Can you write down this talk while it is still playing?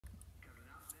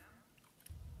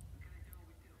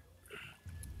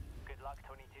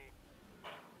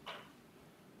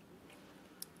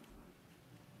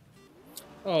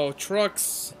Oh,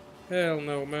 trucks. Hell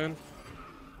no, man.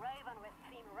 Ravenwith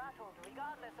seem rattled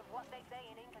regardless of what they say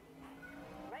in interviews.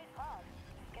 Race hard,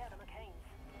 scare the McCains.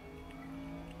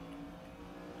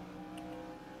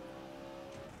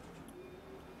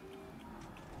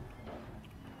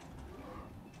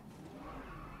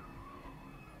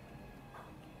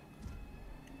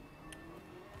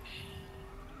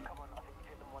 Come on, I think we've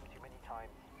hit them one too many times.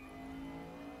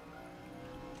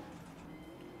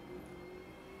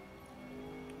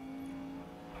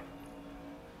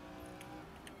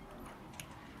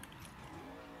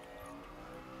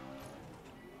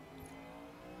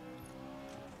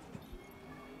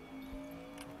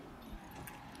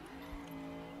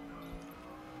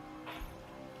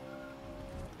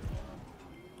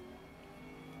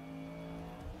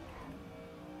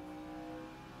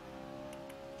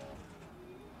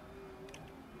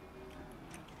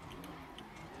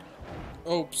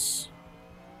 Oops.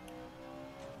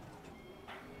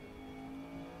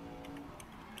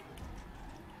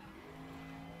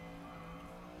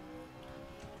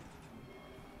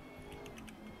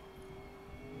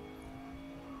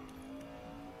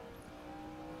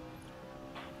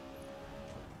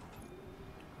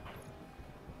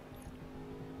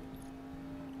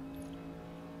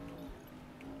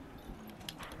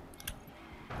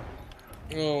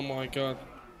 Oh my god.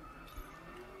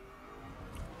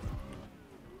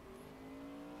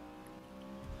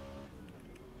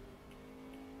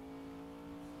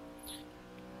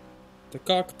 The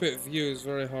cockpit view is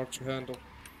very hard to handle.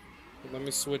 Let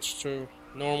me switch to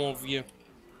normal view.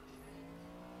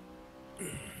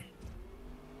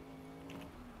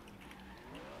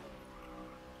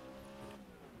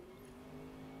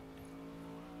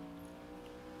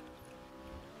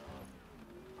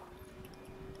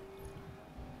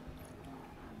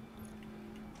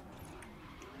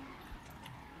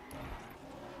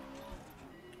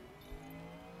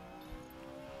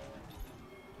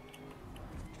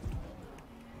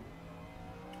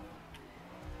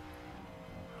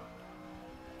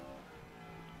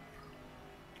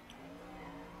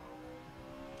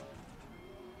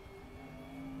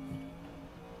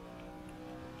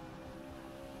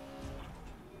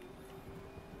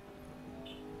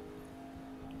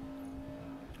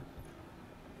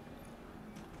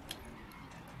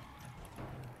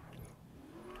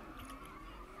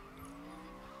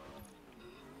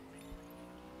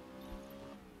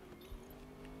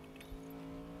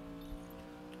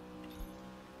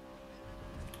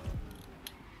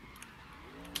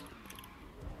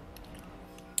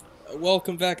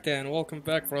 Welcome back, Dan. Welcome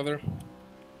back, brother.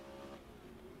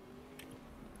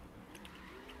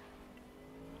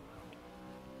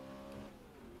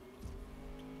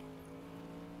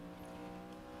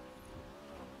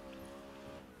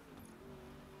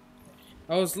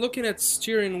 I was looking at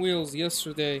steering wheels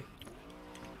yesterday.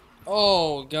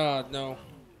 Oh god, no.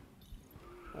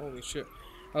 Holy shit.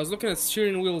 I was looking at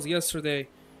steering wheels yesterday.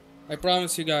 I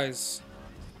promise you guys.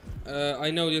 I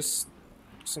know this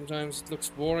sometimes looks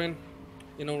boring.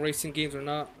 You know, racing games are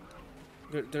not.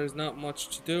 There's not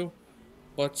much to do.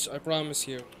 But I promise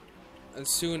you, as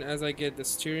soon as I get the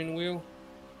steering wheel,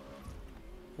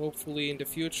 hopefully in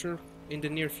the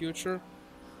near future,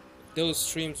 those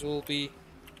streams will be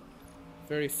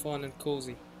very fun and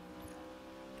cozy.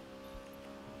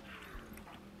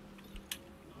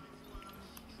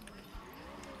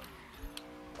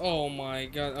 Oh my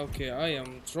god, okay, I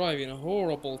am driving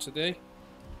horrible today.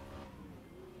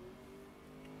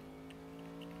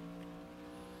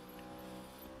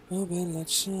 Oh, bella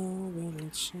ciao,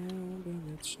 bella ciao,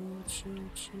 bella ciao, ciao,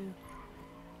 ciao.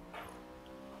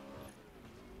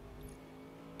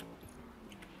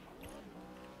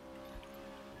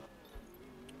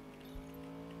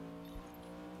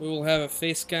 We will have a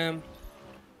face cam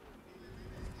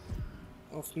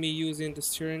of me using the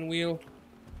steering wheel,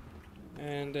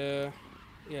 and yeah,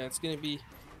 it's gonna be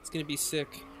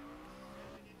sick.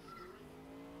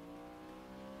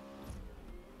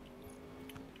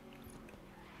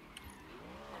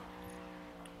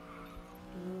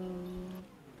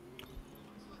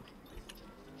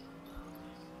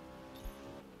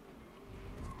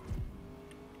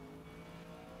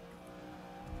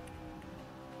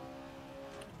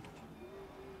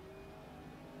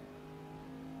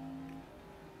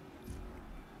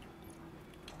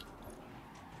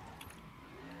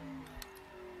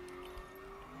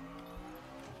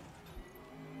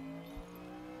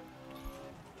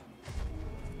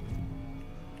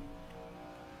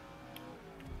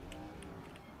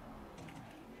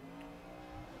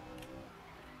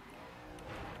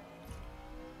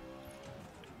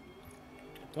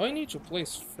 Do I need to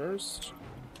place first?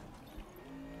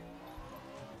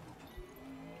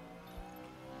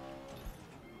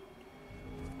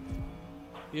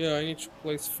 Yeah, I need to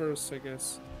place first, I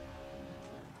guess.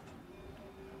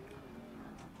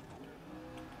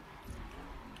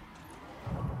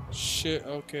 Shit,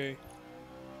 okay.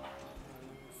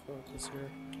 Focus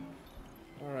here.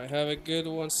 Alright, have a good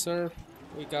one, sir.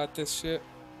 We got this shit.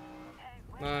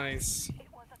 Nice. It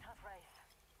was a tough race.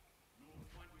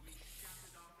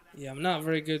 Yeah, I'm not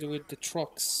very good with the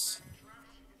trucks.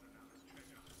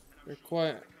 They're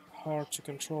quite hard to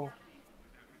control.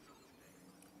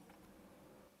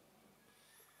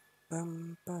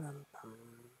 Bum, ba-dum, bum.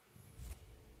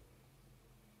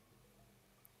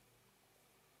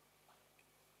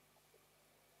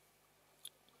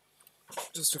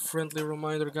 Just a friendly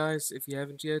reminder, guys, if you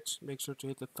haven't yet, make sure to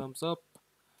hit the thumbs up.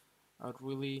 I'd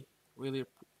really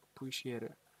appreciate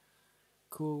it.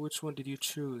 Cool, which one did you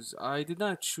choose? I did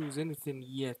not choose anything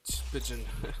yet, Pigeon.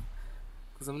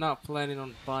 Because I'm not planning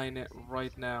on buying it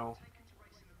right now.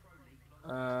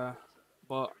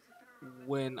 But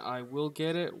when I will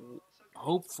get it,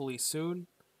 hopefully soon,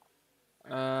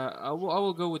 I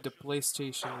will go with the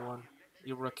PlayStation one.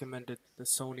 You recommended the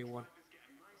Sony one.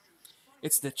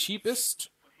 It's the cheapest,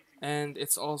 and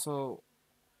it's also,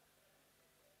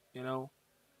 you know,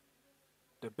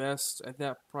 the best at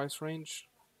that price range.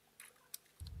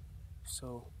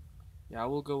 So, yeah, I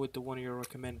will go with the one you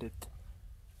recommended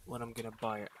when I'm gonna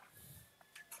buy it.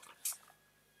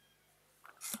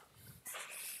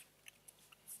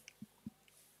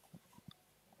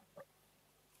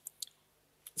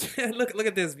 Look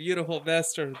at this beautiful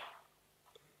bastard.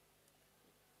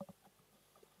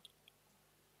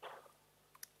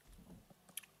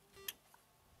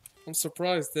 I'm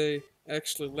surprised they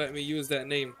actually let me use that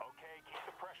name. Okay, keep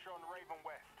the pressure on Raven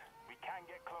West. We can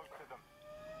get close to them.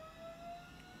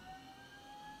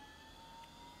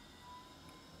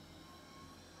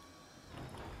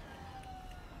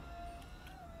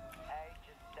 Hey,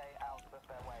 just stay out of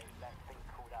their way. Let things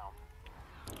cool down.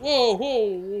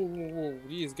 Whoa.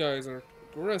 These guys are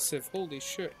aggressive. Holy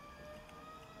shit.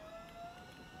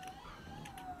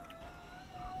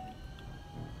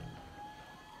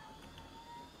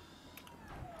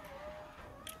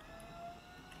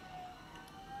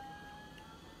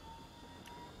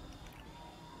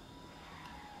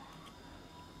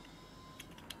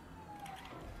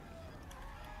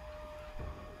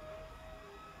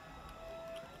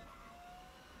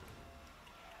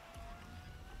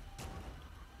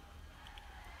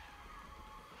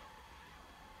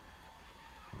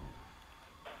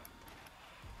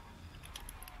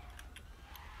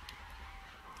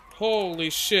 Holy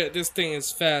shit, this thing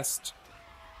is fast.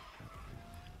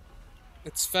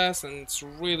 It's fast and it's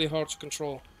really hard to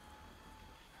control.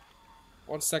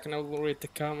 1 second, I will read the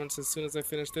comments as soon as I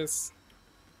finish this.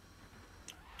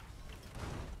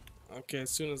 Okay, as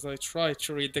soon as I try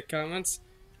to read the comments,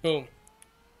 boom.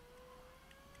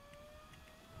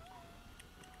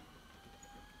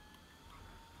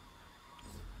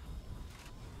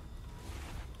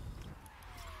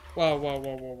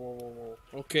 Wow.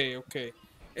 Okay.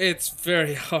 It's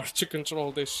very hard to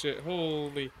control this shit.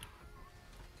 Holy.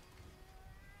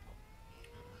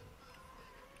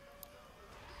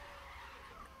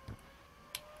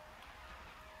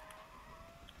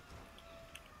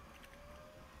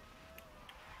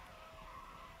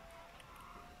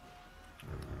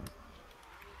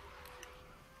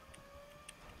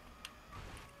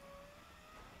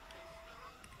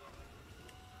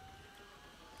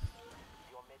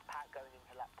 You're mid-pack going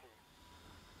into lap 2.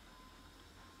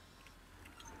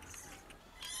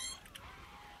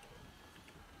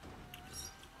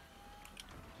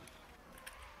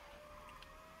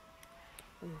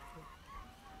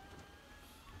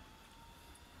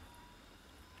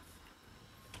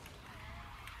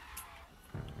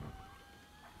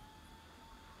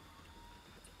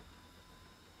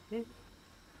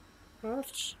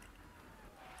 Ouch.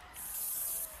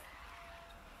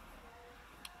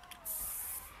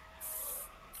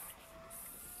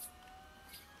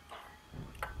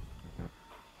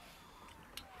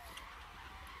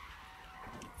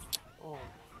 Oh my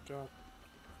god.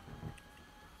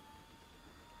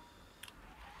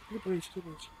 Good reach.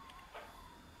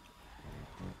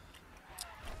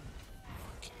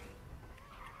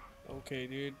 Okay,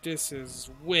 dude, this is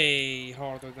way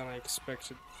harder than I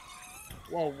expected.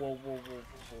 Whoa.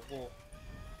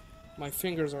 My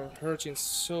fingers are hurting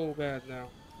so bad now.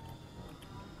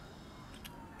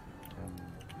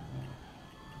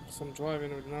 So I'm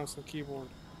driving with mouse and keyboard.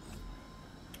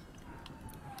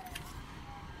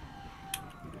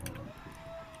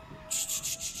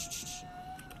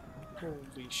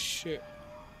 Holy shit.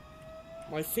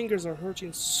 My fingers are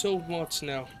hurting so much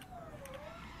now.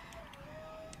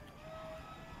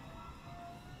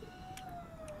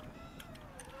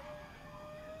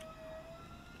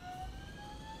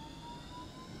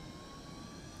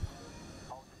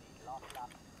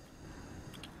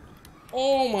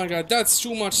 Oh my god, that's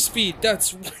too much speed.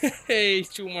 That's way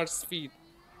too much speed.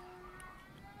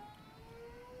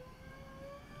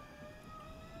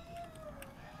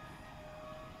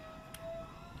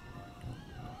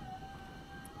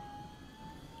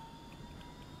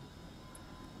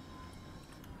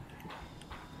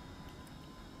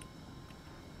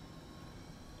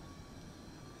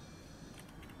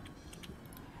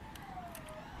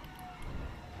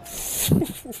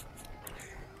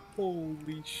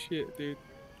 Holy shit, dude.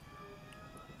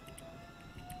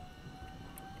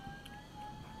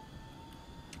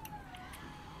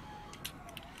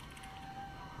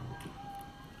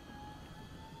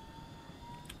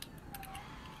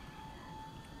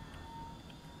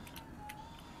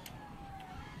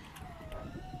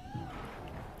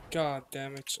 God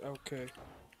damn it. Okay.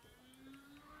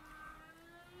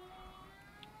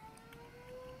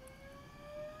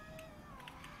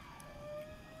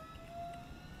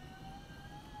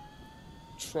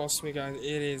 Trust me, guys, it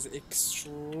is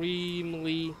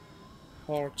extremely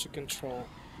hard to control.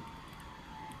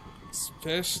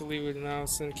 Especially with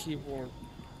mouse and keyboard.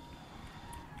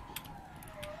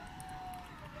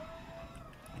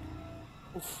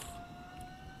 Oof.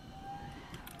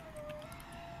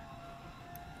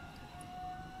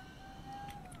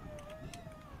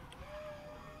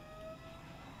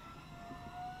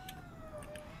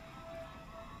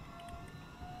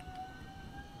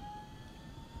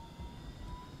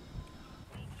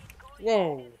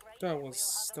 Whoa, that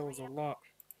was a lot.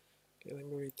 Okay, let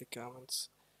me read the comments.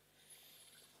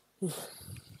 It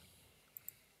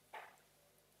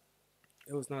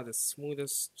was not the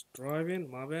smoothest driving,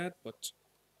 my bad, but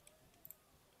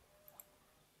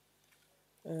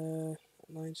 $99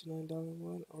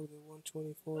 one or the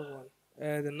 124 one?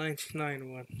 The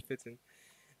 99 one fitting.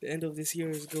 The end of this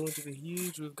year is going to be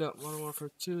huge. We've got Modern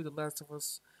Warfare 2, The Last of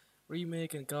Us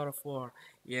remake, and God of War.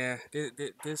 Yeah,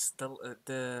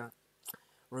 the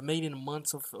remaining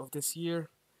months of this year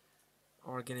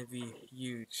are gonna be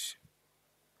huge.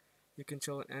 You can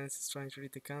tell Anis is trying to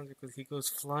read the comments because he goes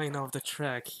flying off the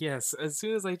track. Yes, as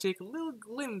soon as I take a little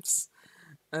glimpse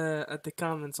at the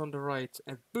comments on the right,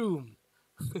 and boom,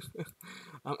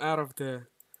 I'm out of the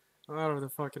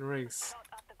fucking race. Not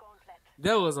up the gauntlet.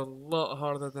 That was a lot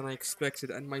harder than I expected,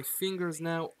 and my fingers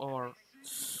now are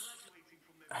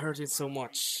hurting so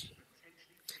much.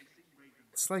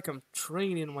 It's like I'm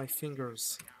training my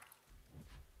fingers.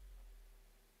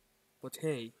 But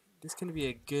hey, this can be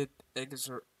a good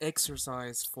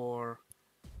exercise for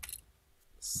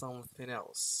something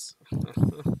else.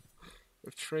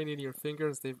 You're training your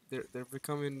fingers; they're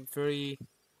becoming very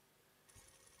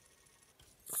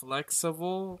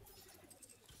flexible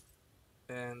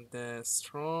and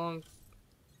strong.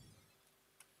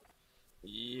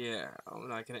 Yeah, I'm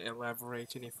not gonna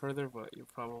elaborate any further, but you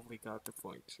probably got the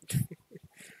point.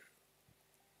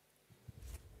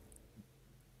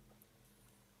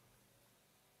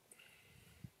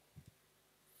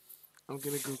 I'm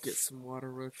gonna go get some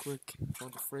water real quick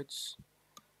from the fridge.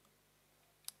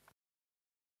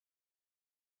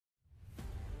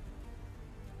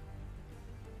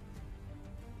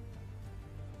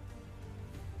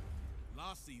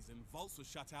 Last season, Volts was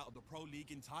shut out of the Pro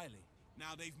League entirely.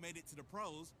 Now they've made it to the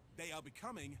pros, they are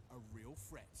becoming a real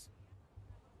threat.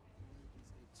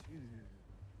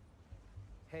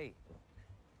 Hey,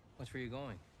 watch where you're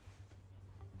going.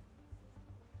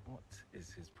 What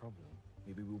is his problem?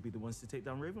 Maybe we'll be the ones to take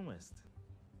down Raven West.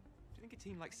 Do you think a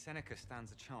team like Seneca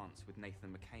stands a chance with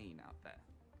Nathan McCain out there?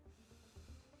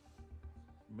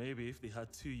 Maybe if they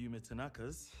had two Yumi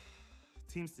Tanakas.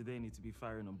 Teams today need to be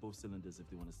firing on both cylinders if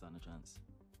they want to stand a chance.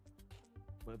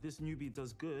 But if this newbie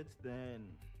does good,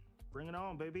 then bring it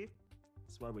on, baby.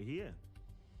 That's why we're here.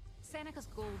 Seneca's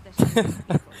goal this year is to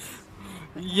be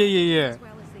first. Yeah. As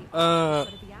well as they are,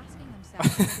 but be asking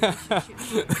themselves whether they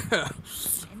should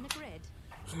shoot in the grid.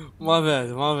 My bad.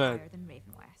 Higher than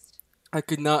Raven West. I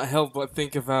could not help but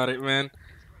think about it, man.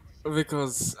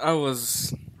 Because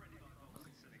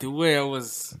the way I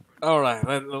was. Alright,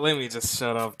 let me just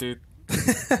shut up, dude.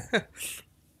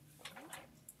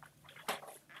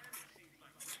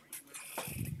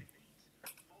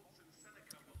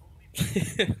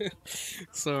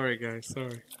 Sorry, guys,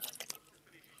 sorry.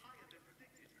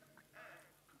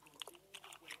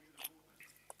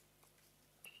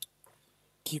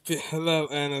 Keep it halal,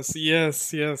 Anas.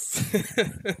 Yes.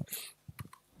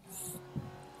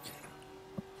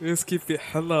 Just keep it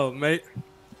halal, mate. Feels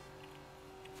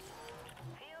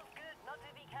good not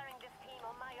to be carrying this team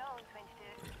on my own,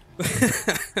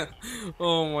 22.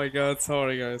 Oh my god,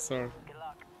 sorry guys, sorry. Good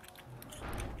luck.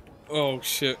 Oh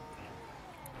shit.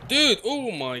 Dude,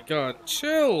 oh my god,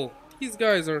 chill. These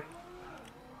guys are...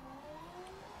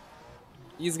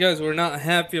 These guys were not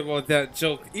happy about that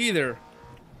joke either.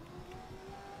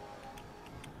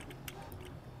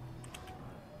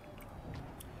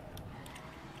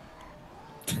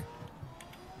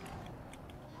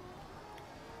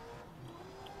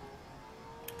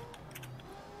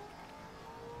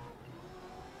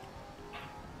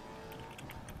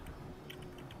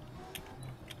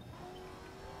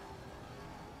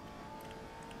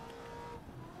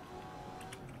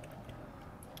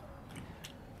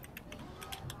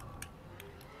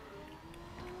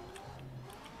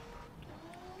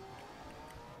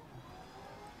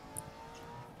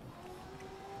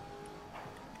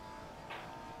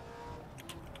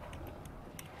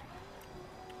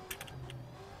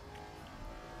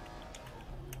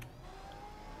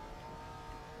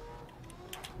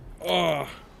 Oh,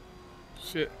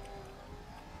 shit.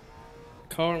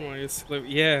 Karma is like,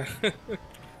 yeah.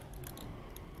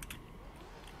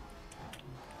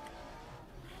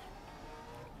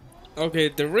 Okay,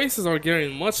 the races are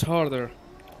getting much harder.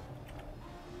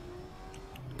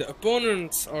 The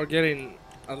opponents are getting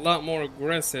a lot more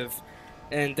aggressive,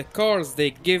 and the cars they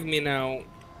give me now,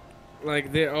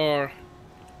 like they are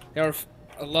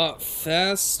a lot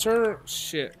faster.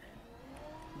 Shit.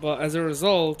 But as a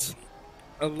result,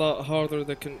 a lot harder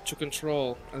to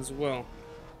control as well.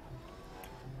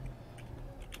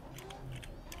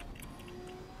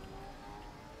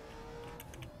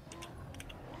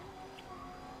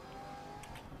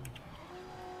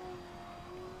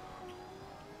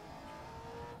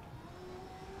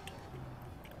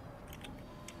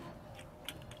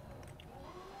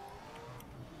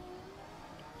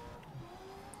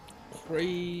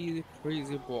 Crazy,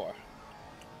 crazy boy.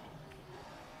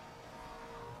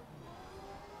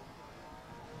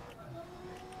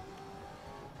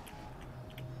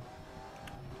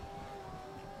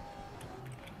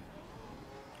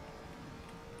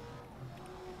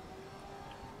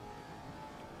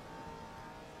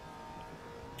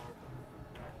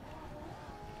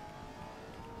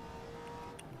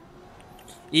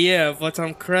 Yeah, but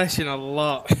I'm crashing a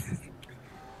lot.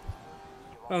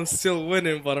 I'm still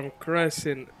winning, but I'm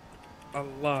crashing a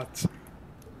lot.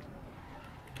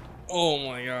 Oh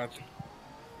my god.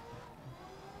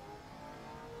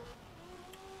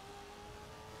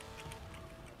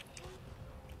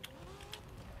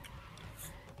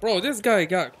 Bro, this guy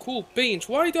got cool paint.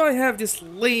 Why do I have this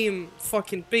lame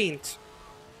fucking paint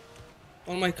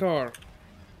on my car?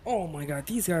 Oh my god,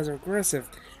 these guys are aggressive.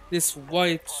 This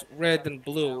white, red, and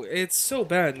blue. It's so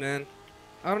bad, man.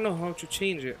 I don't know how to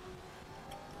change it.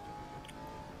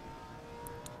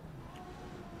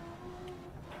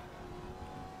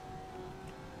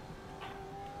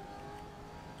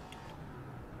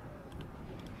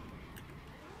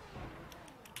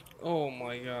 Oh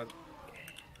my god.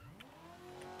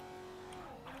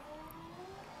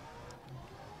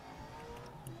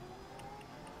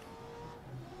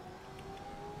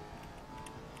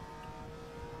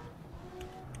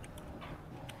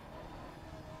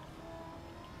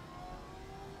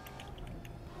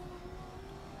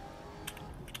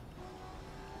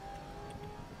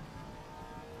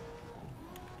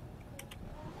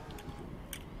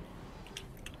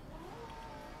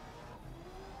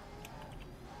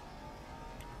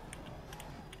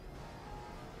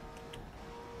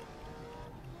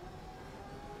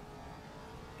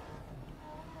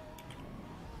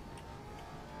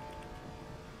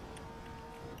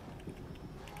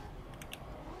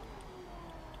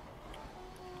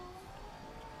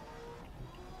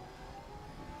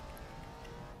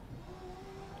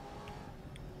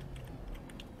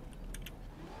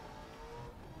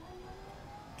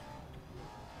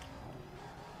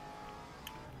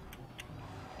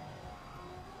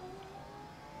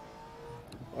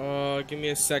 Give me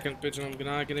a second, Pigeon. I'm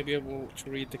not gonna be able to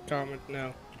read the comment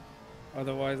now.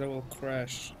 Otherwise, I will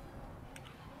crash.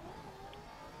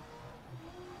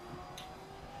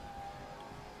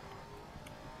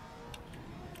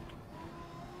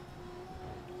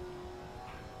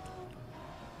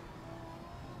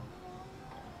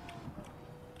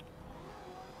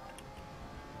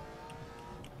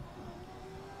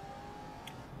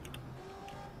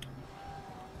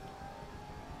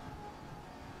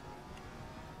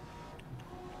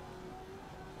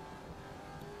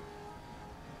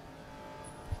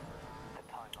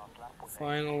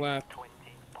 Final lap.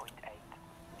 20.8.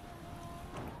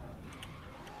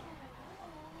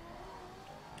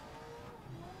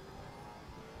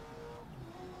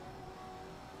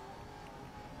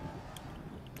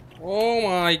 Oh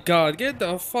my god, get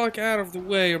the fuck out of the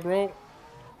way, bro.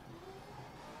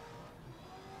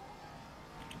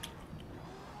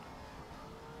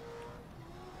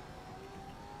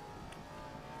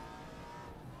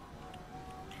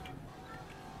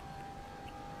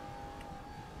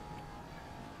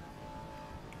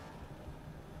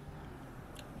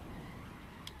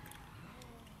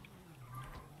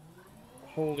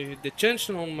 Holy, the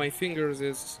tension on my fingers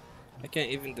is... I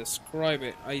can't even describe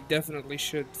it. I definitely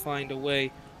should find a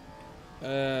way,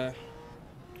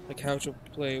 like how to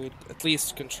play with at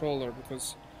least controller,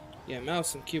 because, yeah,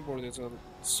 mouse and keyboard is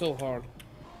so hard.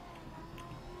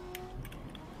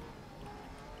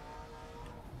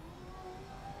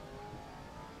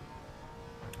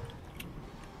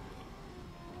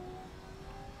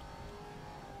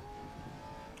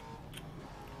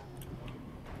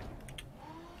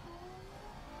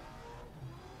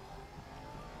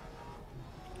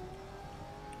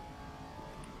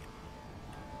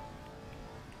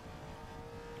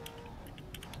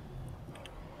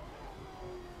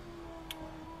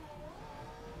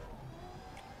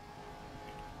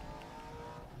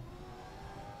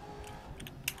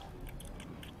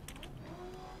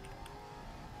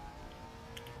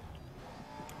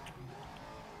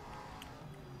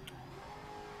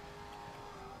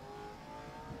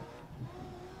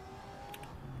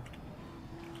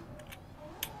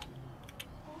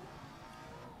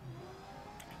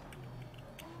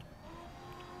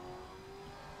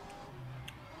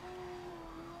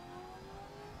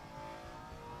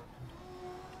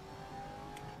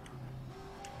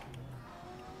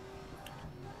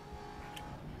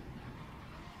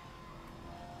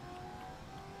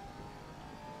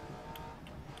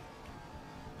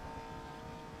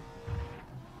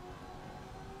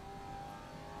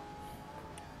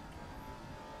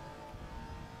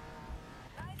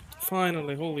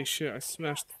 Finally, holy shit, I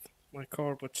smashed my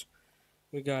car, but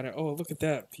we got it. Oh, look at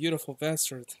that, beautiful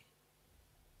bastard.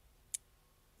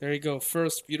 There you go,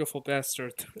 first beautiful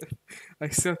bastard. I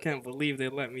still can't believe they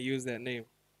let me use that name.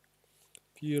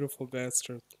 Beautiful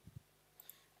bastard.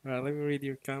 Alright, let me read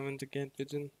your comment again,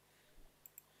 Pigeon.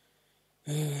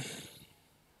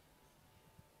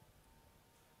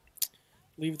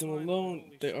 Leave them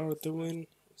alone, they are doing...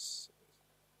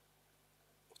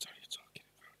 What are you talking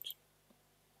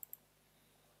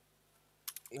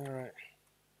about? Alright.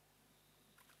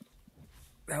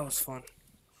 That was fun.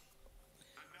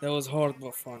 That was hard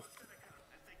but fun.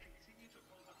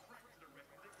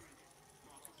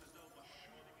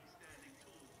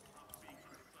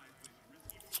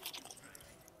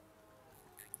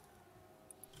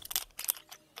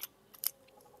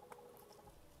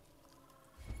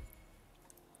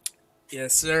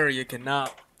 Yes, sir, you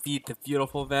cannot beat the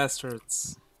beautiful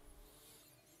bastards.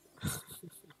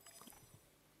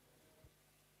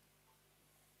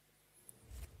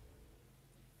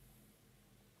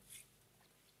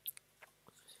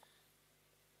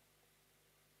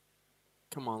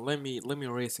 Come on, let me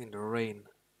race in the rain.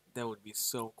 That would be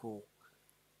so cool.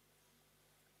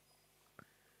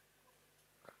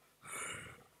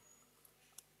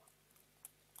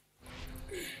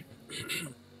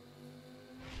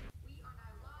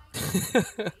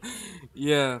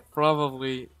 Yeah,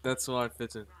 probably that's why I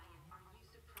fit in.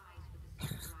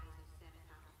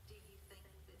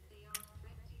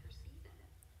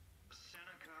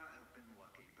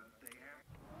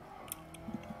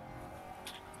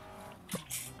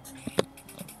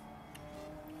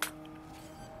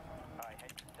 I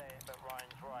hate to say it, but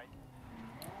Ryan's right.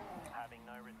 Having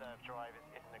no reserve drive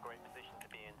isn't a great position to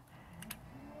be in.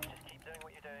 Just keep doing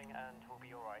what you're doing and we'll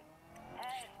be alright.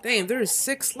 Damn, there is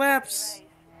 6 laps?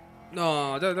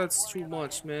 No, that's too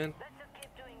much, man. Let's just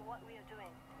keep doing what we are doing.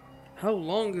 How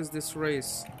long is this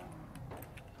race?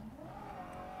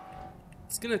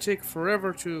 It's gonna take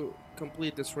forever to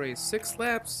complete this race. 6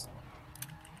 laps?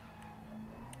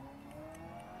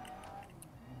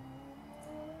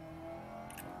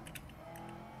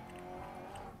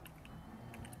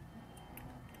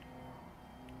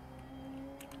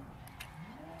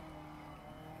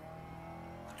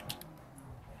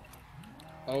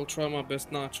 I'll try my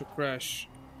best not to crash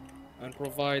and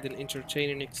provide an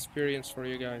entertaining experience for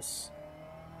you guys.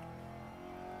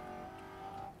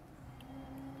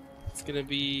 It's gonna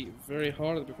be very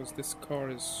hard because this car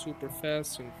is super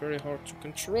fast and very hard to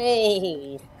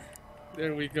control.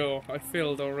 There we go, I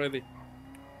failed already.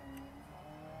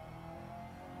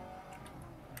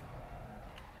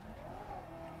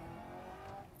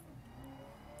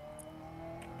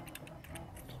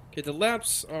 Okay, the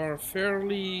laps are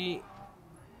fairly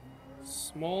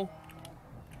small,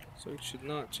 so it should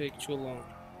not take too long.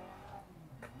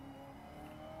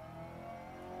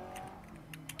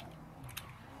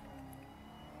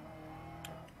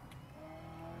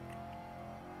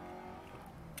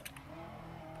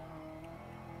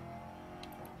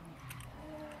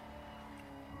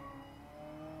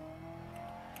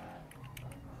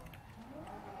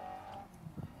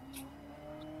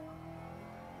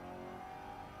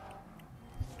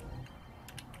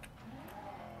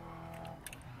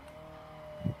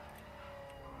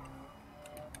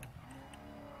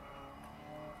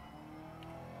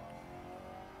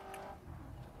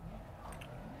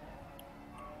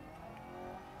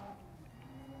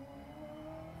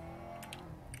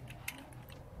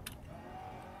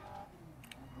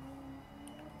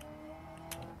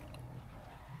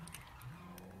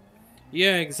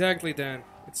 Yeah, exactly, Dan.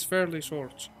 It's fairly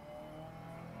short.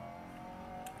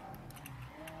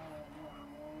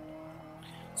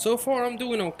 So far, I'm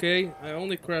doing okay. I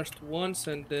only crashed once,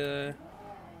 and I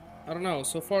don't know.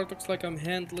 So far, it looks like I'm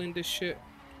handling this shit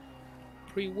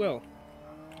pretty well.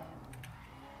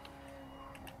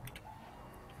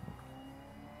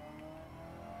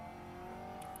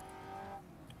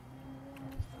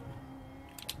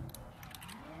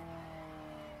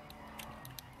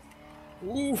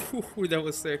 Ooh, that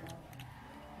was sick.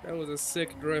 That was a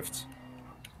sick drift.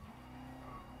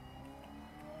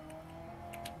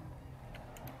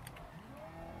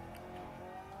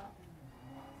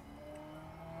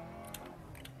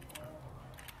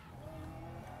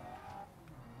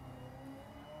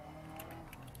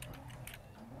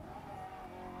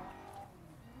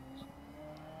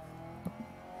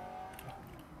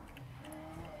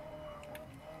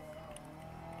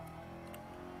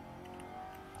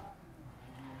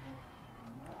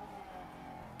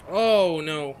 Oh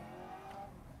no.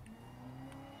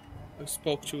 I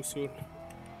spoke too soon.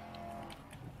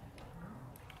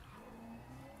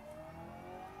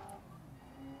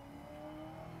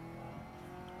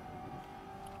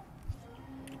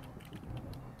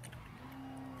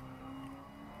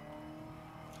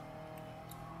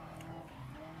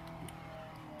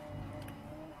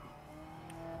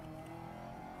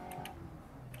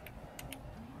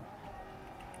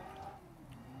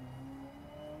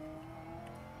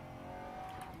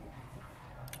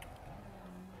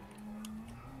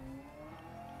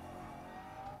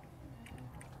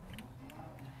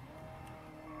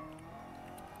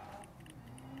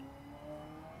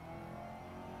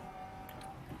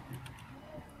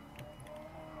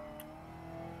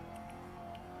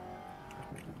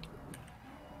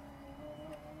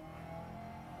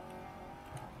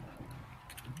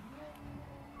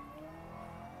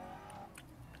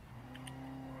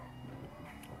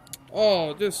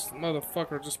 Oh, this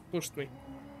motherfucker just pushed me.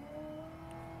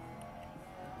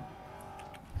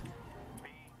 Be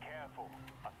careful.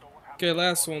 I saw what happened. Okay,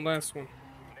 last one, last one.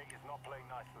 Nick is not playing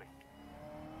nicely.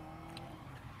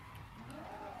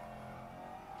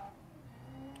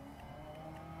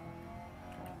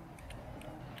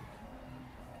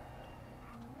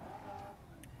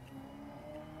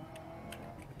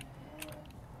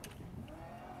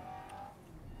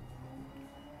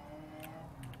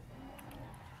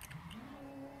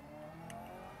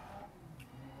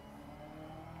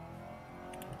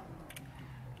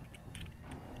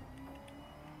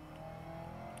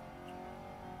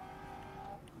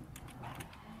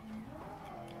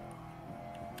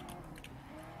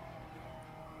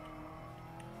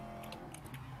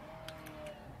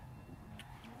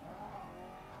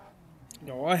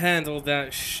 Yo, I handled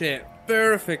that shit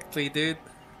perfectly, dude.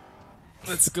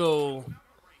 Let's go.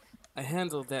 I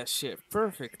handled that shit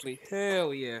perfectly.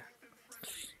 Hell yeah.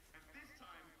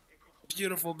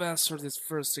 Beautiful bastard is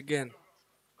first again.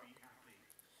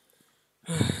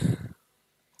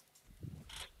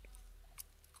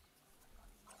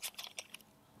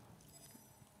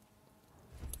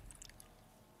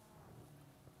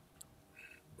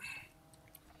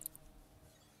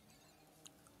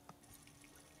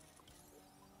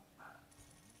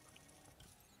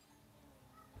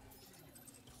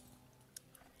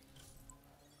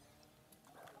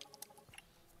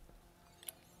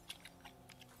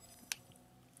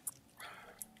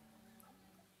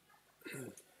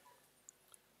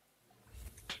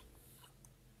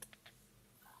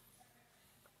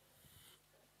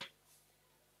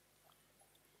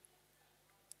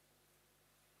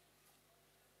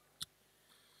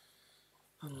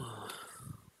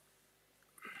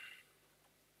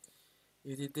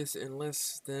 You did this in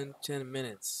less than 10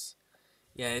 minutes.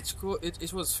 Yeah, it's cool.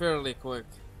 It was fairly quick.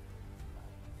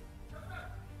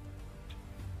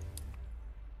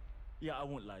 Yeah, I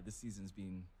won't lie. This season's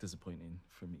been disappointing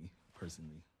for me,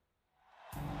 personally.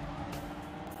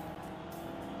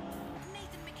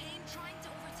 Nathan McCain trying to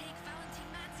overtake Valentin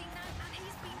Manzi now, and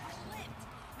he's been clipped.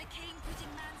 McCain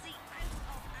putting Manzi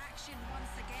out of action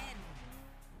once again.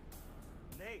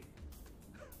 Nate!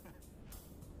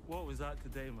 What was that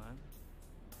today, man?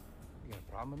 You got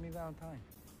a problem with me, Valentine?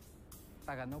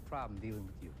 I got no problem dealing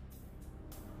with you.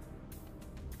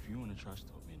 If you want to trash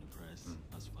talk me in the press,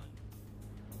 that's fine.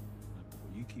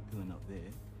 But you keep pulling up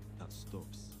there, that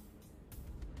stops.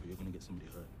 Or you're gonna get somebody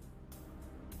hurt.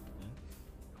 Yeah?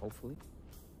 Hopefully,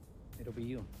 it'll be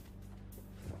you.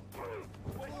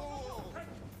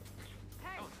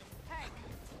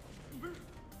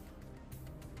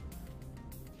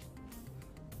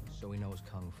 So he knows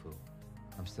Kung Fu.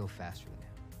 I'm still faster than him.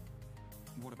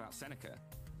 What about Seneca?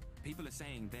 People are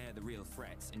saying they're the real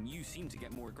threats, and you seem to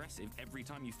get more aggressive every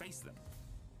time you face them.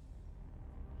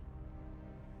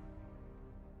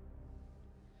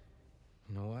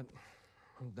 You know what?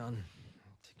 I'm done.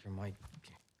 Take your mic.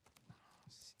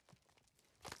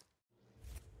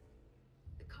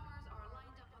 The cars are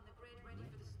lined up on the grid ready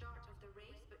for the start of the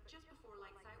race, but just before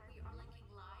lights out, we are linking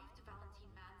live to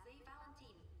Valentine Manzi.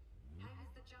 Valentine, how has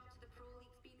the jump to the Pro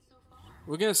Leagues been so far?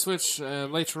 We're gonna switch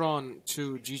later on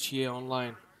to GTA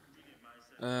Online.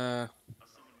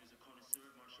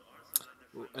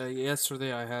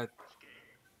 Yesterday I had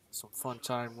some fun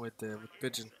time with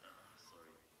Pigeon,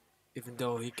 even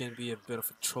though he can be a bit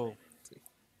of a troll.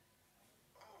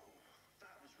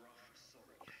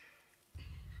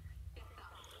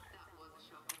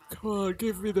 Come on,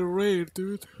 give me the raid,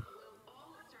 dude.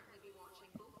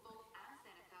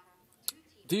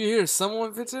 Do you hear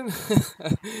someone, Pigeon?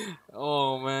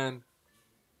 Oh man,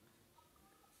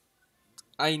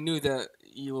 I knew that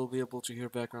you will be able to hear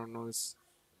background noise.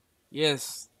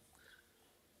 Yes,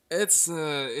 it's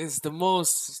the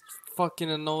most fucking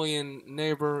annoying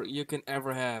neighbor you can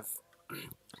ever have,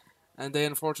 and they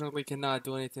unfortunately cannot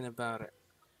do anything about it.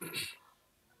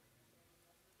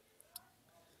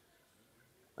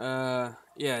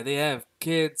 Yeah, they have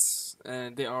kids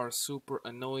and they are super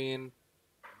annoying.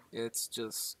 It's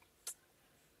just,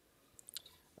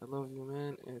 I love you,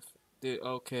 man. If they,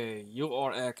 okay, you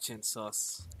are acting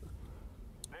sus.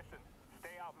 Listen,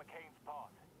 stay out McCain's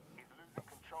path. He's losing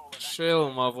control and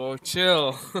Chill, my boy,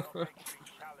 chill. not taking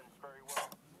being challenged very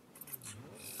well.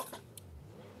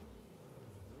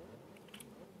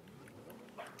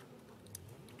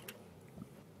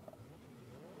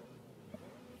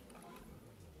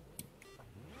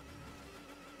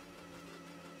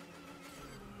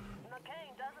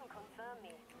 McCain doesn't concern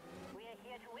me. We are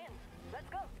here to win. Let's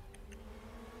go.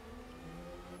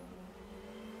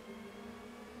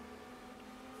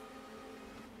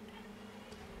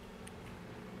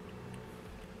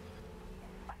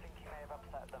 I think he may have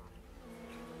upset them.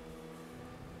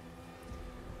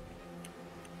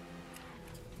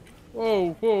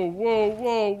 Whoa, whoa, whoa,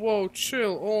 whoa, whoa,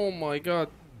 chill. Oh my god.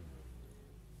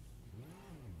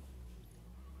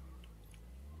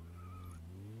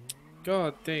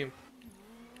 God damn.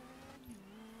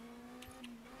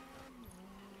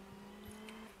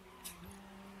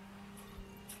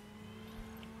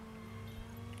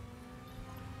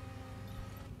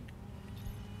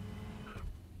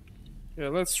 Yeah,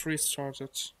 let's restart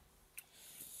it.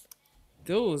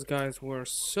 Those guys were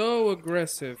so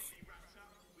aggressive.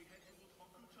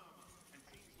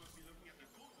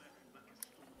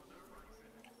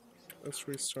 Let's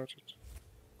restart it.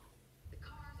 The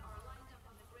cars are lined up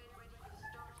on the grid ready for the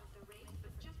start of the race, but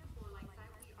just before lights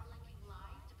out, we are linking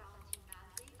live to Valentine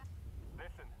Manzi.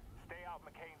 Listen, stay out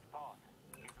McCain's path.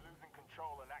 He's losing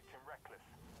control and acting reckless.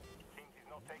 Seems he's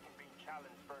not taking being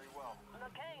challenged very well.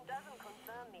 McCain doesn't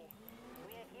concern me.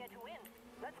 We are here to win.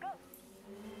 Let's go.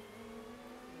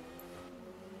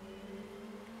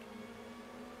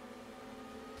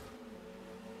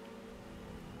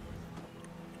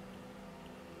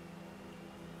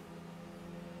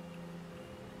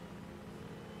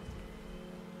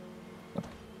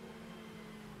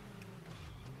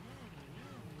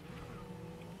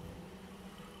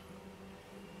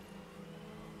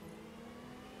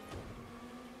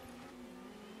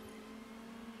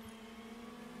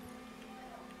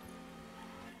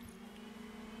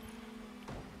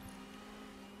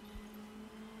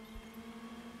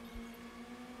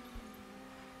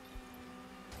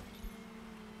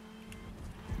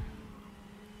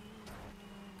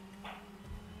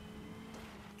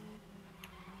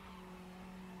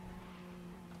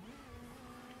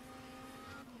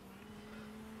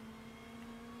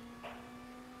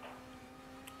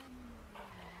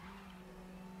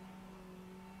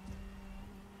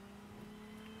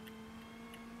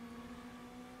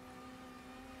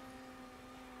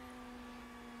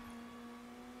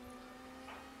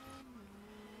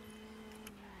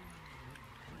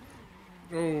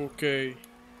 Okay.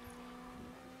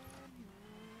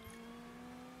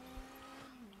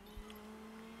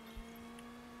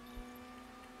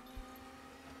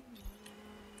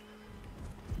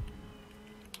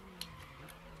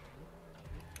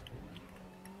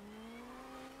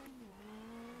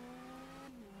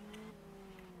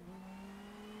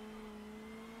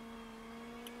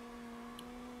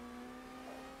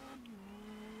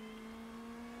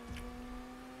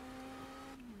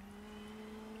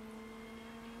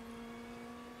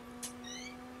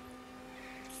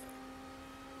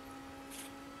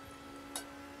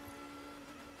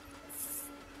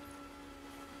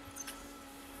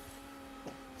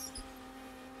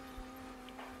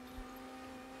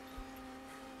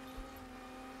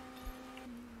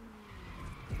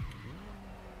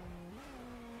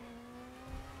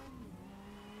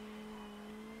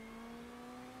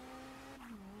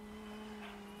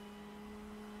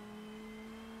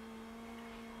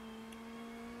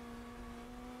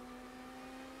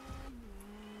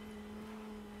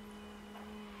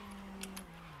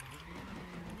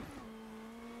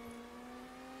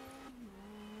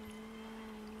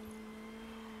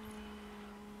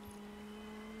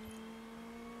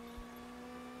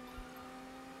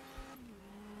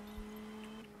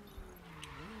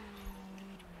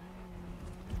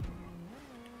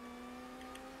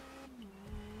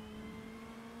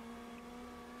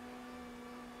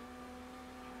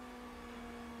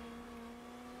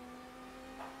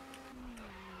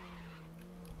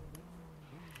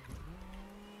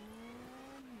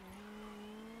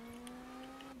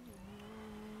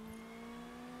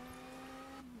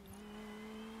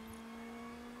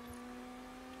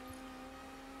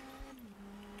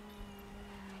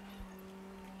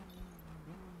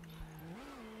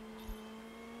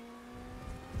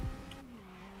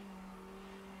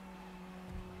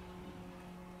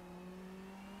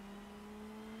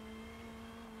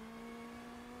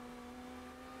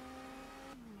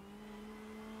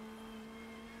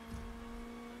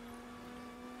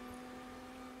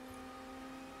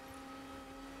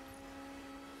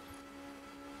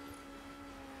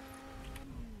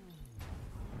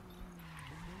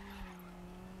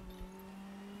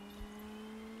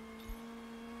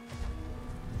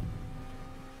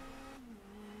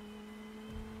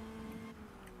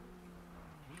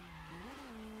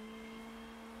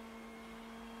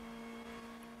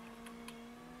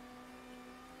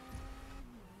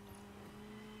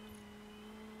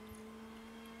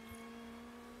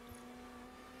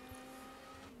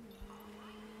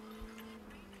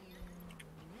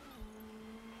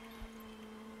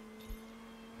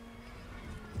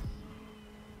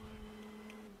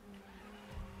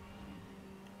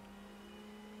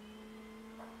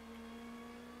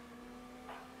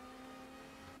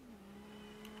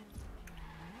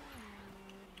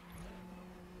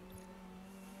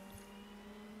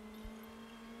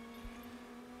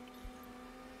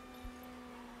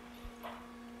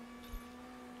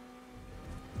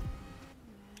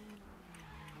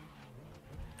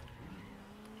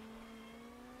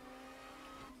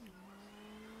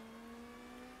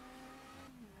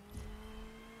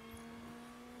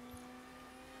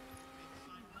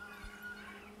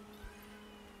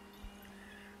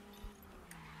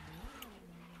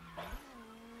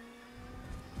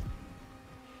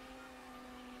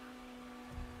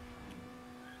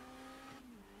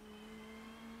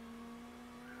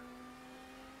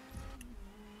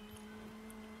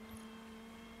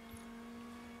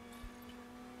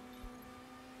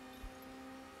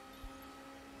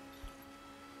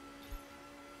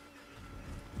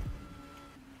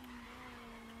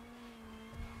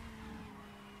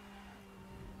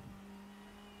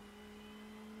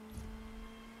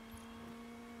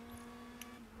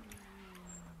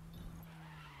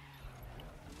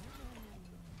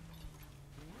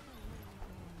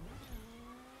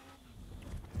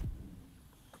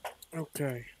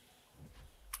 Okay.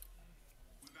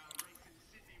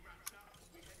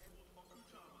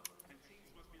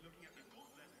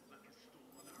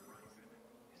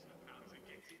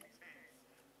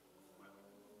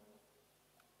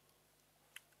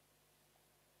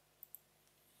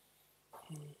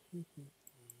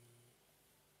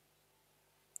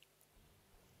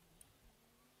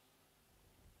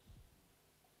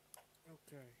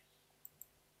 Okay.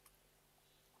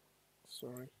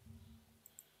 Sorry.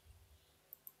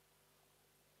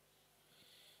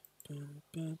 Bum,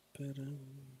 bum, ba-dum,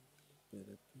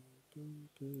 ba-da-bum, bum,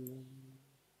 bum.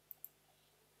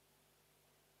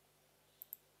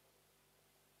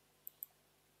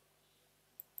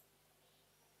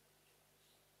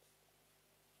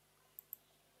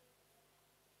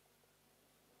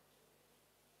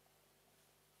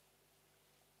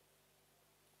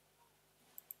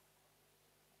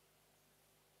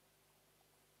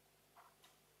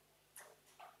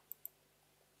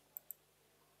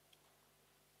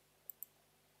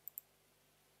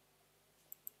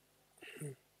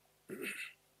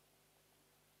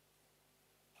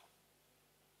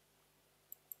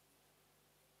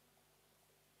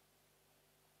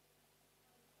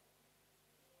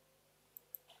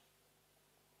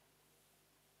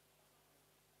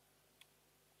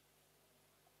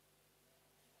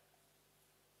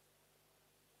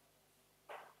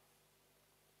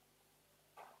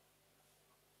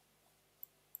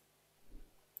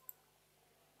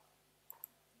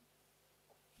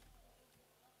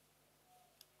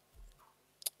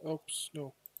 Oops,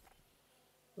 no.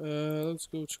 Let's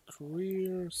go to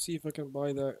career. See if I can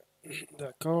buy that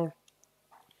that car.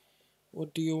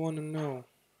 What do you want to know?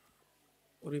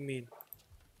 What do you mean?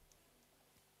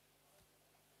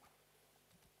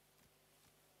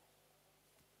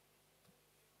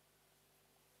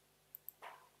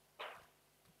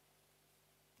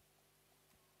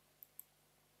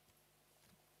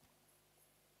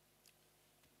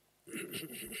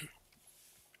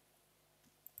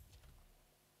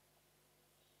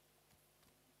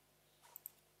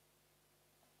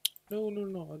 No, no,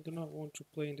 no. I do not want to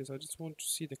play in this. I just want to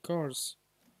see the cars.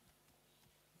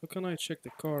 How can I check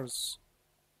the cars?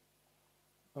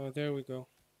 Oh, there we go.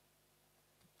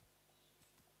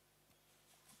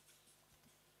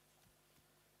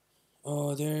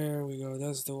 Oh, there we go.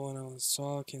 That's the one I was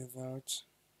talking about.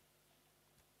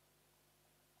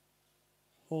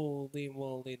 Holy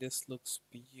moly, this looks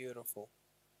beautiful.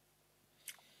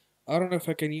 I don't know if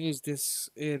I can use this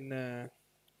in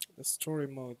the story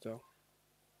mode though.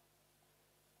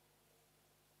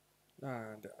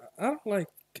 And I don't like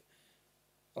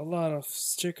a lot of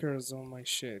stickers on my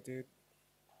shit, dude.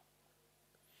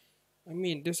 I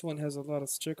mean, this one has a lot of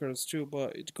stickers too,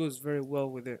 but it goes very well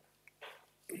with it.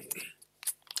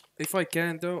 If I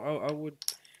can though, I would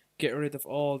get rid of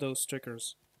all those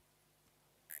stickers.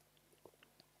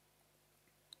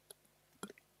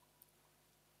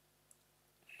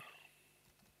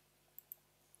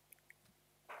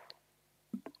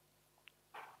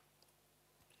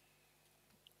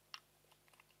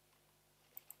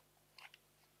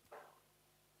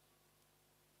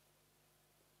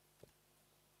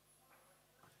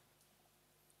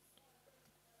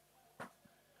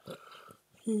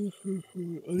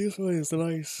 This one is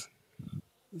nice.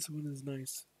 This one is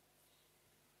nice.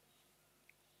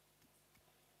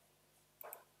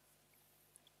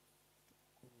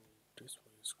 This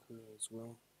one is cool as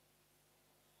well.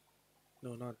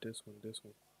 No, not this one, this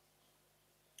one.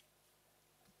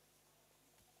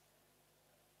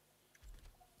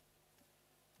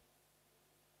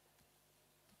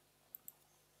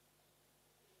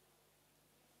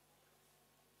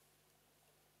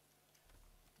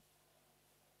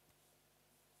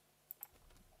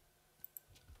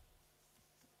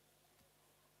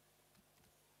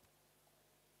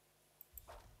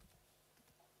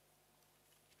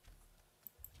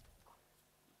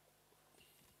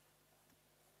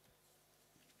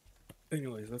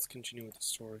 Anyways, let's continue with the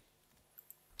story.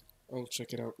 I'll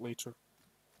check it out later.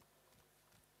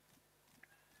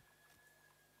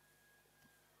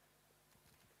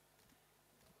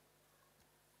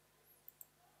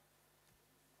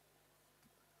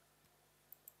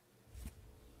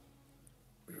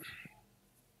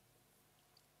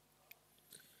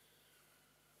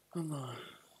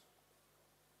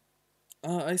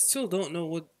 I still don't know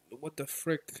what the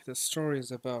frick the story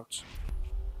is about.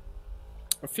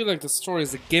 I feel like the story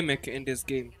is a gimmick in this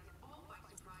game.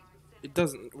 It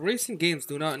doesn't. Racing games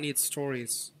do not need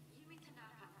stories.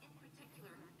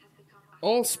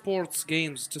 All sports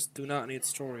games just do not need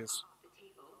stories.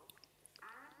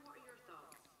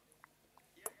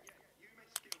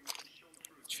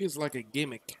 It feels like a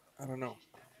gimmick. I don't know.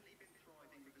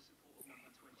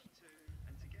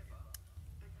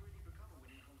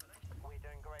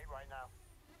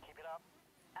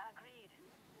 indeed.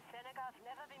 Seneca's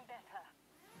never been better.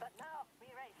 But now we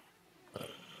race.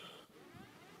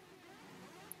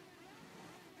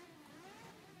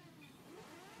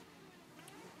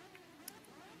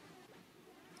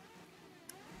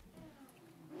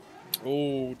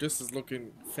 Oh, this is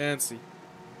looking fancy.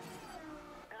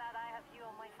 Glad I have you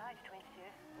on my side, 22.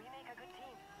 We make a good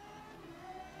team.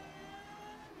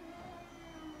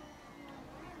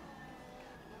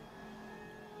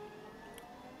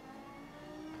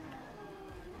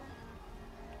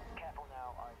 Careful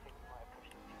now, I think we might have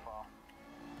pushed them too far.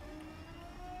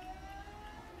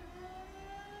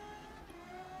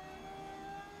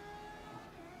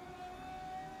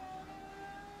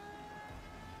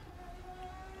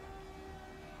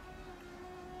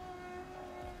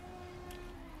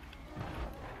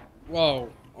 Wow,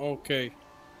 okay.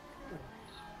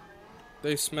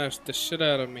 They smashed the shit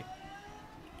out of me.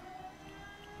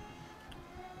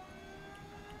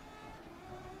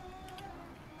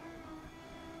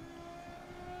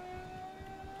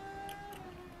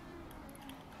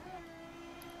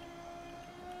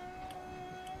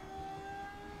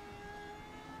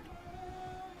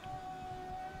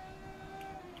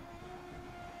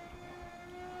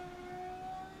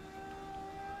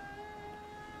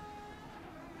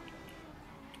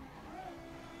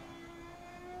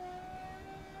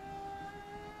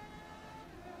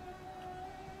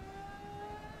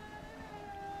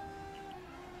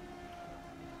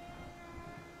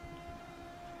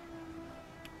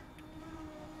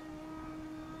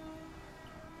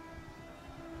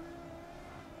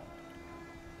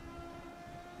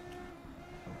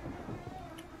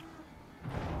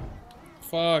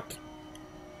 Fuck.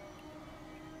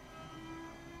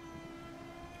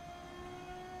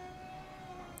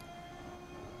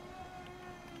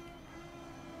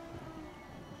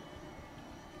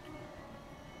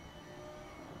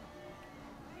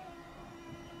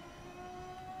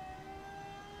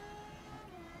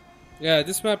 Yeah,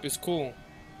 this map is cool.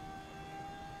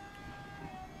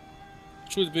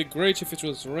 It would be great if it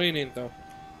was raining though.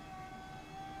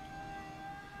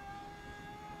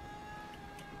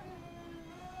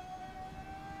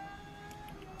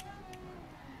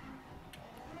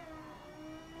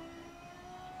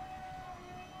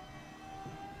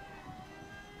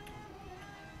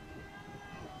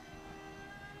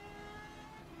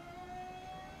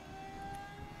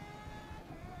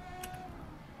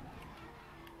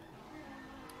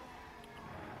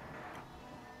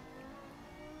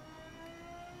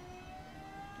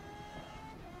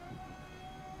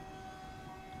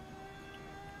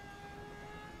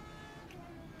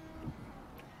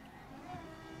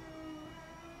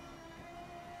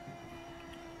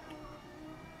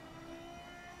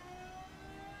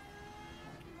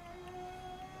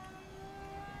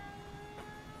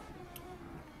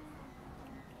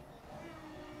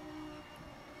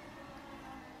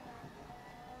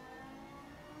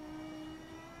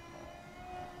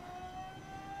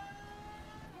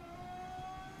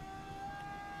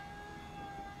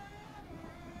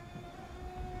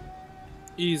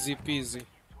 Easy peasy.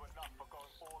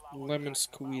 Lemon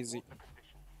squeezy.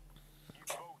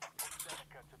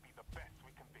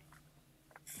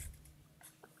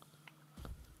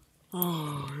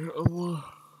 Oh, ya Allah.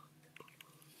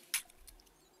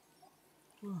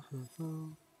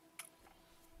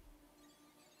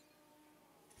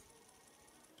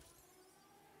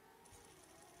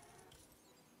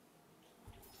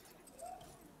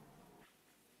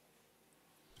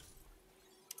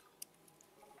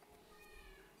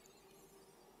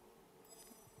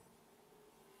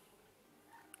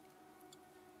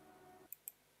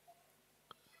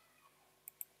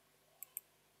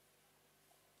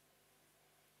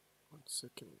 One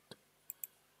second.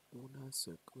 Una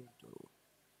segundo.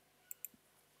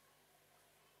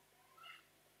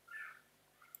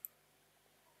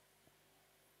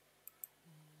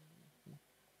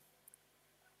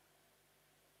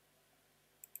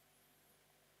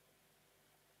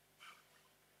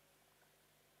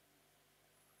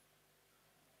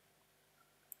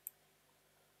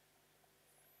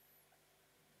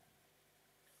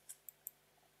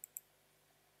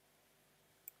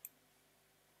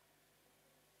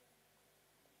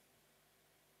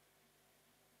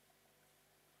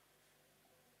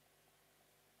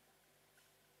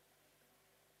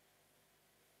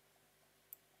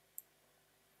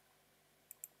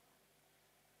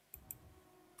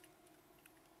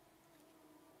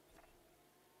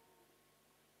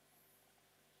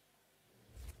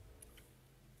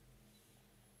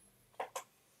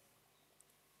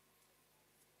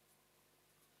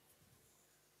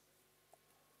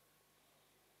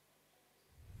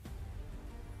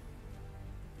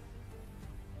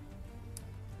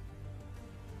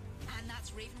 And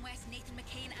that's Raven West, Nathan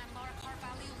McCain, and Lara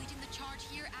Carvalho leading the charge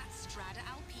here at Strada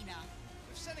Alpina.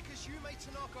 With Seneca's Yume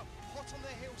Tanaka hot on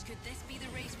their heels. Could this be the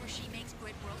race where she makes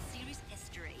Grid World Series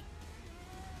history?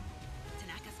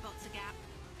 Tanaka spots a gap.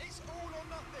 It's all or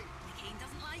nothing. McCain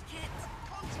doesn't like it.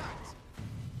 Contact!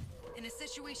 In a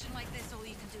situation like this, all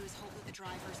you can do is hope that the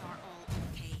drivers are all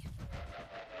okay.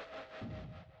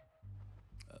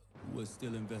 We're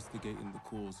still investigating the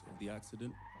cause of the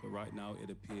accident, but right now it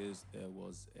appears there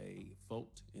was a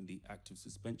fault in the active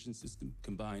suspension system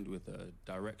combined with a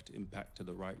direct impact to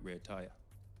the right rear tire.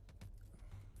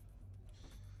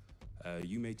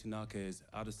 Yume Tanaka is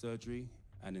out of surgery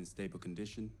and in stable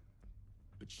condition,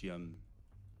 but she They had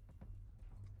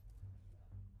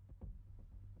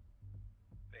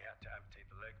to amputate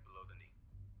the leg below the knee.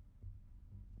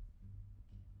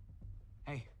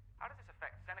 Hey. How does this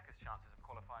affect Seneca's chances of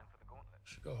qualifying for the gauntlet?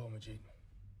 Should go home, Ajit.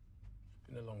 It's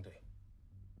been a long day.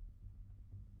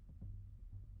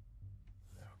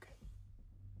 Yeah, okay.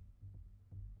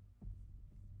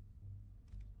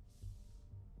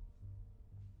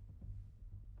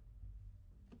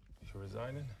 You're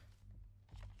resigning?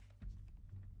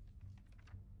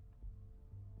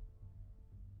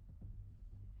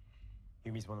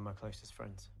 Yumi's one of my closest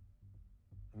friends.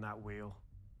 And that wheel,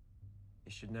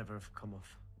 it should never have come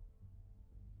off.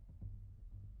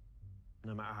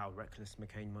 No matter how reckless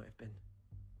McCain might have been.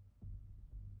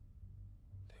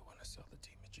 They want to sell the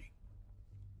team, Ajit.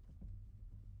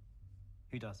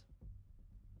 Who does?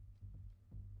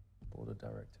 Board of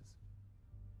directors.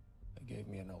 They gave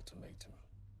me an ultimatum.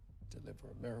 Deliver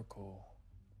a miracle,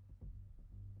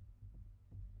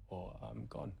 or I'm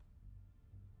gone.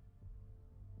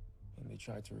 And they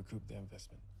tried to recoup their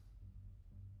investment.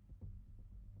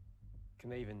 Can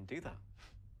they even do that?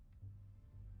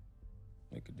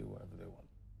 They could do whatever they want.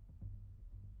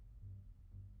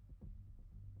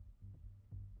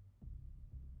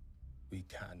 We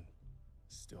can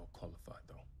still qualify,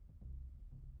 though.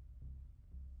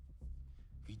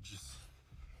 We just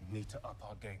need to up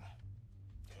our game.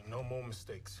 No more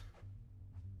mistakes.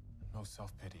 No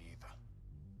self-pity either.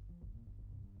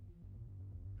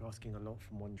 You're asking a lot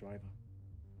from one driver.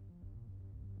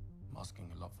 I'm asking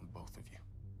a lot from both of you.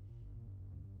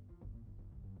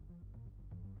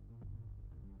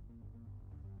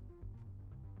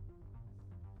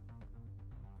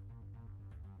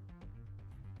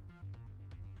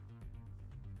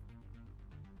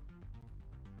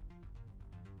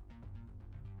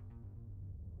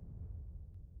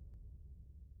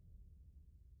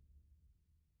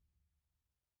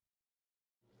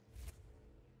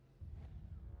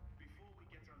 Before we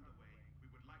get underway, we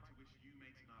would like to wish Yume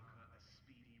Tanaka a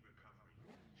speedy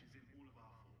recovery. She's in all of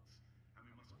our thoughts, and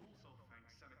we must also thank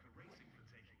Seneca Racing for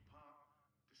taking part,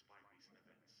 despite recent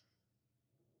events.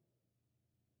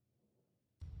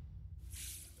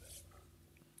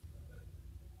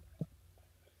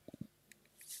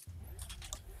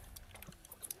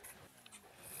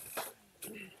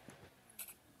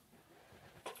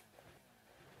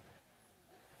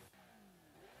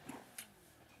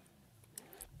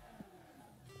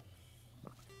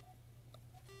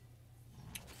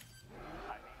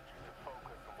 I need you to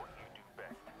focus on what you do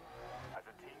best. As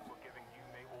a team, we're giving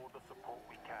Yume all the support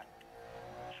we can.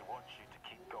 She wants you to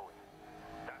keep going.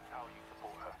 That's how you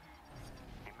support her.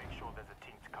 You make sure there's a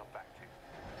team to come back to.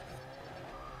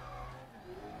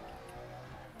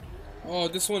 Oh,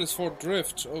 this one is for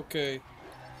drift. Okay.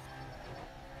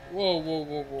 Whoa, whoa,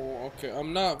 whoa, whoa. Okay,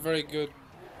 I'm not very good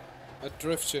at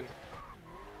drifting.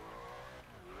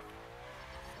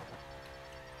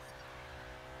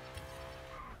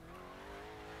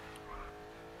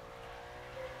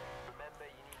 Remember,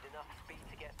 you need enough speed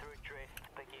to get through a drift,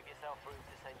 but give yourself room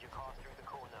to send your car through the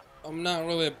corner. I'm not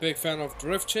really a big fan of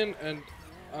drifting, and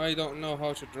I don't know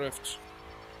how to drift.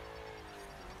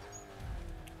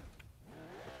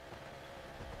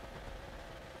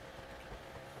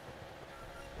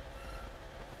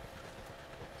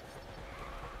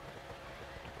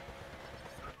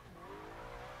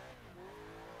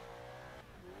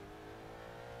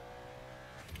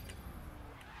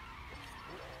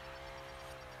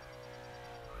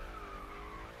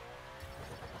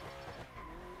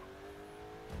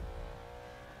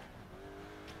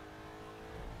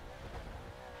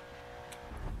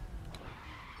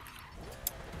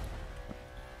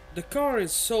 The car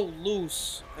is so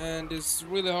loose and it's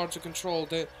really hard to control.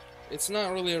 It's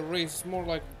not really a race, it's more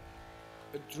like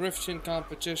a drifting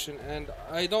competition, and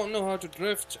I don't know how to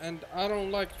drift, and I don't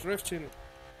like drifting.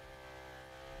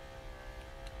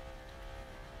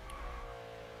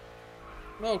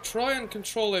 No, try and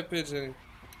control a pigeon.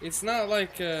 It's not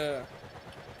like okay.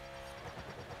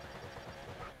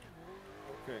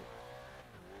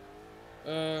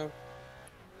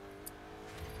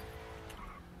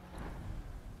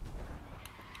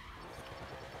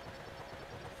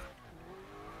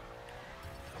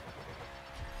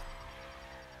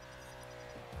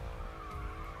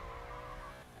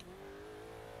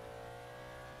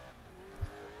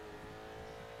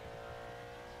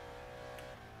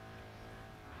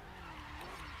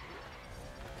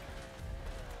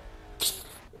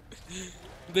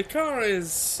 The car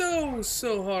is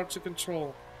so hard to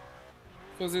control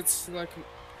because it's like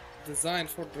designed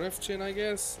for drifting, I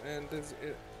guess, and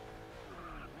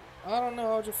I don't know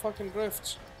how to fucking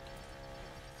drift.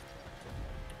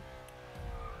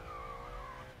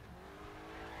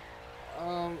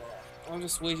 I'm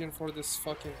just waiting for this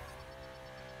fucking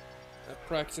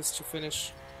practice to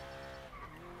finish.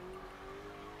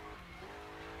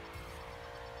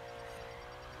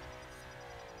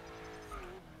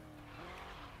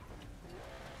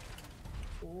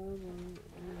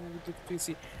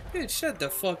 PC. Dude, shut the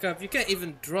fuck up. You can't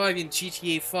even drive in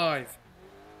GTA 5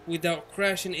 without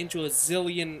crashing into a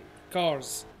zillion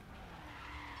cars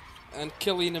and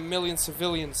killing a million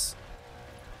civilians.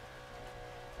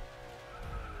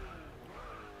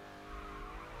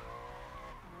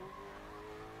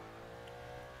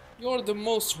 You're the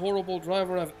most horrible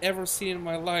driver I've ever seen in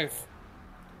my life.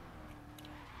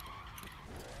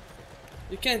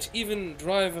 You can't even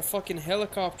drive a fucking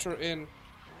helicopter in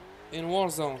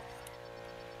Warzone,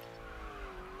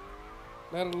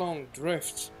 let alone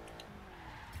drift.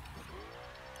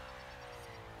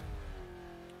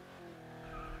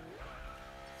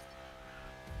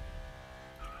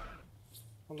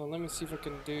 Hold on, let me see if I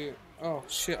can do. Oh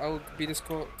shit, I'll be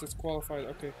disqualified.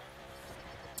 Okay,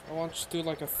 I want to do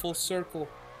like a full circle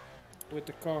with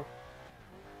the car.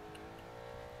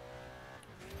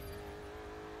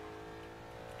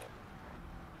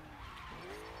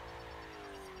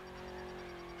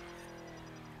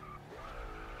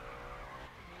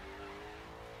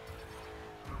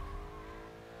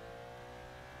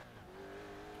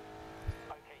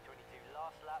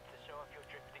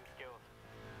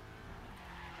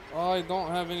 I don't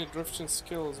have any drifting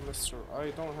skills, mister.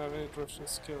 I don't have any drifting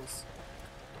skills.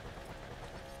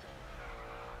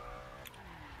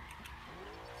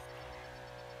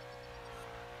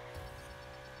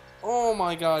 Oh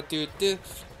my god, dude.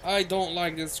 I don't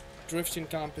like this drifting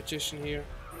competition here.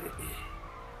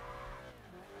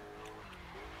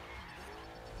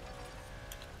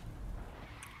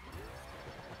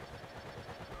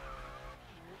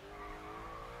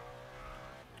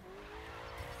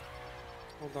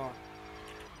 Hold on.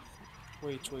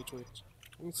 Wait. Let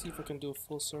me see if I can do a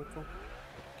full circle.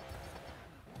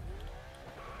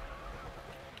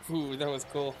 Ooh, that was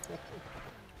cool.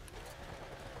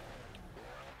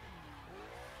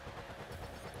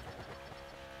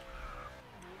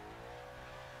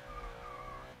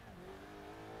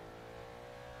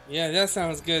 Yeah, that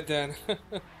sounds good then.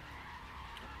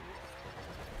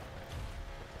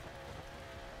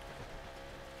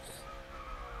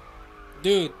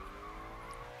 Dude.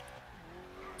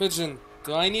 Pigeon,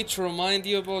 do I need to remind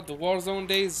you about the Warzone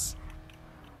days?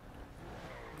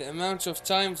 The amount of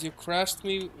times you crashed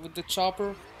me with the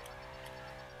chopper?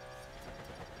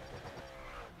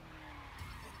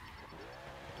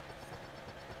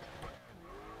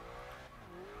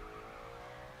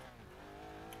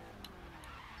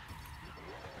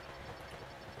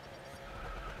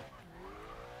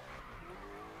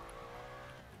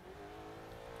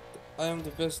 I am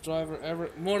the best driver ever.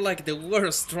 More like the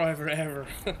worst driver ever.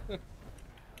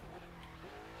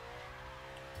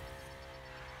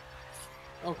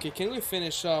 Okay, can we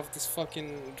finish off this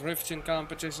fucking drifting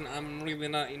competition? I'm really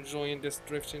not enjoying this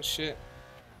drifting shit.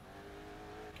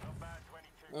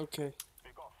 Okay.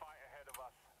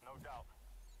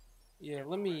 Yeah,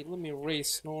 let me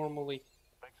race normally.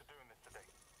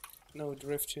 No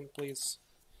drifting, please.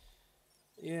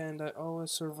 Yeah, and I always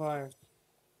survived.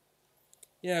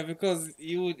 Yeah, because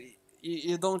you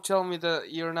don't tell me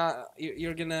that you're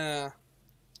gonna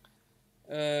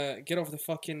get off the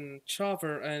fucking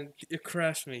chopper and you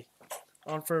crash me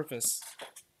on purpose.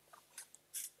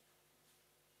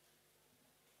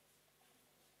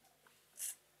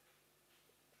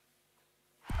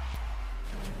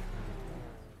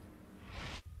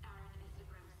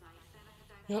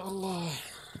 Ya Allah.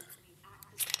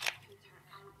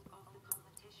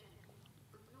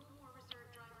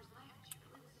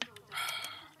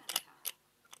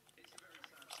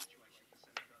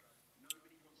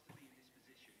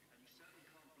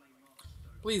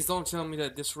 Please don't tell me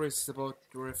that this race is about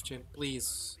drifting,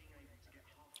 please.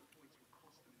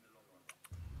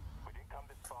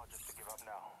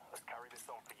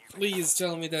 Please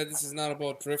tell me that this is not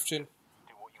about drifting.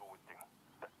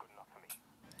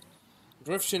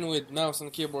 Drifting with mouse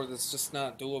and keyboard is just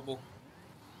not doable.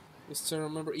 Just to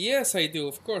remember. Yes, I do.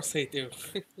 Of course I do.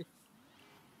 This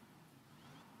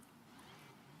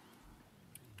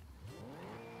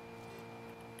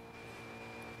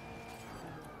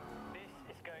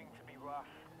is going to be rough.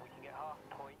 We can get half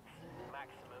points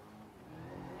maximum.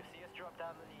 You'll see us drop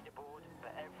down the leaderboard,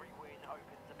 but every win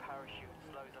opens a parachute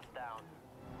and slows us down.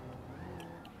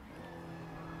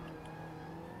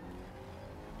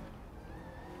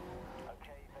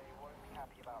 Okay, they won't be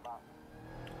happy about that.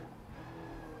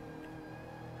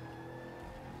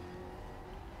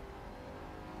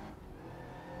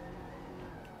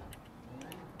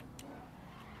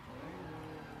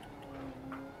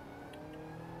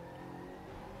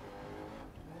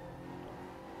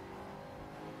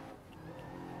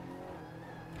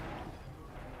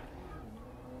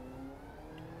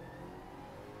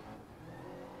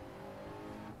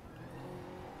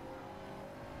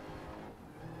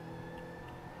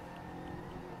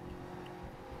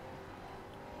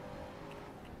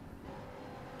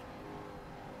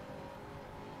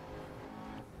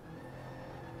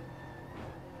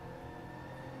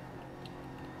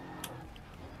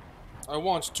 I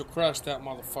want to crash that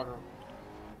motherfucker.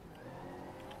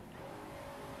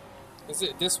 Is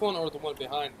it this one or the one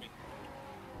behind me?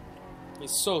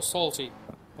 He's so salty,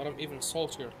 but I'm even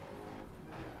saltier.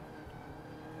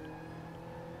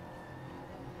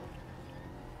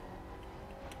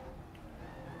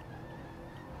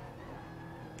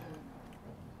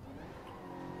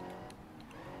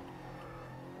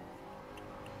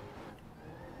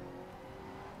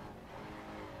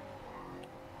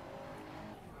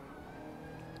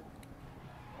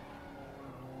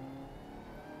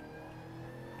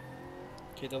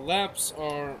 Okay, the laps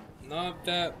are not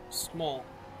that small.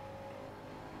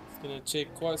 It's gonna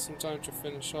take quite some time to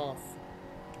finish off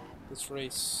this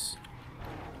race.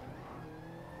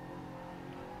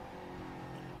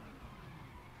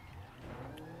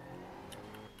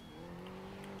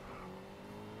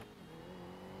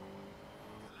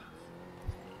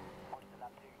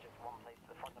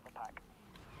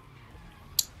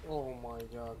 Oh my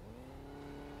god.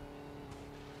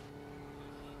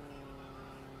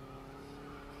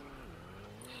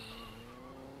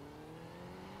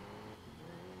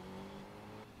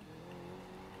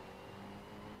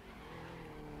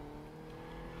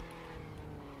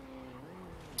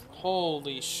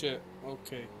 Holy shit.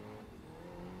 Okay.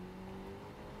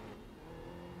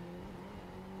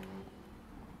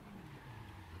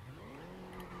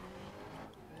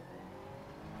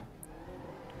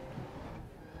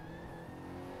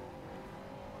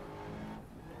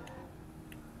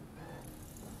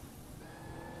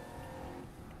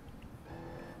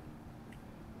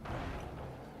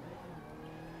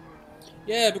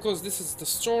 Yeah, because this is the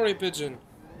story, Pigeon.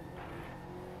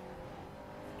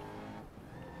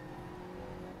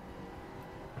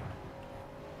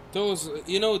 Those,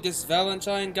 you know, this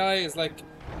Valentine guy is like,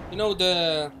 you know,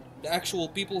 the actual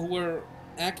people who were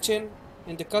acting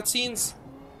in the cutscenes?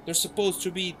 They're supposed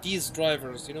to be these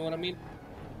drivers, you know what I mean?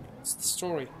 It's the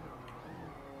story.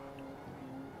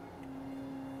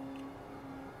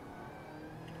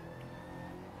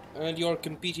 And you're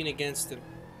competing against them.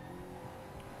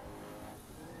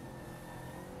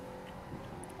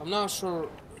 I'm not sure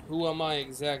who am I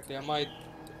exactly. Am I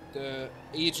the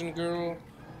Asian girl,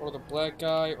 or the black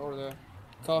guy, or the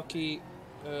cocky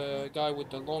guy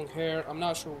with the long hair? I'm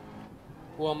not sure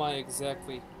who am I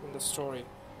exactly in the story.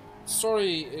 The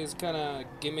story is kind of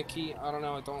gimmicky. I don't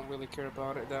know. I don't really care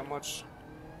about it that much.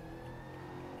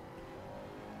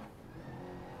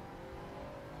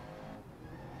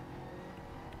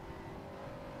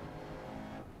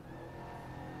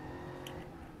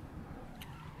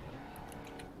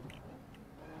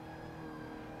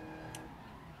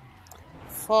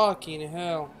 Fucking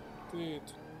hell, dude.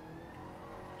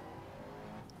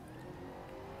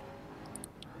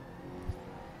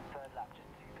 Third lap, just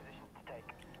 2 positions to take.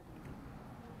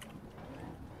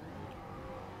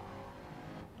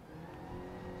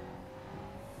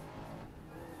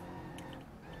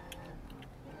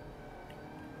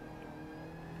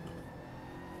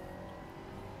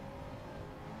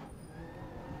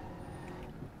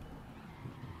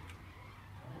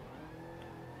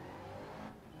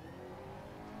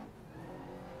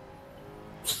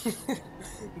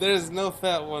 There's no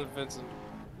fat one, Vincent.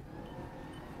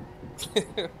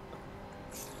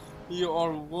 You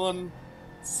are one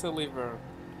silly bird.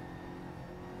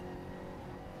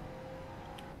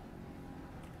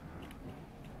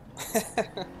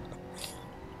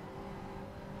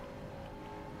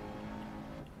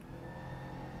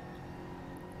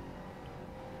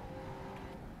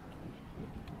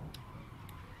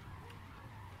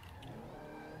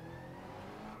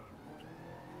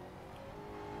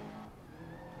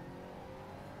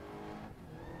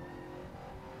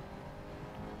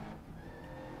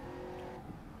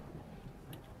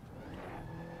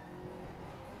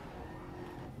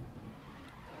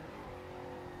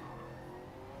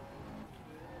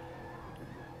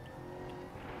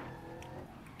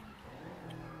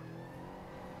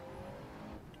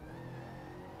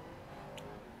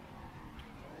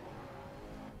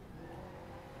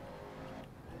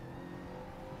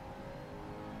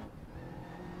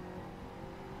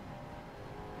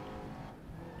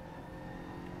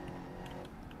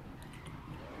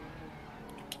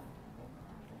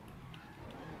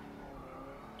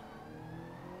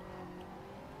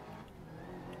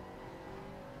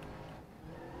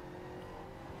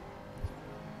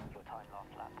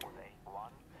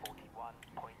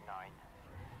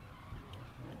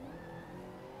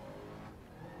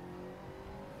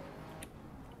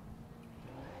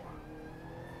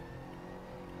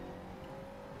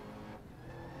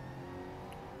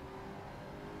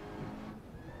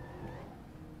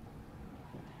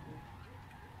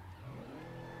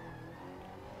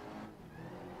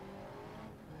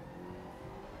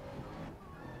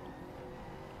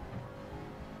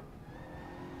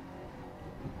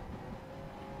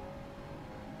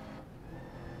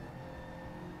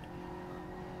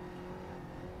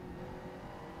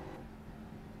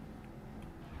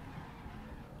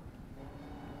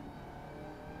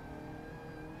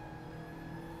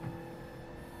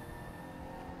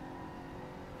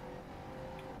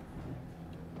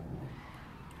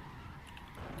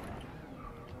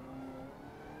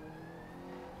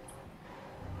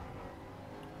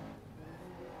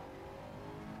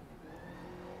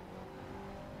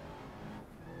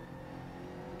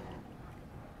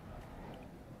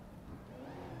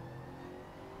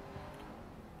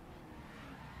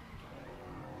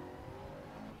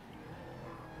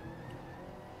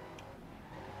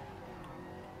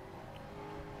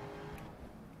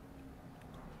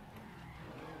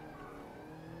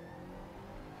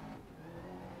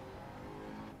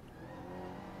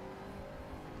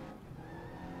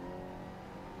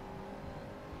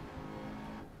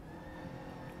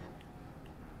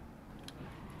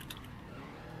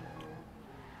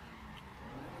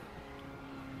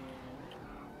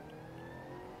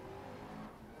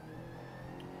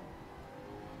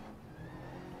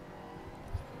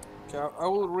 Okay, I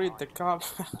will read the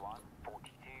comment.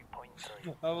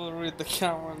 I will read the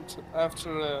comment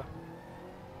after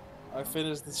I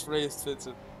finish this race,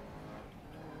 Vincent.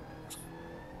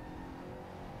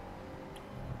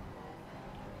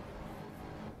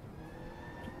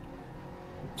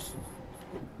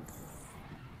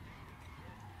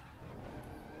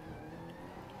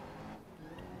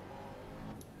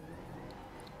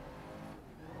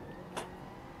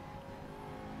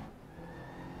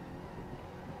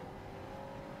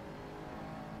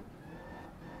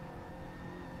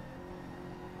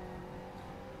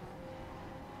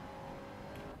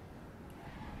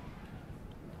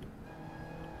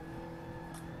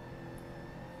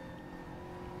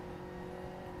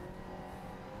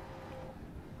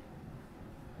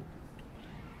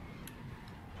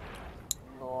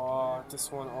 Oh,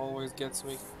 this one always gets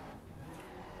me.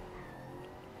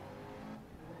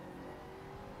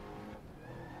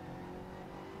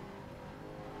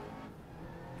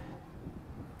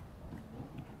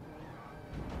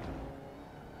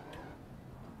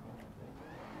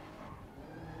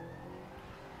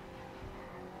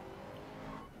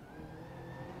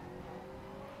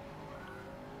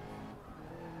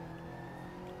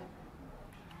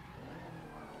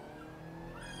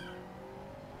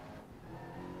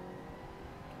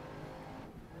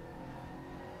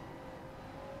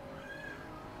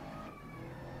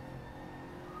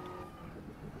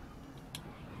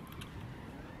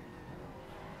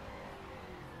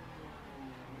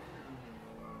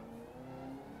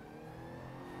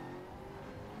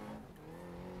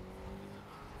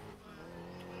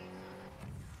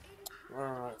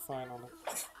 Alright, finally.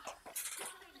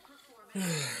 Let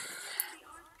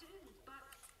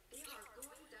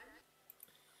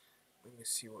me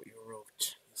see what you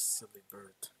wrote, you silly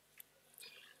bird.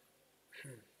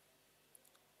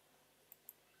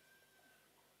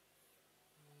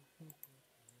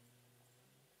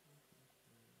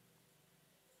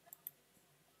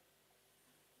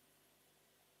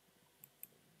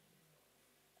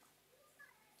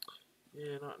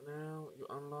 Yeah, not now. You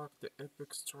unlock the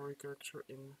epic story character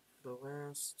in the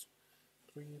last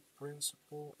 3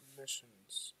 principal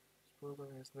missions. Spoiler,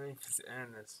 his name is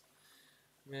Ernest.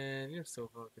 Man, you're so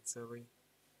fucking silly.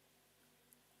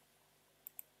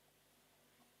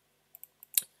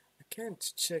 I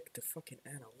can't check the fucking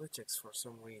analytics for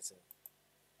some reason.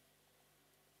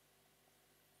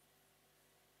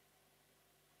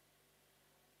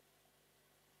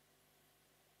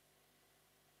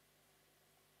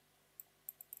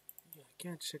 Yeah, I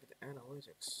can't check the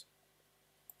analytics.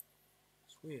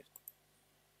 It's weird.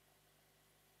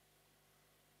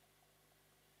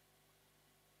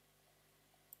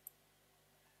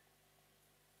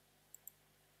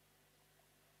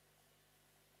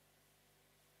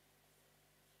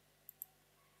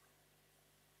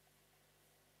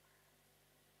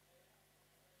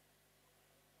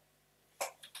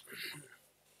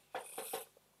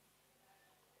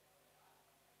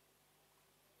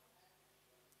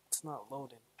 It's not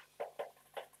loading.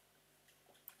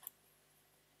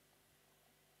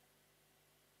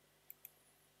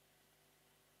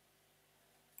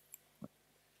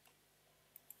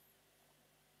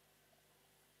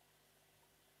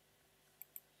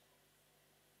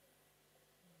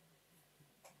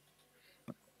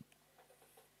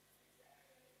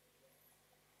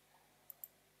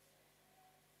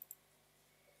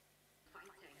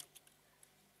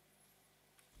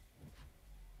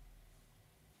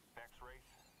 Next race,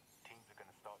 teams are going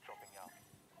to start dropping out.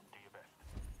 Do your best.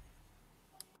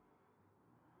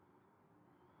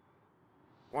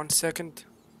 1 second.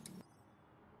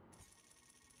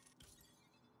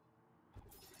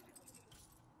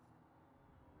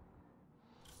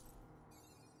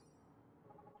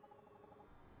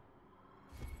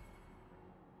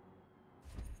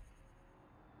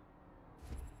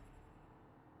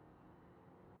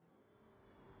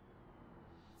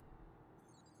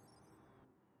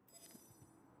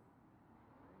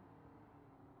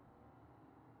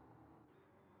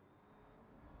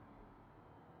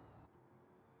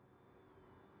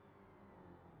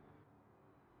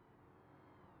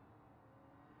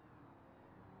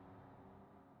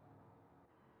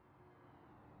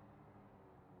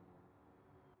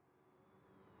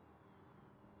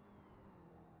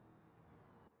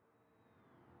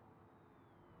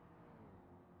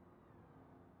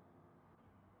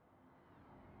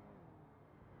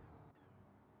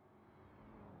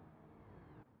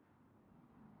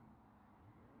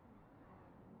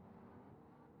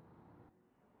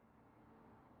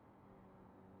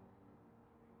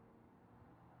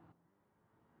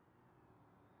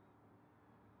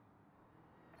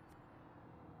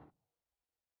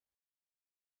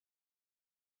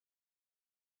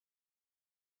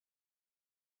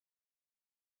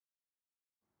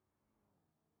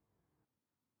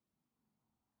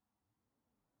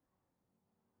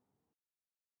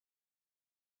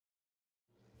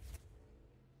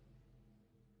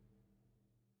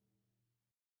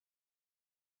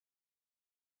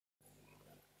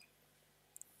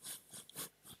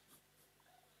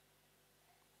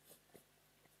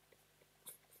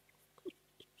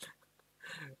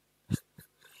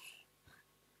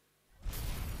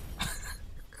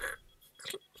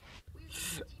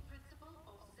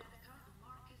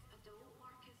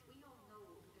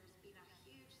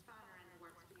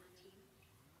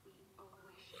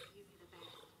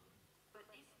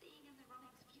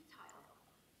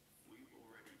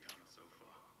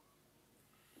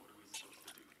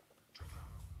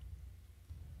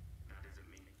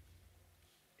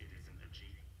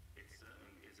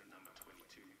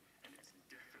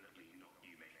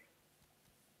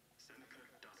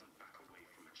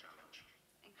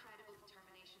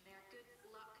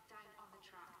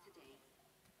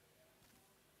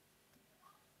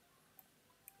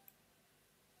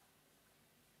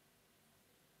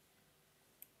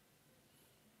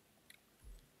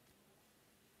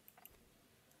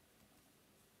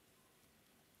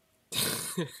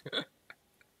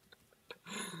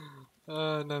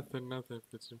 Nothing,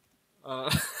 Pitcher. I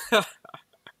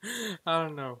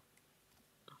don't know.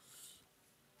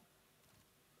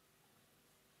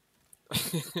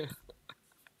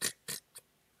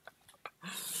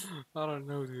 I don't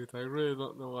know, dude. I really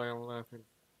don't know why I'm laughing.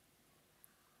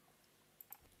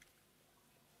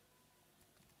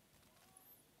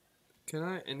 Can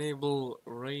I enable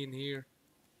rain here?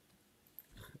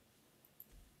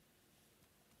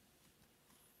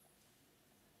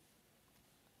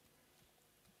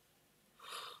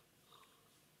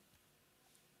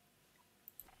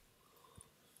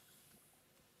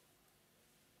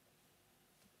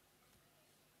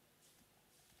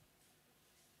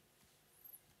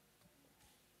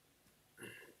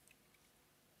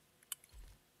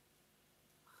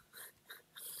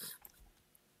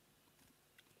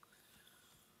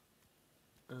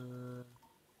 Uh,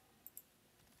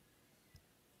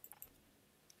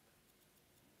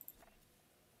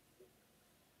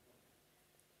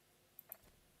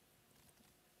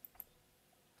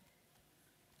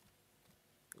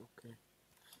 okay.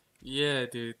 Yeah,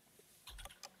 dude.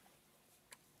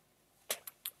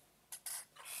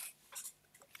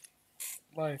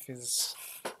 Life is...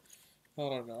 I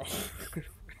don't know. Just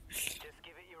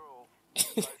give it your all.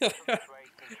 Focus on this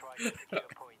race and try to secure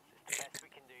points. It's the best we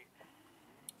can do.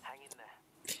 Hang in there.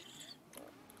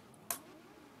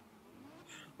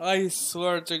 I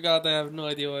swear to God, I have no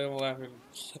idea why I'm laughing.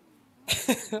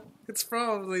 It's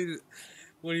probably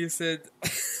when you said,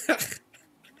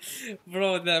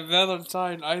 bro, that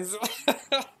Valentine.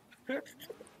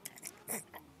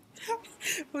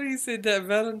 When you said that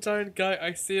Valentine guy,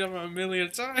 I see him a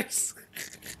million times.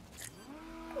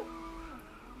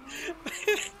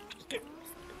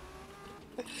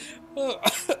 Oh,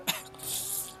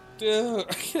 dude.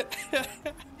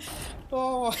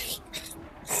 Oh.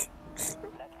 Let's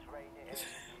rein it in.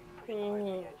 Push away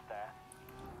the edge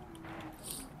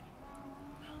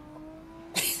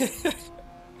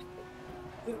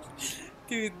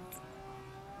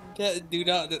there. Dude,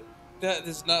 that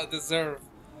does not deserve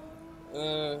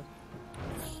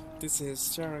this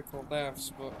hysterical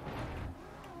laughs, but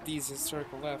these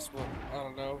hysterical laughs, but I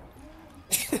don't know.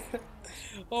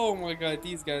 Oh my God,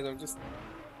 these guys are just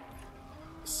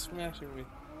smashing me.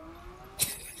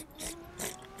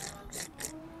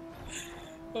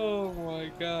 Oh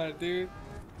my God, dude.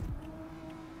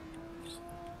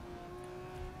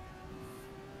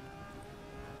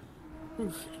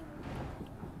 Whew.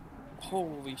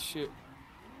 Holy shit.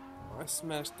 I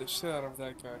smashed the shit out of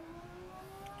that guy.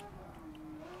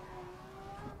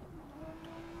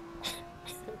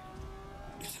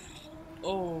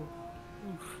 Oh.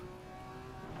 Oof.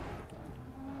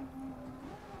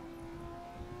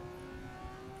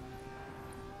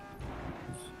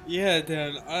 Yeah,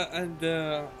 Dan,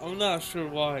 I'm not sure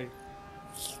why.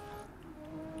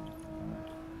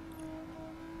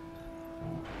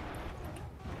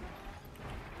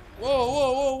 Whoa,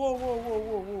 whoa, whoa, whoa, whoa, whoa,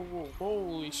 whoa, whoa, whoa,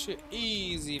 holy shit,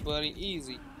 easy, buddy,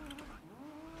 easy.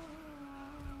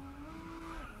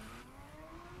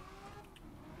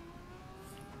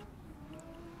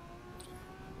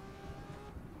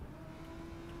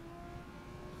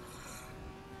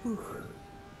 Whew.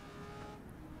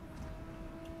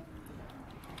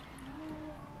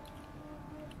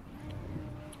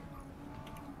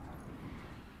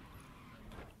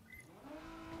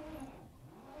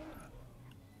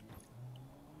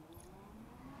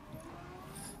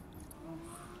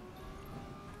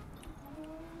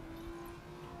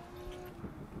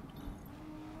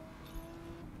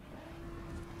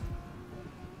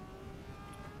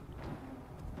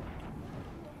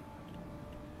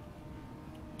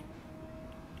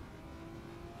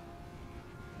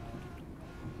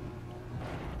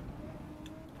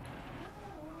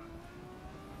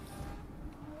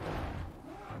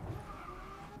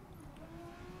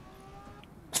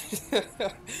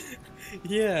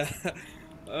 Yeah,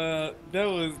 that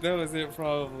was it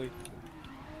probably.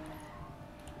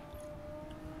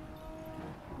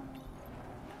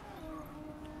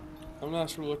 I'm not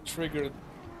sure what triggered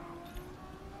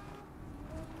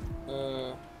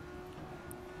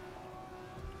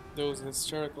those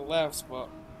hysterical laughs, but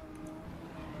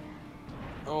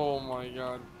oh my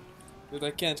God, dude,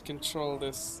 I can't control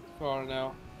this car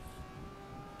now.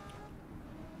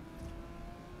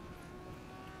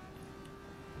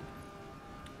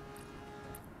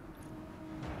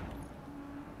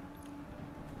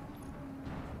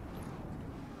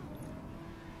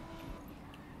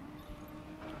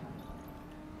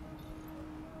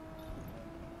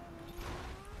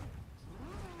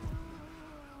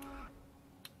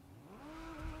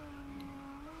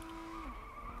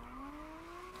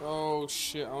 Oh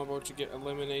shit, I'm about to get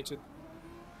eliminated.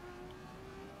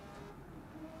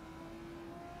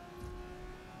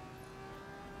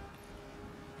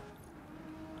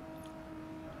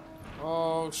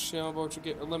 Oh shit, I'm about to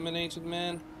get eliminated,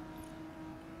 man.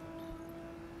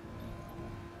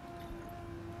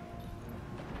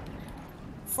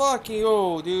 Fucking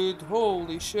oh, dude.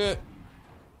 Holy shit.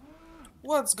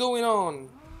 What's going on?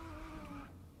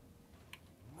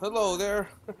 Hello there.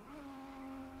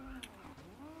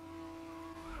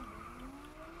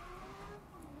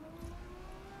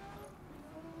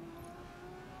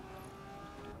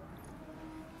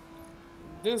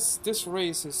 This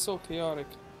race is so chaotic.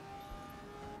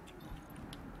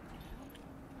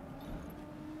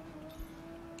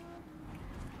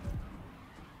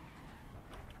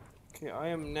 Okay, I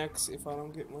am next if I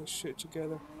don't get my shit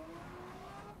together.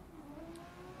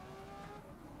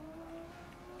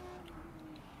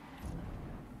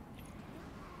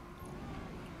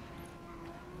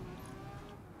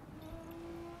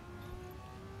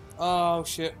 Oh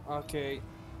shit. Okay.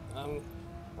 I'm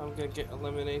gonna get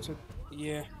eliminated.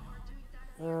 Yeah.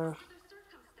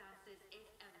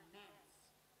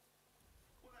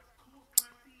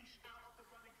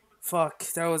 Fuck,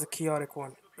 that was a chaotic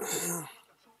one.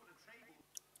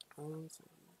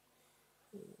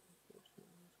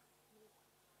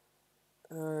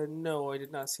 No, I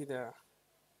did not see that.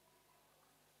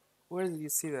 Where did you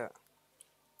see that?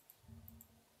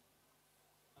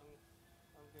 I'm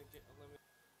gonna get eliminated.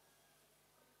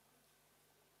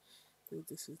 Dude,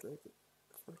 this is like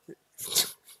fuck it.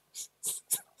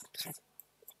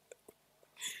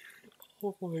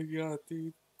 Oh my god,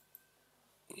 dude.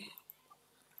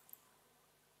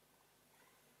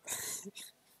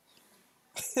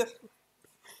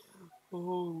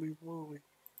 Holy moly.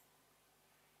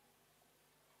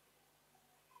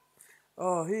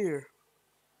 Oh, here.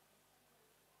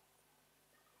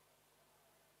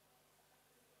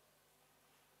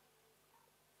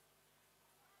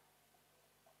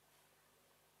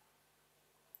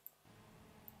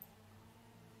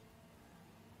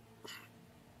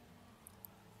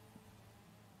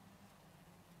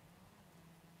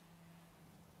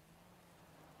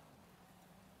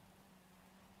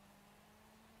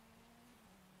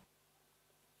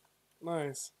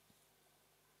 Nice.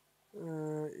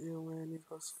 You man, Need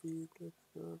for Speed, let's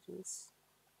go this.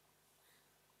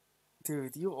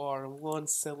 Dude, you are one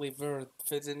silly bird,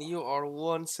 Pigeon. You are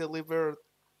one silly bird.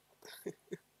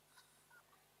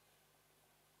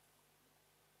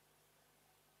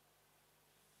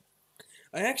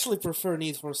 I actually prefer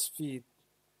Need for Speed.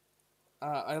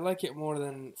 I like it more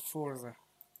than Forza.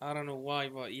 I don't know why,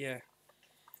 but yeah.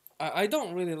 I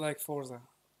don't really like Forza.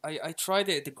 I tried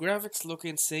it. The graphics look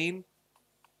insane.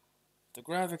 The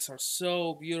graphics are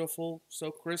so beautiful,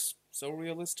 so crisp, so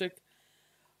realistic.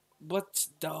 But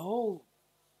the whole,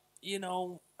 I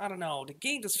don't know. The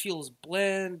game just feels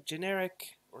bland,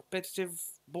 generic, repetitive,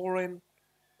 boring.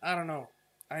 I don't know.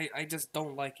 I just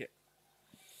don't like it.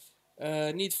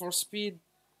 Need for Speed,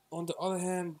 on the other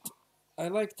hand, I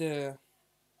like that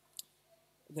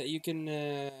you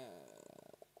can,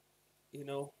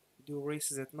 do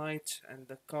races at night and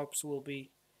the cops will be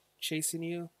chasing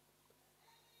you.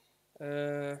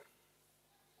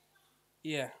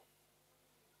 Yeah.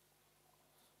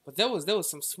 But that was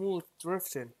some smooth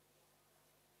drifting.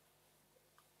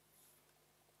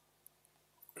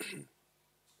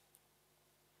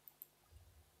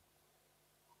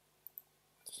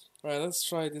 Right, let's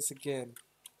try this again.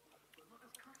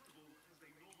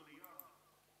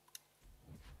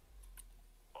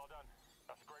 Well done.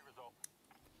 That's a great result.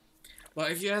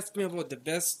 But if you ask me about the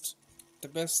best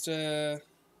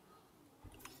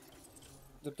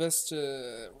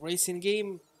racing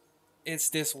game, it's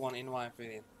this one in my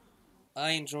opinion.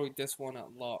 I enjoyed this one a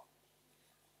lot.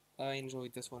 I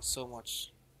enjoyed this one so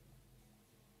much.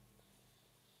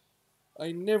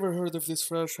 I never heard of this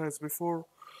franchise before.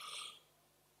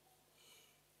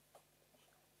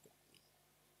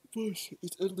 But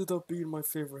it ended up being my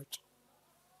favorite.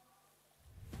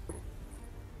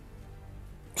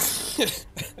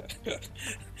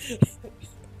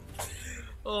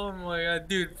 Oh my god,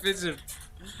 dude, Pigeon.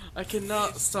 I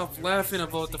cannot stop laughing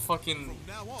about the fucking From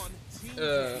now on, teams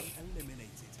will be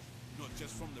eliminated. Not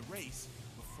just from the race,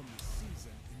 but from the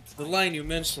season the line you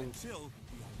mentioned.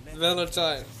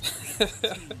 Valentine.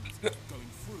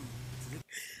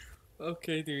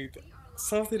 Okay, dude.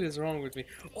 Something is wrong with me.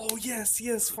 Oh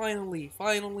yes, finally.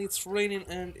 Finally it's raining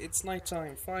and it's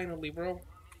nighttime. Finally, bro.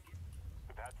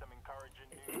 We've had some encouraging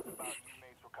news about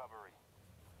Yume's recovery.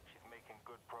 She's making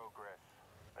good progress.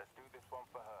 Let's do this one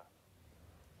for her.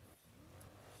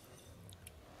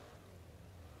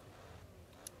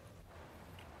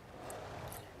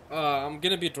 I'm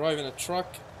gonna be driving a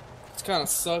truck. It kind of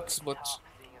sucks, but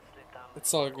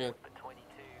it's all good.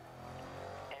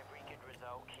 Every good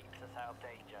result keeps us out of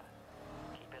danger.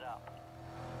 Keep it up.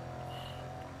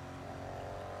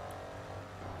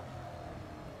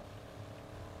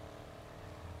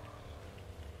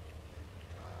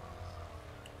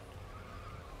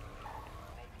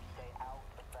 Maybe stay out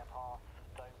of their path.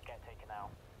 Don't get taken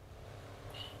out.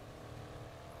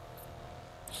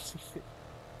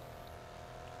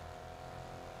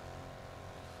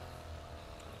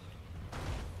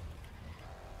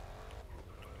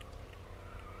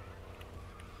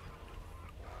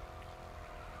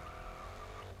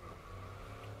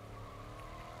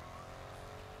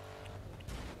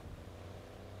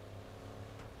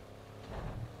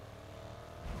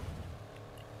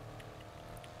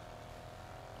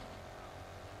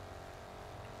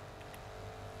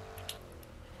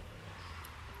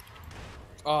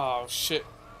 Oh shit.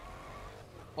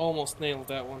 Almost nailed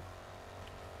that one.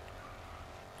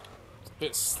 It's a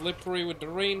bit slippery with the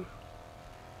rain.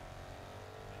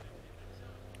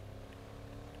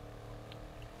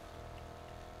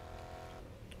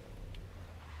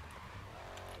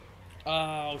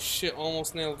 Oh shit,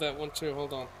 almost nailed that one too.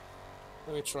 Hold on.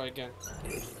 Let me try again.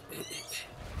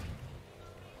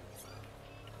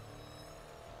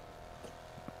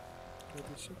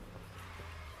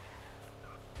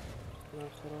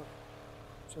 الآخرة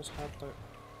مشاش حاطة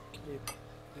كليب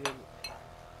ديال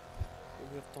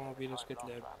الطوموبيل اش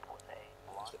كتلعب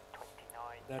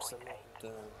دارسة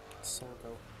واحد الصوت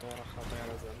أو دورة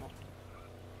خطيرة زعما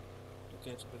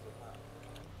وكتجبد زعما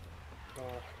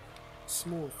دورة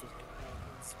سموث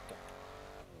زعما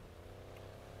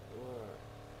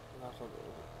والآخر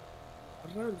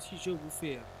الراجل شي جاوبو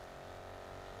فيها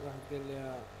واحد قال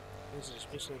لها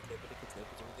متعجبنيش هاد اللعبة اللي كتلعب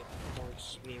زعما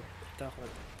كتعجبني وحدة أخرى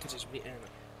كتعجبني أنا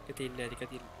كتقول لها هاديك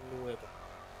ديال النوابة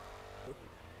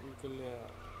نقول لها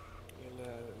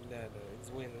لا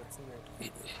زوينة أحسن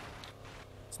هادي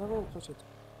صافي مبقاش هادي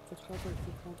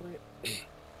كتخاطري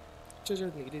حتى جا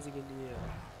هاد الإنجليزي قال لي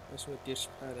واش مديرش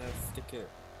بحالها في ديك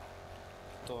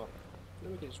الدور لا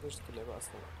مكيعجبنيش ديك اللعبة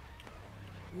أصلا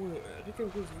المهم غير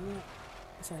كنقول زعما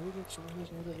أصاحبي كتشوفني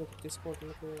شي حاجة في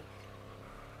الديسكورد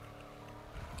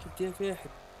كدير فيها حد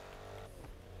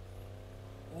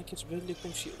كتبان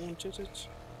لكم شي أنثى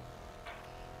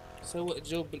سواء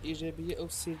تجاوب بالإيجابية أو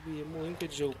السلبية المهم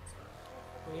كتجاوب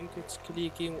المهم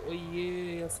كتكليكي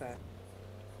وأييه يا صاحبي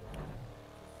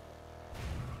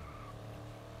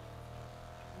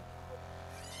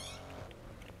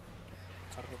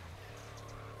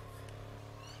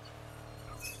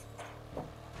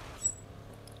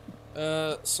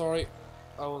sorry,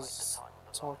 I was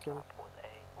talking.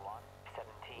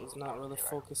 Was not really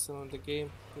focusing on the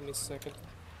game. Give me a second.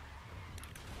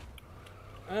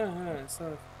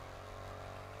 Sorry.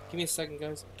 Give me a second,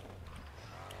 guys.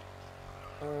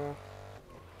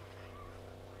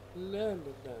 لا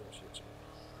مشيت.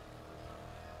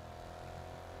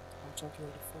 I'm talking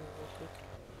on the phone real quick.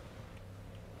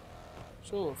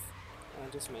 شوف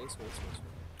انت اسمعني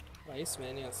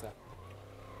يسمعني يا صاحبي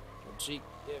تجي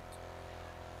ياك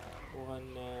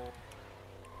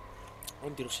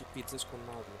ونديرو شي بيتزا تكون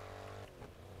ناضية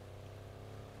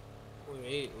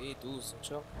المهم يدوز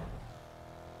نتا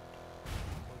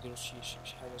ونديرو شي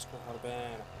حاجة تكون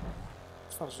هربانة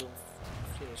نتفرجو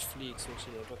في نتفليكس ولا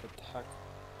شي لعبة كضحك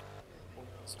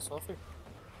صافي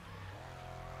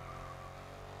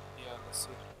يلا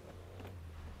سير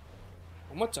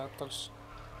وما تعطلش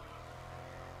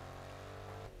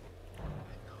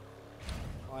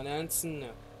وانا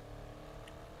نتسنى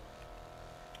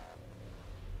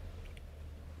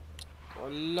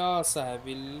ولا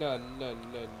صاحبي لا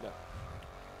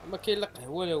ما كاين لا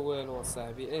قهوه لا والو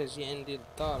صاحبي اجي عندي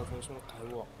للدار فاش من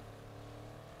القهوه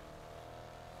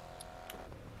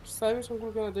صاحبي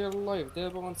تنقولك انا داير اللايف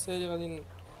دابا غنسالي غادي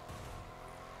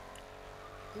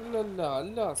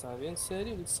لا صاحبي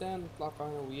نسالي ونتسان نتلاقى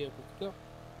انا وياك وكذا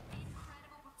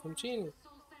فهمتيني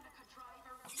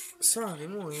صاحبي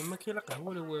المهم ما كاين لا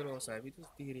قهوه لا والو صاحبي دوز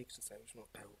ديريكت صاحبي شنو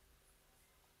القهوه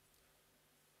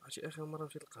عرفتي اخر مره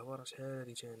مشيت للقهوه راه شحال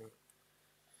هادي تاني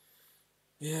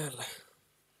يلا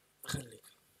خليك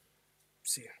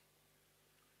سير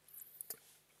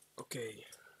okay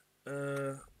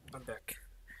I'm back.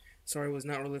 Sorry, I was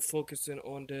not really focusing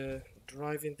on the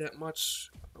driving that much.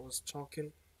 I was talking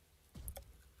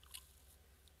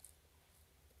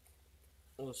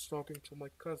to my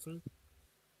cousin.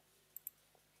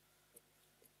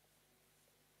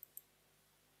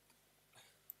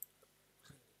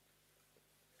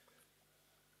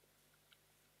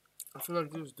 I feel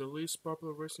like this is the least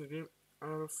popular racing game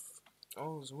out of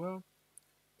all as well.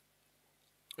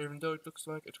 Even though it looks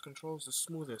like it controls the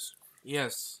smoothest.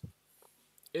 Yes.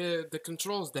 The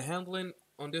controls, the handling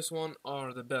on this one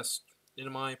are the best,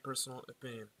 in my personal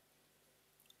opinion.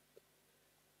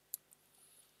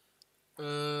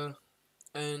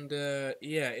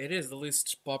 Yeah, it is the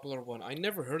least popular one. I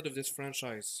never heard of this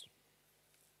franchise.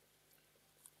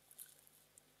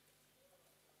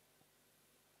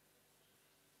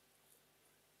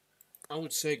 I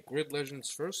would say Grid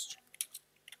Legends first,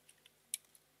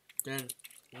 then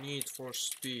Need for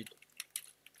Speed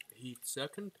Heat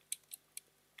second,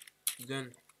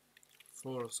 then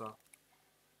Forza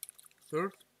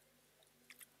third,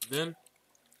 then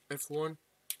F1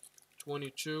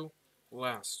 22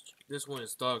 last. This one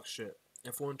is dog shit.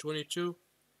 F1 22,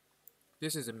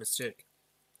 this is a mistake.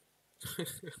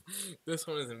 This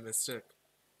one is a mistake.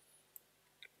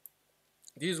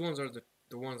 These ones are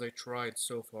the ones I tried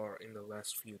so far in the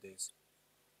last few days.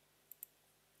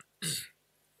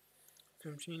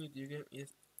 Continue, do you get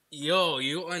yes? Yo,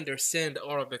 you understand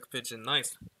Arabic, Pigeon.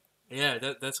 Nice. Yeah,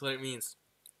 that's what it means.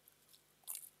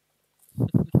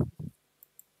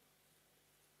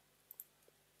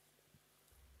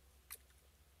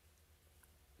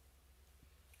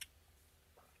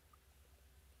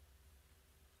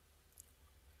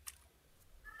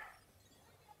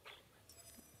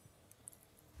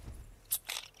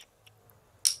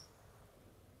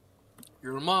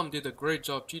 Your mom did a great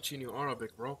job teaching you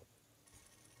Arabic, bro.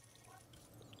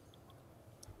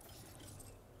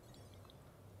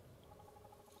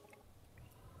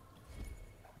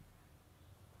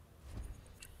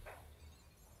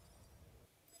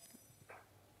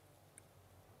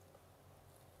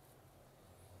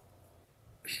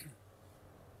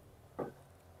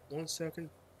 One second.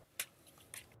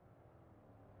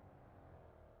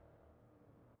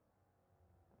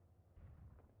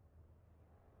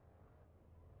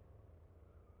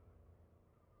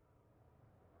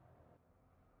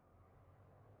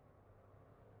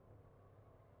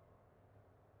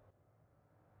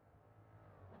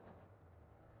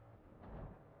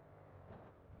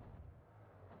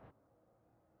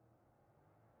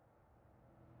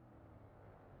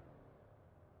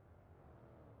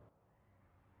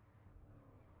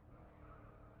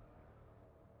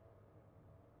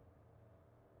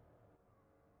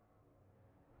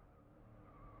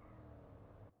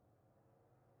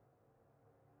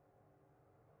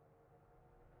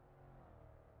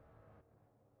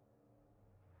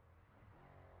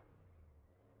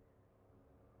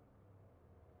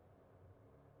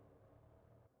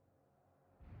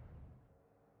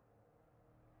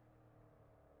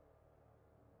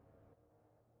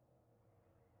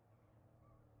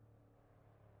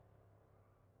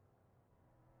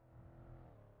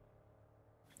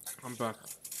 I'm back.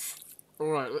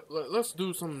 Alright, let's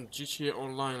do some GTA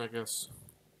Online, I guess.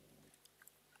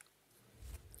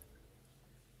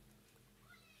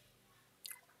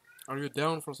 Are you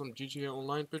down for some GTA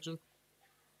Online, Pigeon?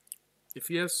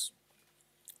 If yes,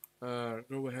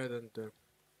 go ahead and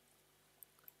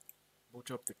boot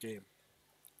up the game.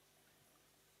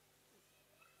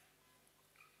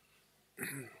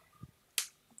 I'm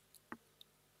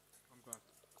back.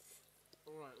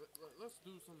 Alright, let's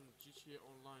do some GTA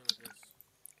Online, I guess.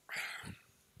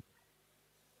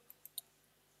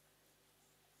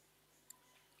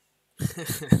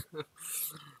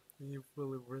 You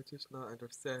fully British, not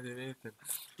understanding anything.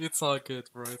 It's all good,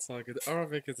 bro. It's all good.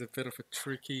 Arabic is a bit of a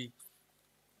tricky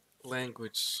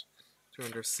language to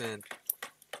understand.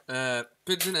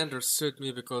 Pigeon understood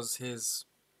me because his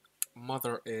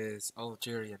mother is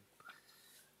Algerian.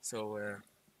 So,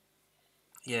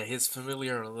 yeah, he's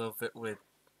familiar a little bit with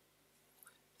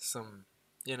some,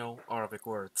 Arabic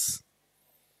words.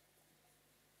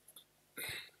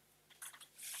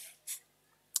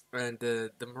 And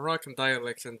the Moroccan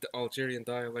dialect and the Algerian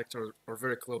dialect are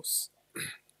very close.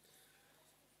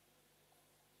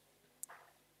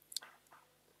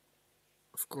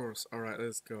 Of course. Alright,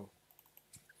 let's go.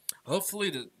 Hopefully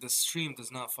the stream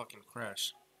does not fucking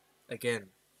crash. Again,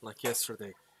 like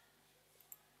yesterday.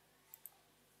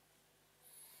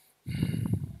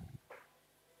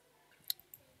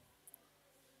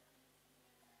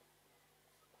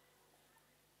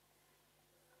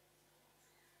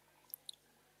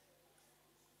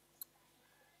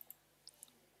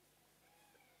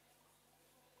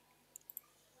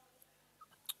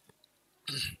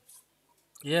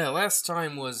 Yeah, last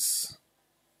time was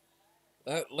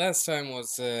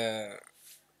a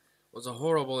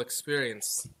horrible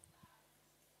experience.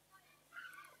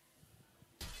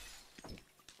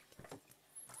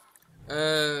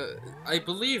 I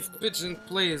believe Pigeon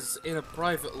plays in a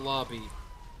private lobby,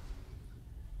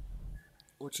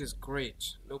 which is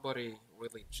great. Nobody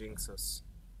really jinxes us.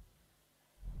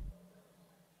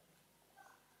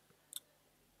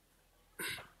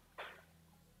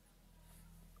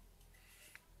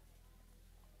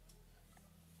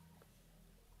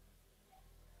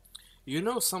 You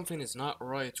know something is not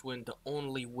right when the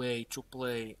only way to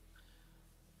play,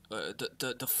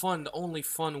 the only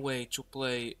fun way to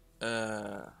play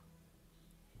a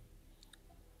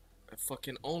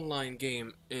fucking online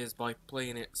game is by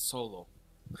playing it solo.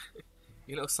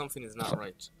 You know something is not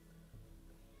right.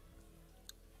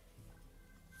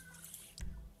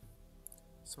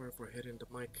 Sorry for hitting the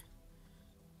mic.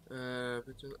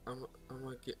 But I'm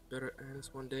gonna get better at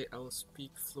this one day. I will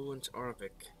speak fluent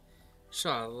Arabic.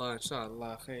 Inshallah,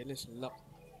 inshallah. خير ليش لا.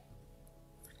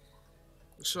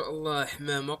 إن شاء الله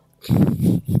حمامك.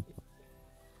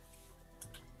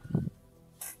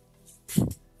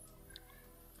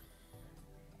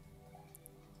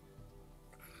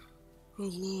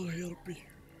 Allah ya Rabbi.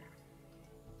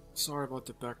 Sorry about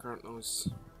the background noise.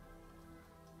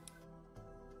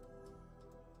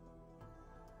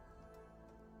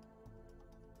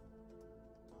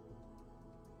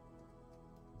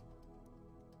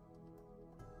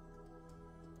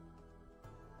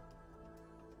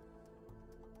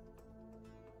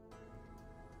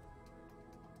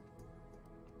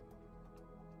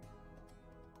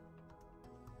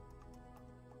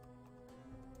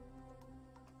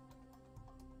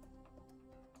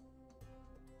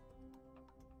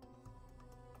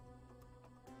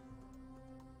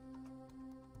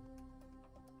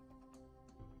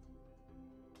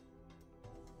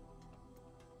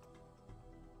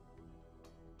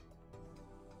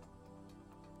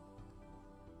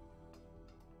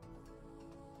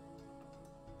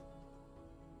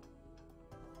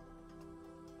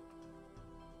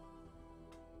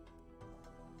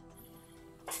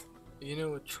 You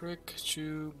know, a trick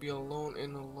to be alone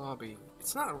in a lobby.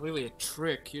 It's not really a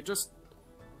trick. You just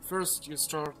first you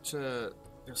start the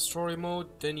story mode,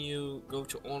 then you go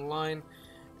to online,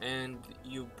 and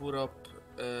you boot up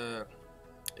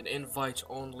an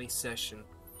invite-only session.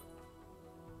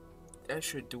 That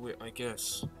should do it, I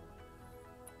guess.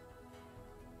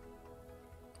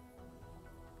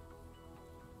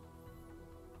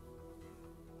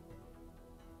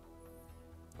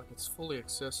 It's fully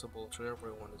accessible to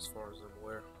everyone as far as I'm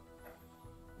aware.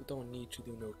 You don't need to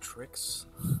do no tricks.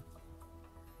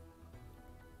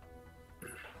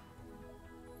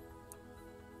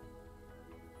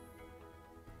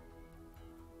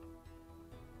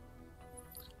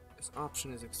 This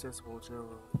option is accessible to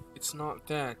everyone. It's not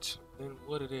that. Then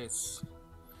what it is?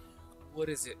 What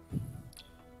is it?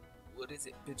 What is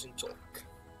it, Pigeon Talk?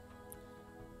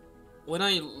 When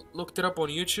I looked it up on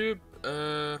YouTube,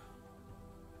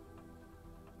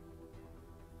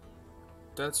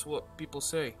 that's what people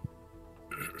say.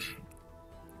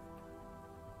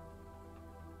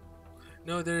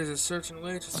 No, there is a certain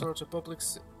way to start a public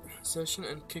session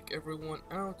and kick everyone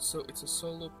out, so it's a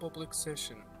solo public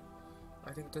session.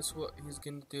 I think that's what he's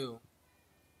gonna do.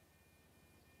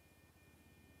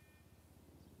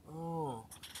 Oh,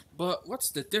 but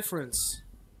what's the difference?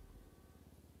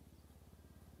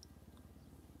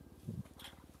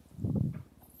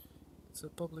 It's a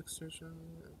public session.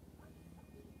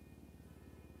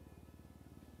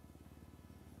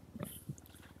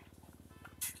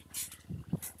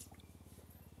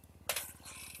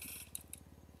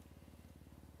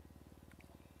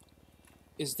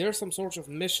 Is there some sort of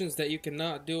missions that you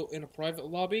cannot do in a private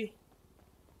lobby?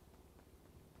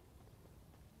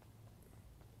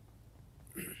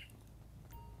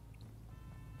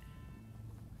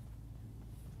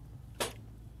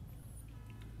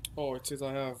 Oh, it says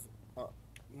I have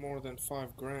more than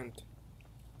 5 grand.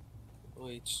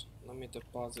 Wait, let me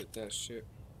deposit that shit.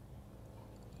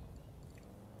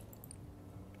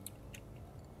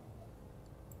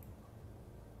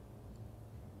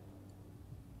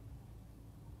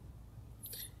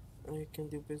 You can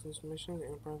do business missions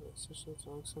and private sessions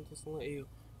on Xanthus and let you.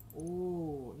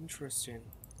 Ooh, interesting.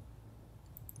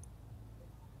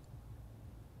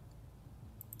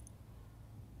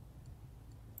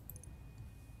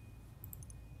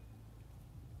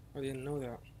 I didn't know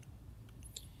that.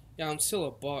 Yeah, I'm still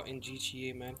a bot in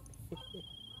GTA, man.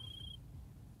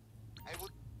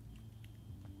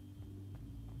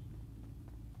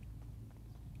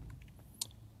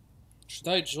 Should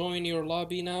I join your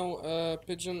lobby now,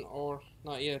 Pigeon, or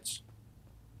not yet?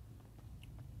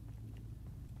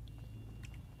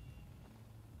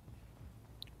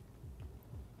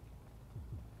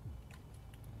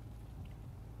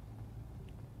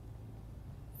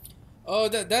 Oh,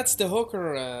 that's the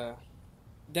hooker,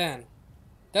 Dan.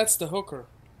 That's the hooker.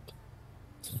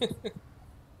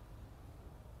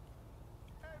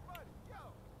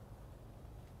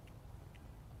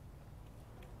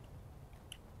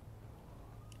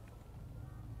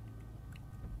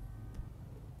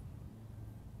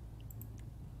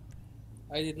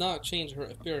 I did not change her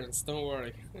appearance, don't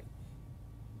worry.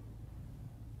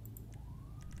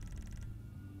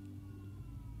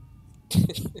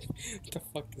 What the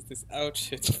fuck is this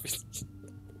outfit?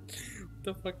 What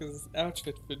the fuck is this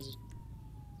outfit, Pigeon?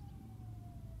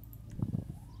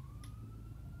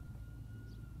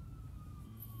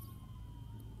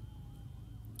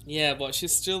 Yeah, but she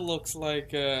still looks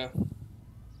like,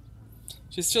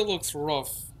 she still looks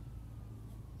rough.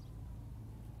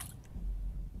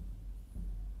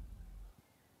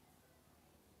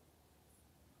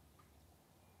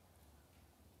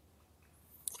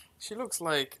 She looks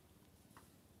like...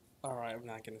 Alright, I'm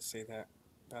not gonna say that.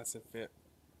 That's a bit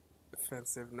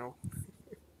offensive, no.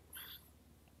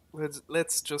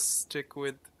 Let's just stick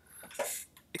with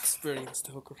experienced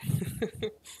hooker.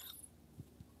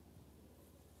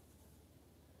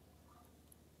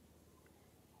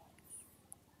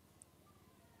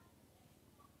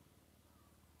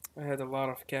 I had a lot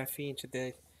of caffeine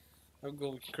today. I'm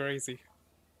going crazy.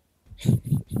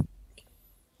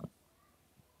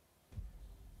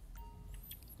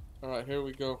 Alright, here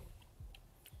we go.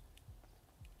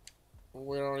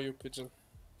 Where are you, Pigeon?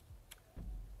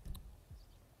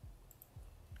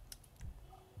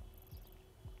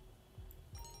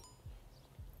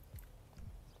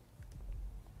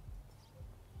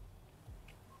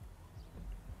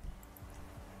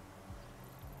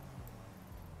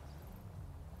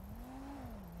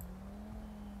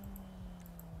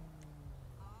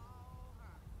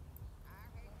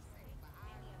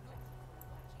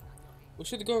 We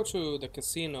should go to the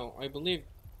casino. I believe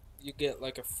you get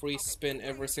like a free spin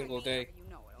every single day.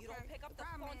 You don't pick up the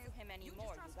phone to him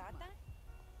anymore. You got that?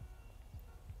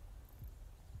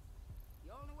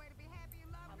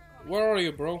 Where are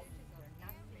you, bro?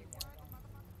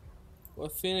 Well,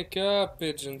 think up,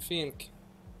 Pigeon, think.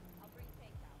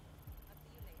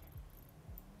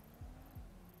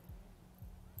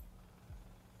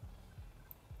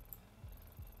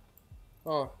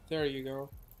 Oh, there you go.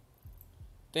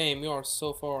 Damn, you are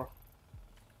so far.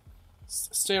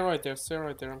 Stay right there,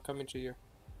 I'm coming to you.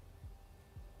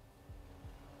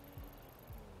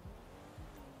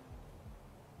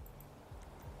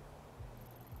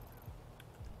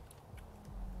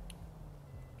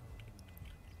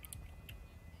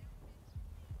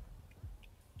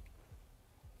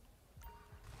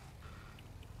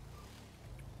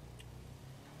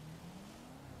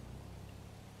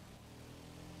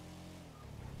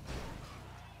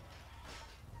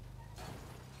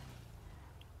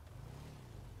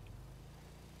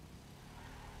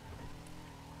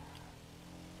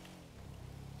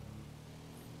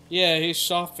 Yeah, he's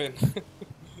shopping.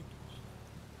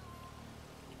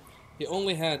 He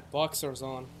only had boxers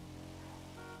on.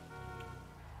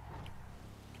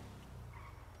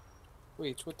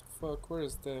 Wait, what the fuck? Where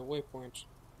is the waypoint?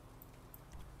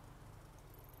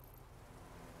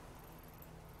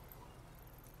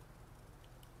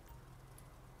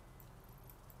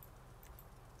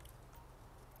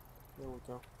 There we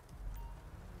go.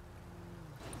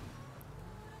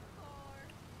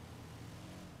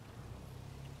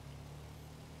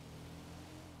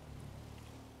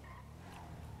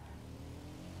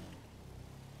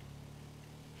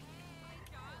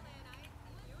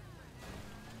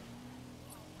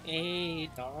 Hey,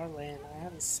 darling, I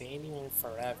haven't seen you in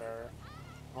forever.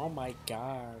 Oh my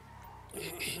god.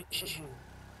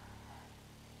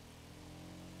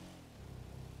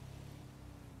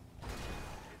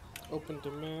 Open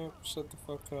the map, shut the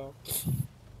fuck up.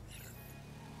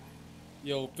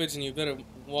 Yo, Pigeon, you better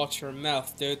watch your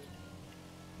mouth, dude.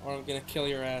 Or I'm gonna kill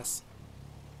your ass.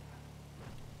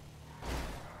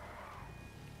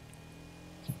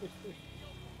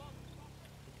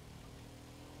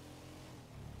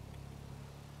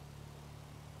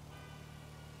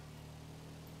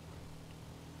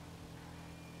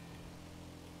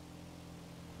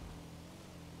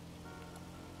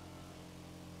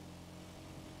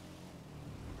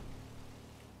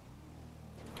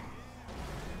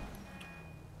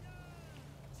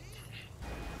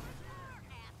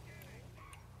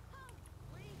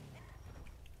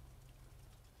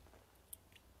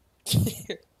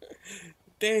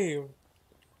 Damn.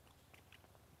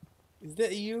 Is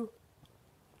that you?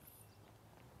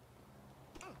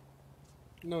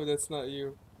 No, that's not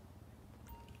you.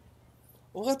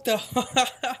 What the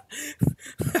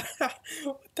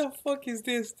What the fuck is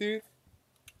this, dude?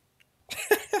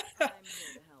 What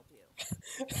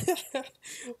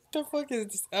the fuck is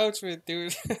this outfit,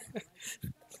 dude?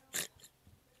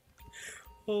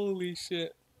 Holy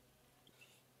shit.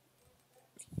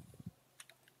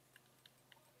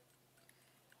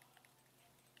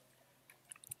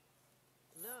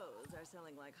 Those are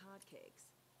selling like hotcakes.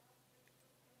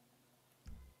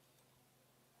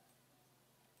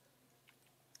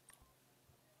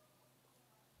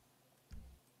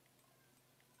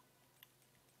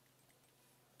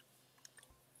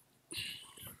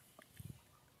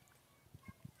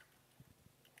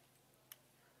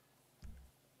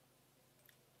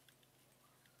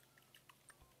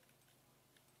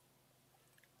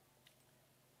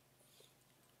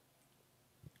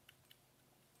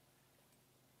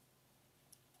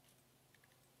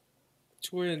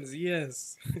 Twins,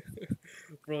 yes.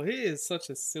 Bro, he is such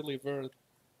a silly bird.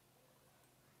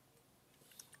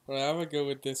 Alright, I'm gonna go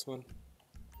with this one.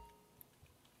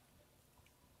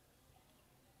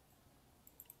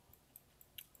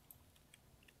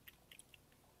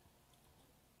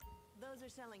 Those are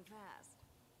selling fast.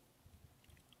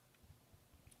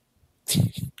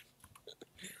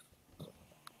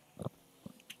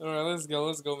 Alright,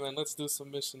 let's go, man. Let's do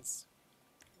some missions.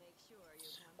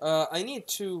 I need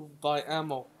to buy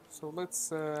ammo, so let's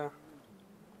go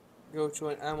to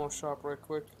an ammo shop right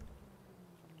quick.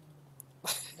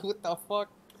 What the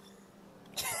fuck?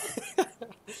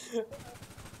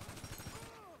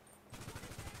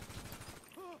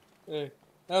 Hey,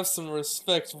 have some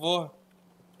respect, boy.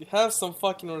 You have some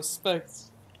fucking respect.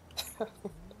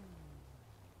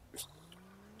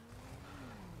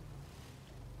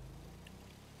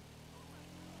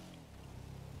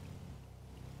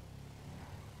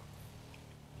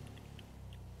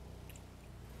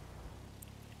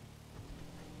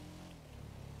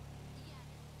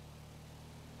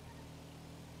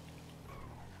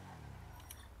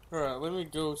 Alright, let me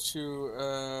go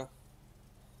to,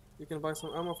 you can buy some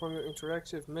ammo from your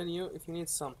interactive menu if you need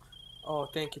some. Oh,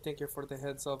 thank you for the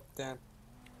heads up, Dan.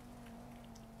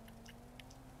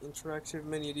 Interactive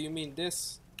menu, do you mean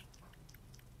this?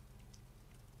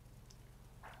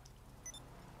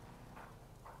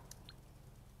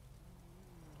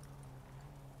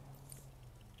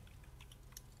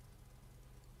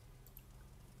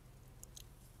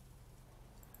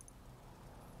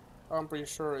 I'm pretty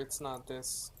sure it's not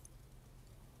this.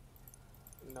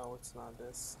 No, it's not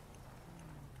this.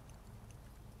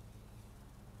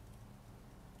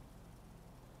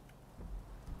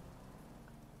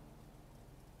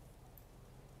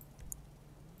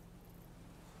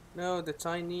 No, the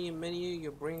tiny menu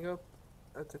you bring up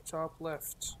at the top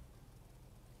left.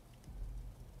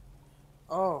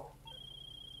 Oh.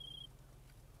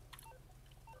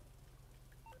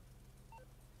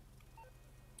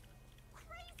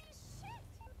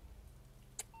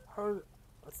 How?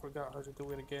 I forgot how to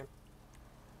do it again.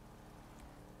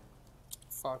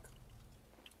 Fuck.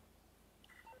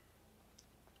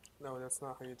 No, that's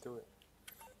not how you do it.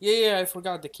 Yeah, I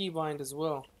forgot the keybind as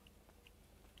well.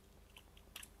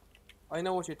 I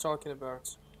know what you're talking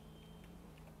about.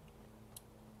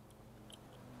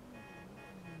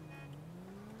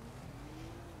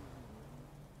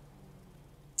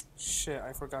 Shit,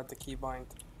 I forgot the keybind.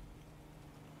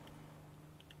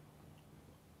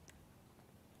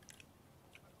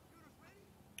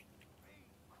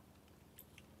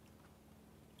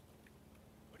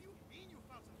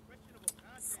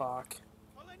 Fuck.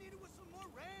 All I needed was some more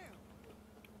RAM.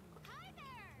 Hi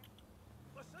there.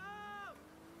 What's up?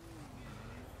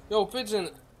 Yo, Pigeon,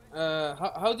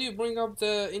 how do you bring up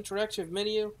the interactive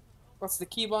menu? What's the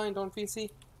keybind on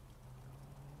PC?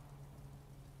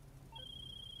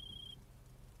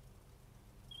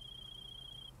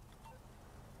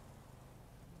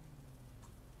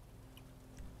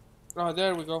 Oh,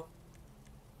 there we go.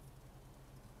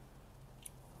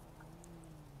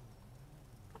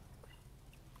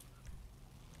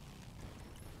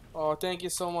 Oh, thank you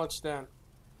so much, Dan.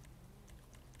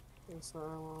 Yes,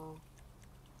 okay.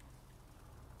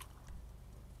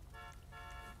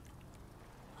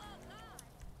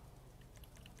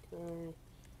 I'm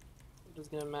just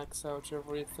gonna max out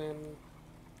everything.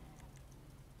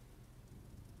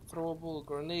 Throwable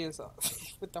grenades.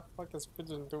 What the fuck is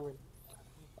Pigeon doing?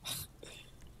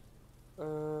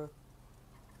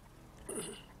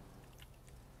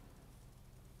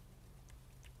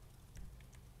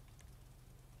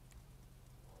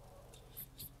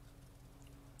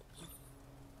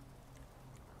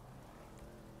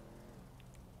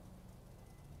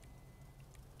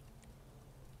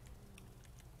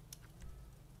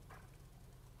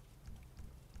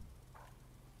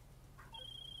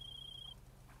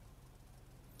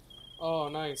 Oh,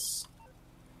 nice.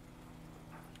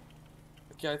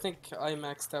 Okay, I think I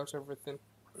maxed out everything.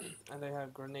 And I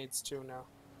have grenades too now.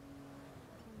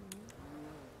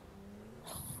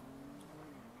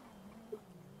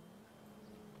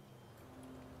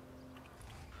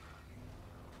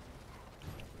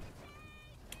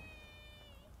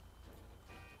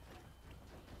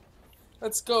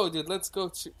 Let's go, dude. Let's go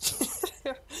to...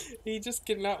 He just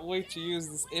cannot wait to use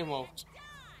this emote.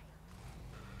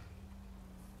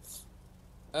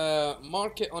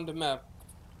 Mark it on the map.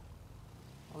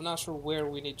 I'm not sure where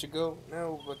we need to go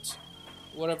now, but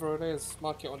whatever it is,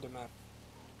 mark it on the map.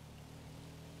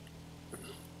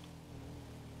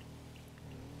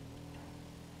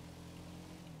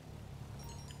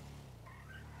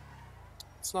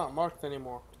 It's not marked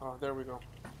anymore. Oh, there we go.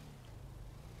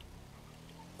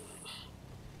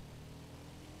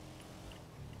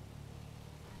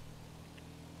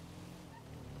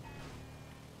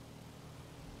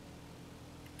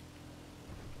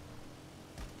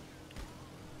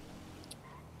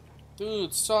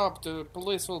 Dude, stop. The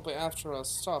police will be after us.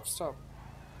 Stop, stop.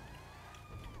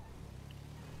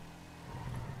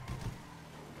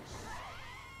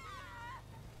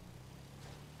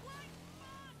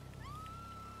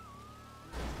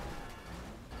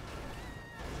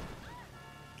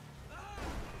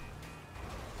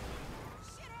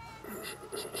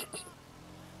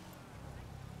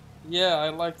 Yeah, I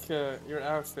like your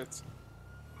outfit.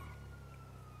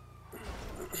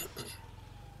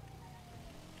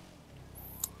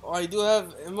 Oh, I do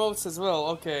have emotes as well.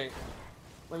 Okay,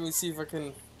 let me see if I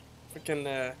can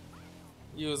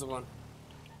use one.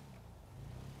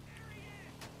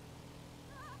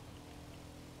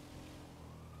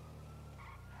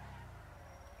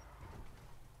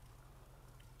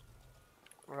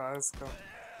 Alright, let's go.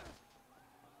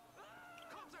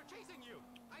 Cops are chasing you!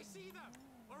 I see them!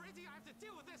 Already I have to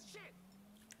deal with this shit!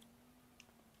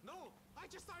 No! I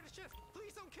just started a shift!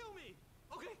 Please don't kill me!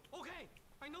 Okay, okay!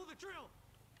 I know the drill!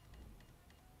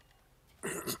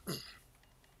 Okay,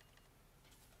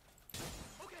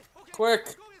 okay! Quick!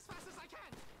 I'm going as fast as I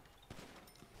can!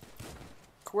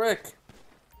 Quick!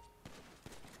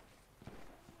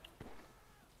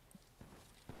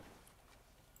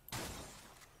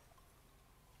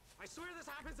 I swear this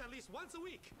happens at least once a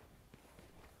week!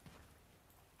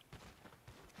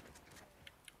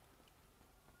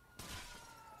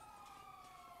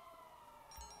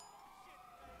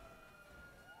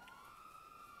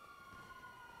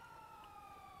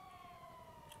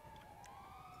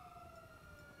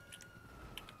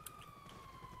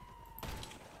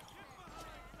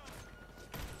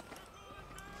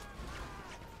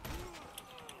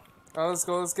 Alright, let's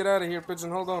go. Let's get out of here,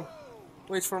 Pigeon. Hold on.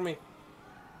 Wait for me.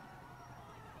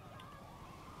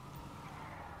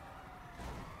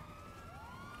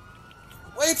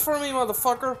 Wait for me,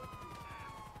 motherfucker!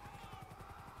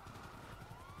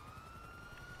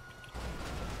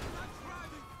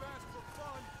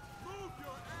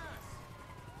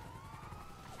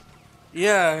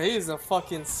 Yeah, he's a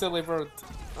fucking silly bird.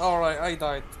 Alright, I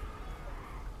died.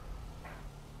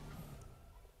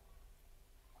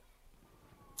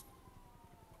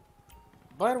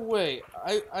 By the way,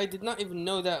 I did not even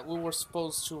know that we were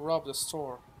supposed to rob the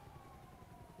store.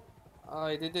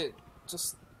 I did it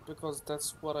just because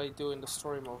that's what I do in the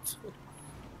story mode.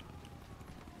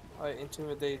 I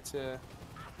intimidate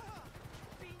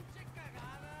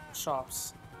shop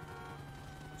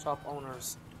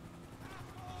owners.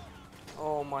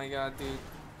 Oh my god, dude.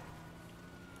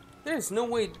 There's no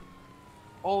way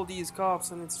all these cops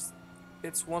and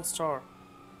it's 1 star.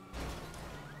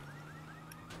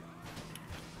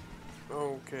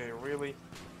 Okay, really?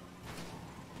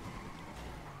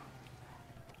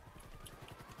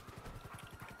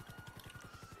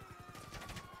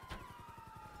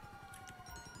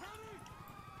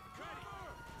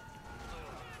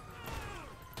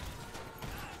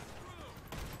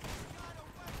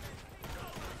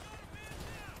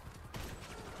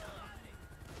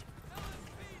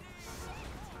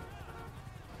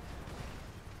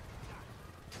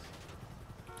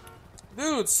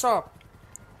 Dude, stop!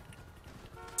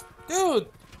 Dude!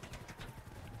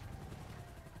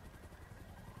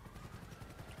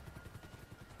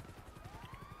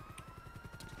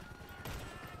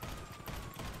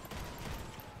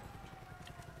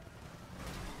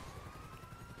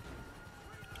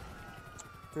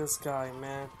 This guy,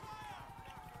 man.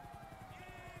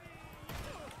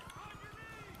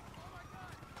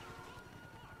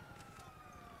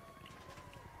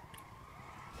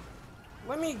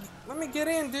 Let me get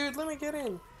in, dude. Let me get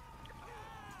in.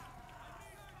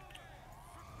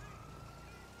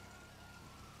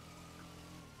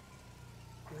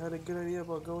 I had a good idea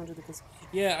about going to the casino.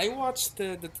 Yeah, I watched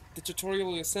the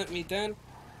tutorial you sent me then,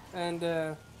 and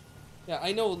yeah,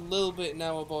 I know a little bit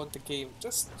now about the game.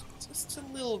 Just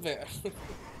a little bit.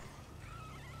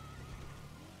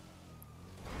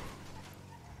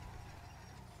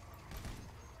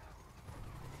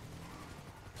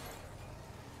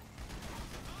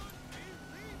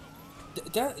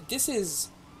 This is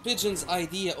Pigeon's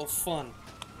idea of fun.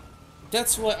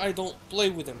 That's why I don't play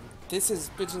with him. This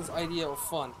is Pigeon's idea of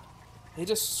fun. He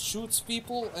just shoots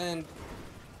people and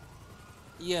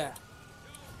yeah,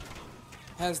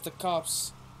 has the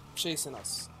cops chasing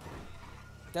us.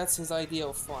 That's his idea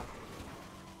of fun.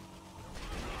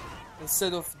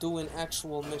 Instead of doing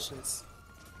actual missions.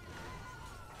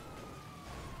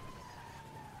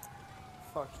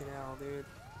 Fucking hell, dude.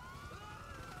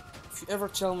 If you ever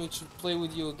tell me to play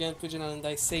with you again, Pigeon, and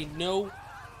I say no,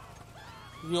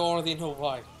 you already know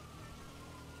why.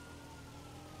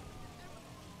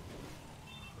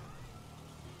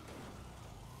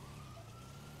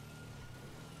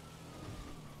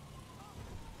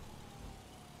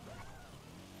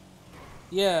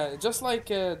 Yeah, just like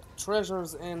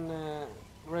treasures in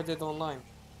Red Dead Online.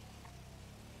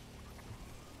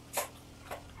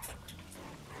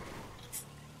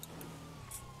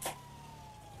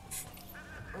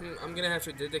 I'm gonna have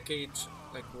to dedicate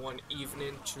like one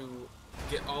evening to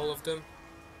get all of them,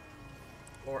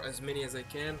 or as many as I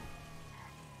can.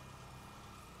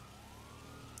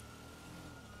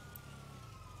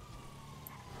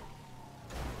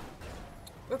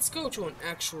 Let's go to an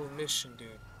actual mission, dude.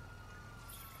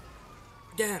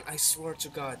 Dan, I swear to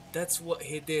God, that's what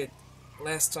he did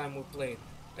last time we played.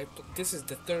 This is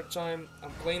the third time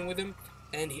I'm playing with him,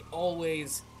 and he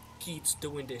always keeps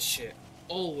doing this shit.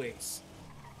 Always.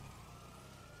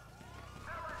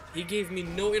 He gave me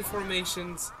no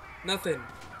informations, nothing.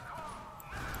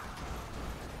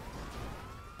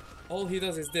 All he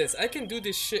does is this. I can do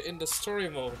this shit in the story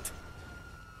mode.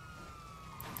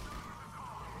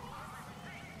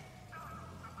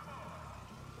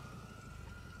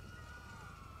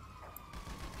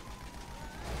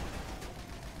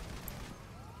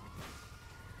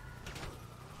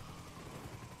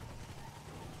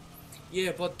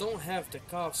 Yeah, but don't have the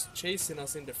cops chasing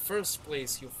us in the first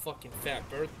place, you fucking fat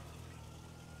bird.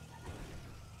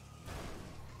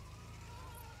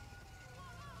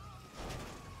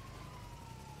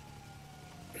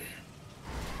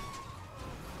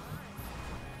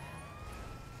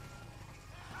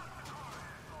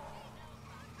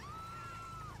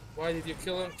 Why did you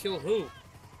kill him? Kill who?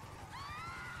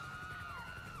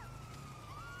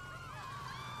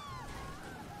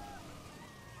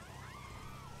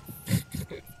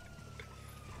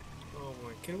 Oh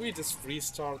my, can we just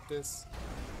restart this?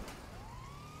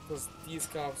 Because these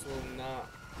cops will not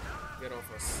get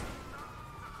off us.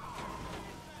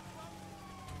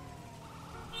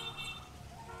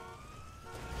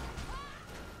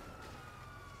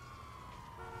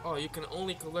 Oh, you can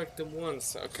only collect them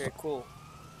once. Okay, cool.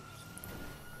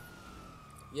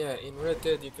 Yeah, in Red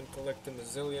Dead you can collect them a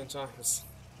zillion times.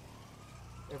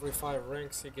 Every 5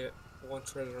 ranks you get 1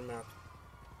 treasure map.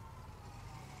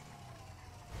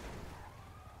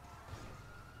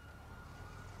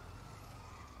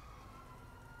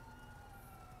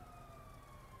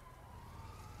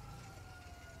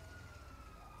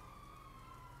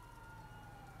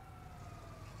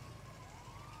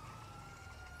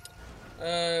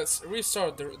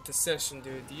 Restart the session,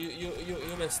 dude. You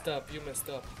messed up. You messed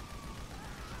up.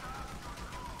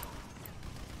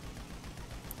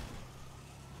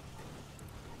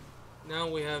 Now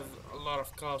we have a lot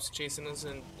of cops chasing us,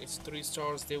 and it's 3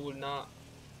 stars. They will not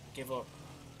give up.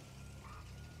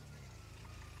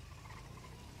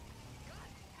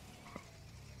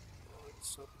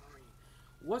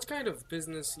 What kind of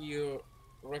business you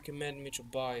recommend me to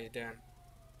buy, Dan?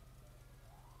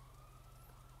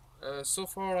 So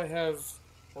far I have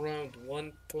around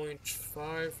 1.5,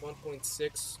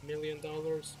 1.6 million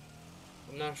dollars.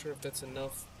 I'm not sure if that's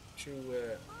enough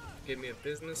to give me a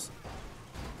business.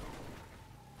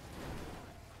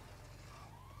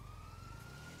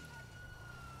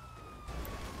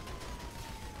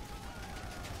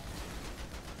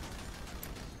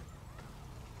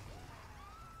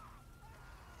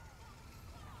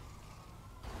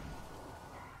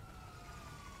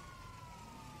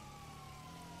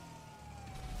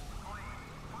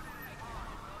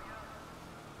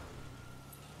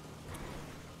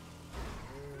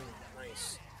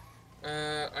 Nice.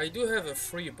 I do have a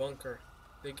free bunker.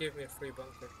 They gave me a free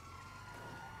bunker.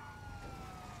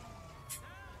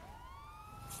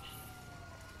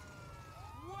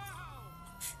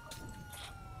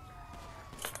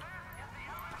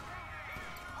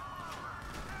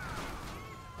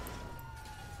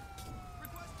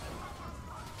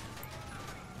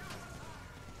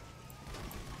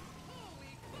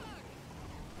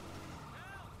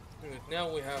 Dude,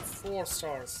 now we have 4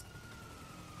 stars.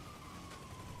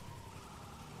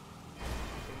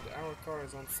 And our car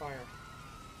is on fire.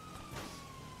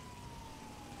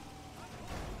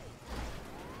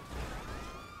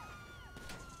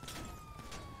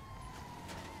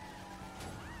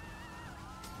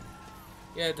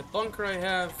 Yeah, the bunker I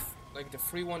have, like the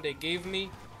free one they gave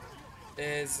me,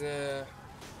 is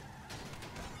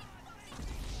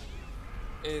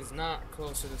not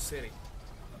close to the city.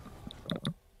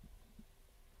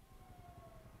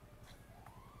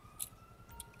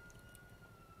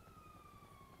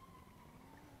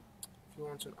 If you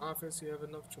want an office, you have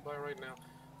enough to buy right now.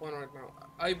 One right now.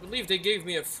 I believe they gave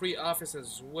me a free office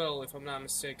as well, if I'm not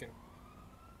mistaken.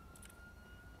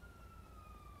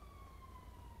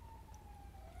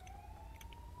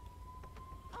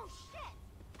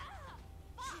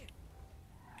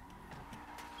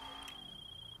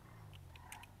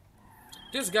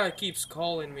 This guy keeps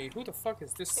calling me. Who the fuck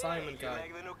is this Simon You guy?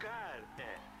 like the new car?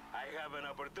 I have an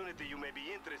opportunity you may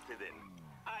be interested in.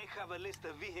 I have a list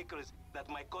of vehicles that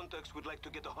my contacts would like to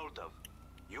get a hold of.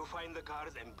 You find the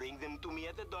cars and bring them to me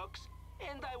at the docks,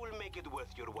 and I will make it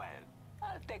worth your while.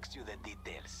 I'll text you the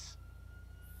details.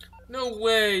 No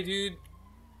way, dude.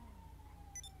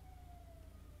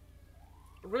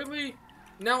 Really?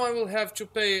 Now I will have to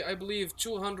pay, I believe,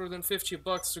 250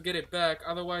 bucks to get it back,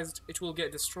 otherwise it will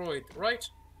get destroyed, right?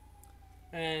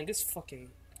 And this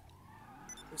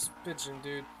pigeon,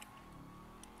 dude.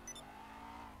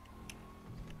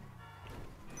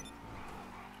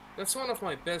 That's one of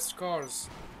my best cars.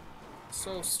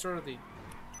 So sturdy.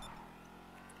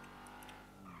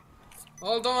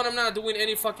 Hold on, I'm not doing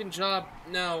any fucking job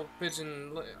now,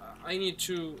 pigeon. I need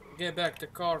to get back the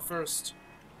car first.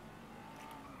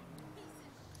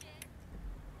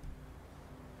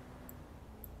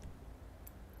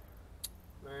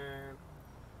 Man.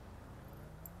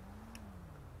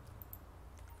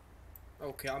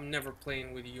 Okay, I'm never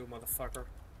playing with you, motherfucker.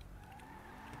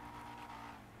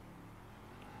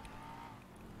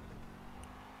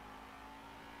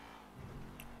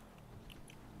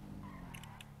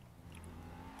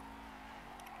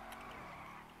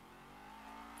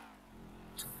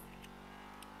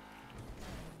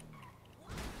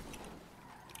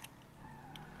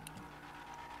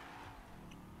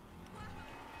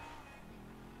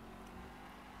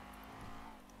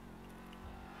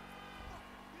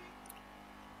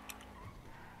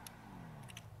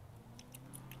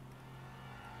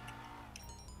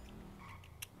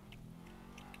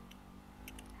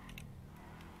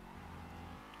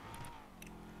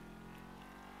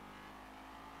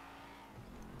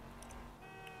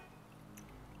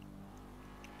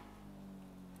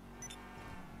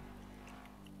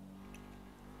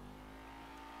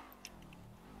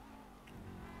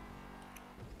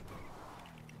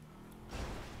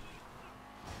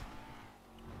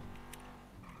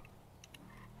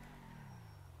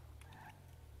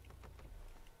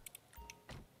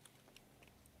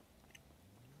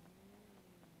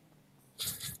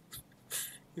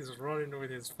 He's running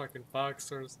with his fucking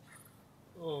boxers.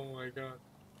 Oh my god.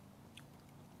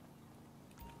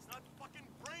 It's not fucking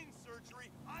brain surgery.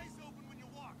 Eyes open when you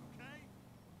walk, okay?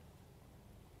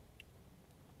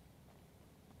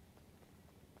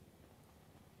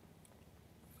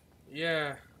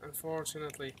 Yeah,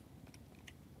 unfortunately.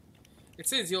 It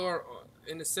says you're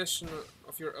in a session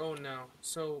of your own now.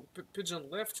 So, Pigeon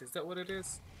left, is that what it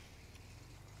is?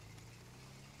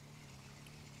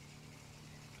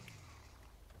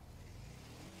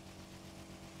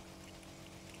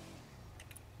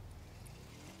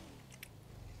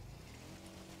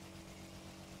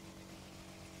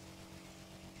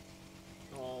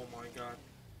 Oh my god.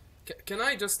 Can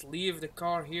I just leave the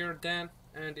car here, Dan?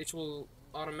 And it will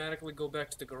automatically go back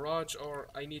to the garage, or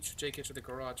I need to take it to the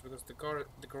garage because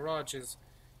the garage is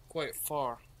quite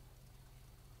far.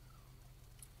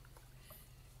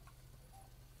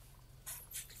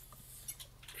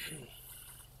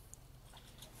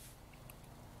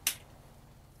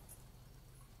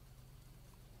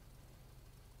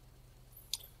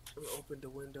 I'm gonna open the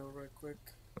window right quick.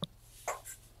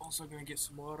 Also gonna get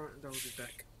some water and then we'll be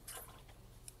back.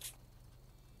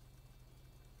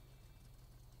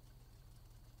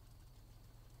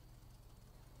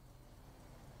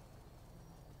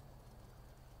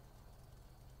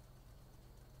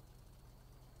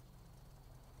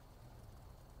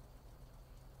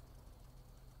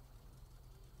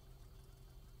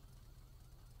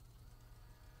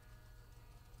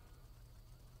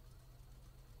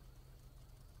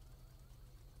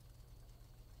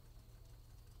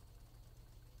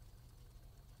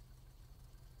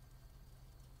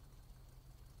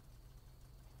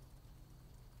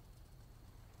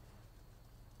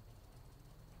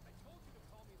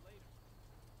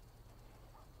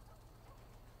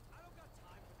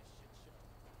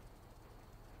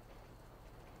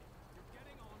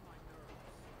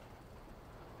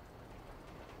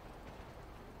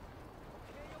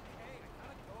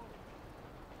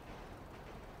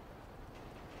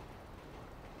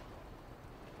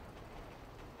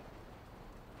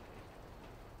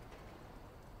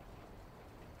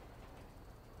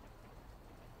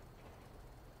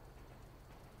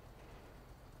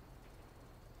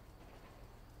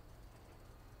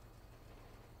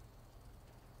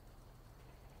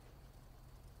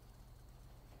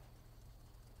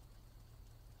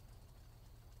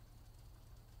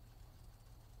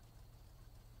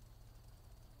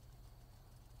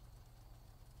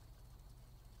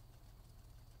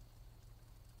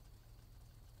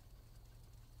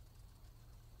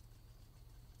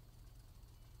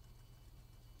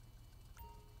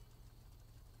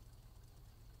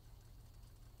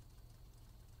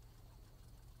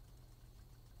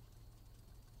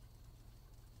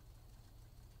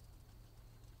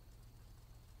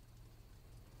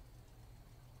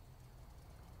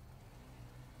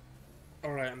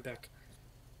 Alright, I'm back.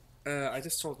 I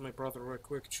just told my brother real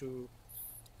quick to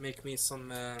make me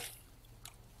something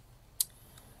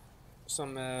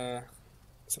to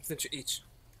eat.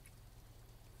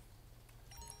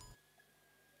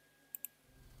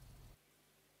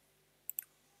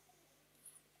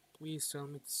 Please tell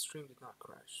me the stream did not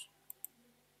crash.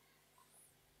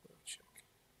 Let me check.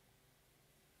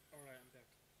 Alright,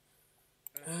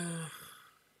 I'm back.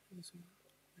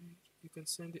 You can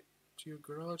send it to your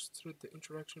garage through the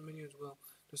interaction menu as well.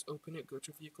 Just open it, go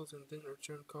to vehicles, and then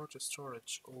return car to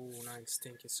storage. Oh, nice.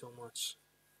 Thank you so much.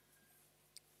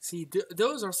 See,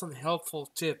 those are some helpful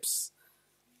tips.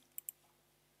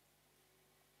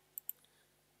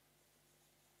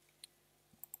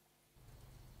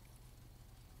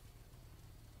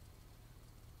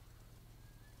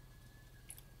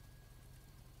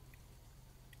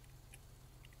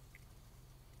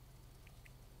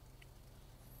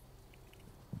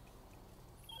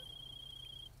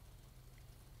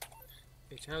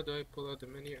 Wait, how do I pull out the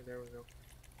menu? There we go.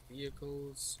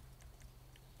 Vehicles.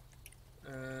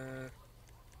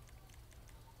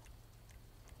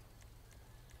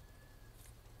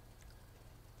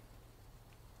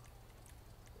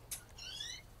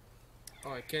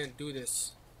 Oh, I can't do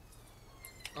this.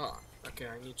 Ah, okay,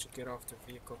 I need to get off the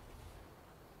vehicle.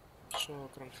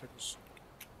 شكرا خدش.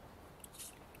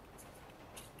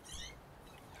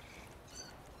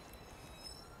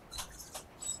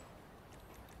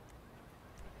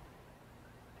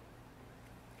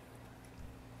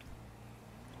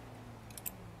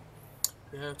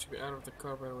 You have to be out of the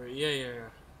car by the way. Yeah.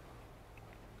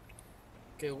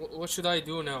 Okay, what should I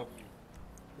do now?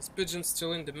 Is Pigeon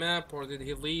still in the map, or did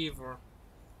he leave, or...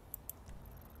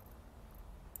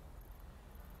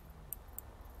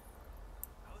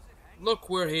 Look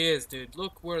where he is, dude.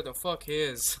 Look where the fuck he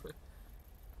is.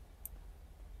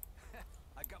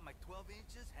 I got my 12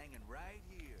 inches hanging right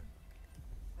here.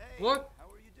 Hey, What? How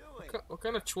are you doing? What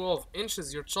kind of 12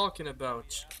 inches you're talking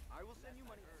about? I will send you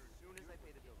money as soon as I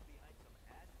pay the bill.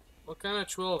 What kind of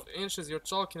 12 inches you're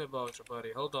talking about,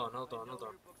 buddy? Hold on.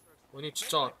 We need to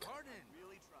talk. What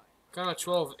kind of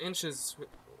 12 inches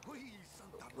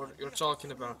you're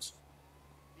talking about?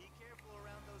 Be careful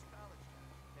around those college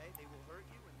towns, okay? They will hurt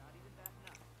you and not even bat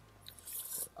an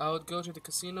eye. I would go to the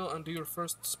casino and do your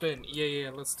first spin.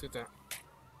 Yeah, let's do that.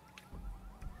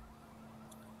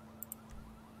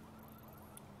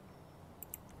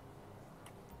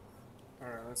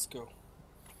 Alright, let's go.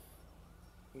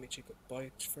 Let me check a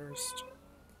bite first.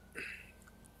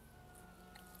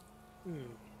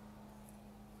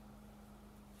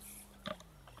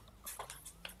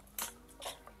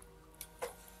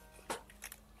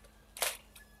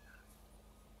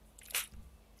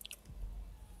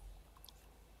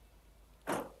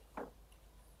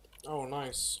 Oh,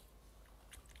 nice.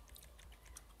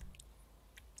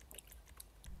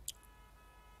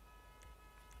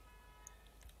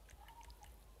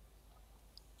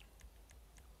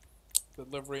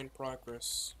 Delivery in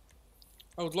progress.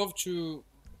 I would love to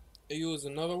use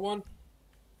another one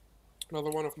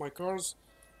of my cars,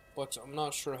 but I'm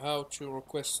not sure how to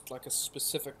request like a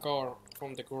specific car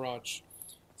from the garage.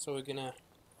 So we're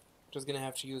just gonna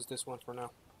have to use this one for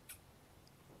now.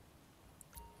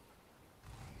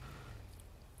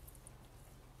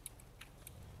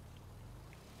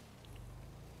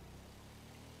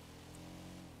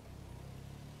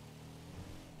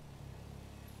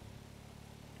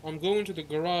 I'm going to the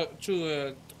garage, to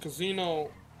the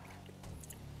casino.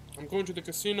 I'm going to the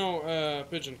casino,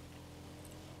 Pigeon.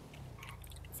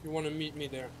 If you want to meet me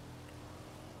there.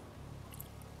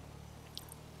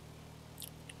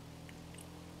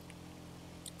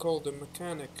 Call the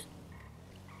mechanic.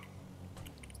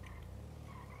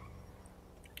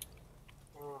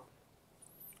 Ah.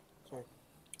 Okay.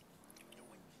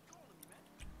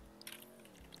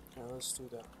 Okay, let's do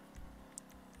that.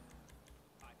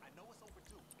 I know it's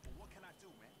overdue, but what can I do,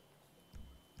 man?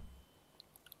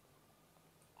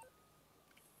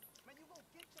 Man, you gonna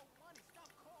get your money. Stop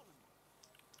calling me.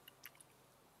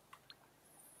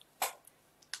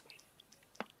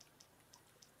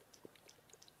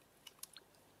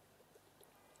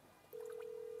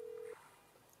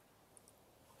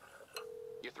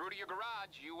 You're through to your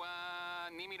garage. You,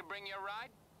 need me to bring you a ride?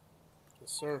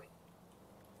 Yes, sir.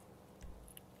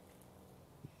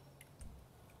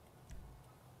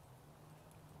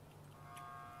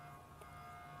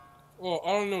 Oh,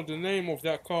 I don't know the name of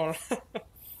that car.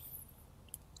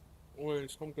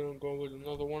 Wait, I'm gonna go with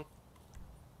another one.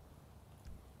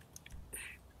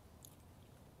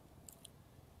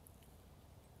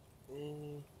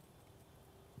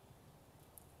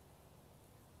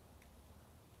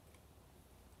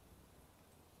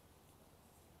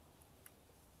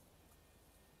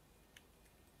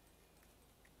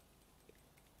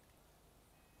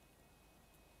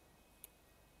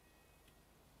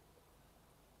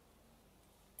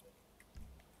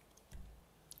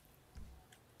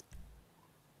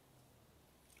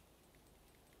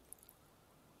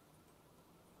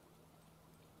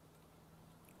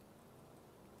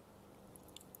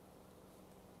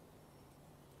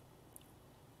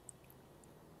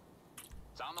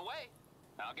 It's on the way.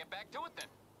 I'll get back to it then.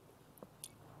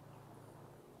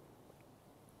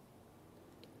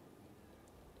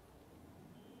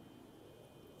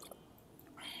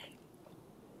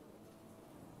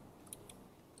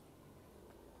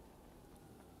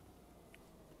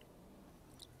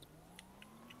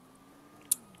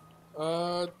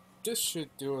 This should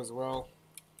do as well.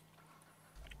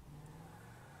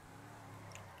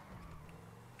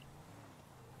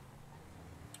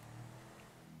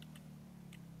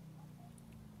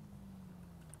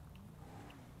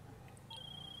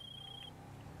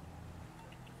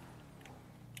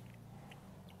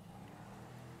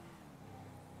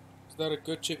 Is that a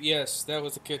good chip? Yes, that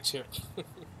was a good chip.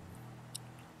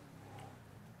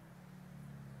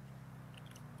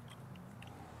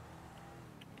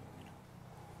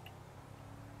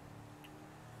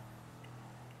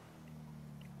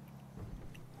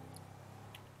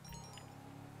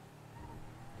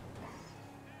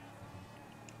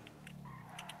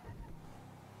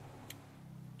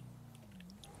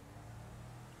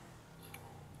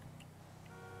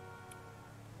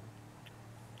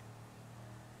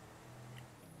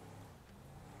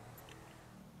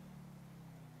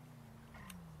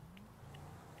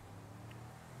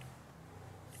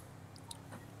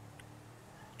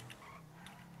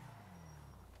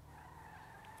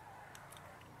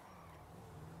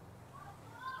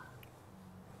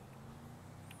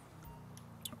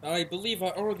 I believe I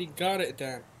already got it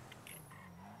then.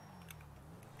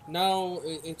 Now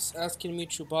it's asking me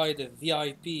to buy the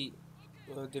VIP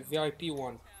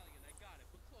one.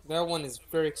 That one is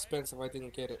very expensive. I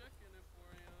didn't get it.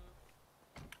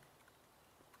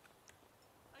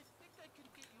 I think I can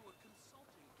get you a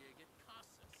consulting gig at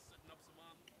Casa setting up some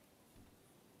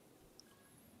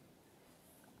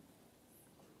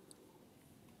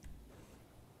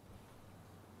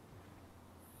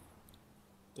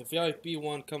The VIP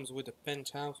one comes with a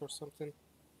penthouse or something.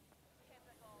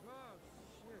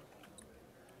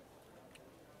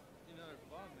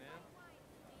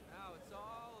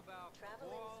 Travel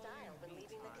in style when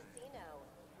leaving the casino.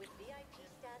 With VIP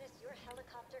status, your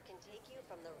helicopter can take you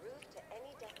from the roof to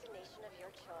any destination of your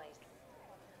choice.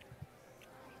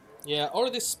 Yeah, I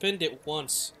already spent it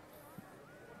once.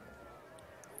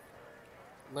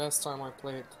 Last time I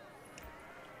played.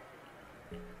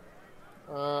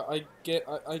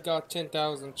 I got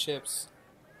 10,000 chips.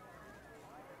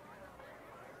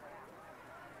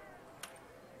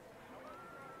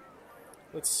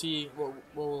 Let's see what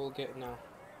we'll get now.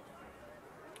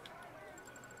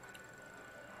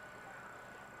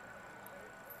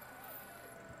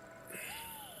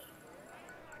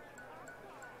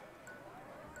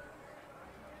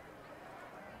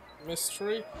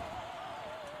 Mystery.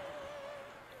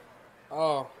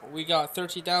 Oh, we got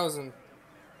 30,000.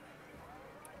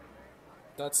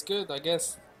 That's good, I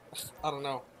guess. I don't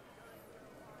know.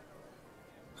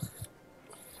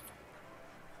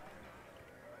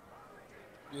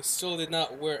 You still did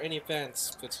not wear any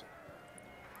pants, but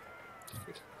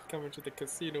coming to the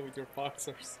casino with your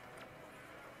boxers.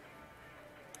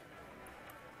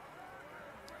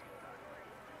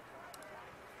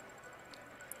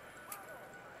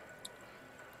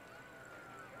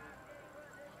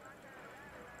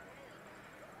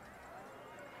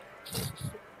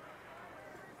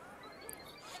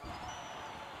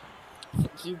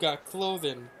 You got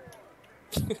clothing.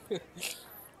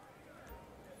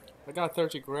 I got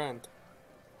 30 grand.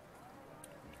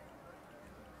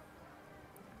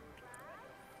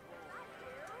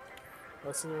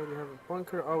 I see you already have a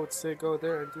bunker. I would say go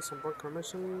there and do some bunker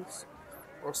missions,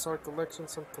 or start collecting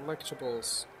some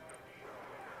collectibles.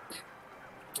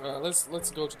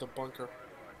 Let's go to the bunker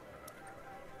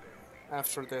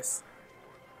after this.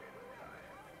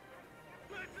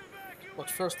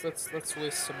 But first, let's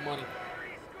waste some money.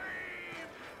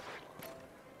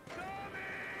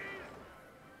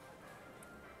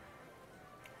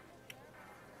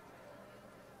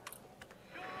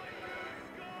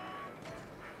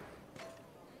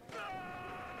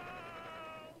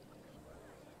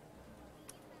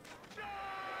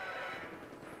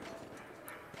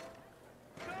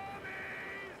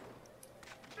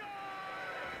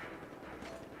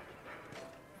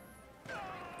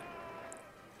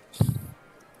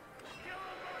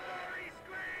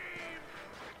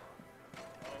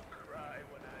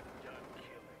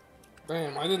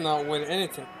 Damn, I did not win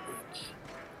anything.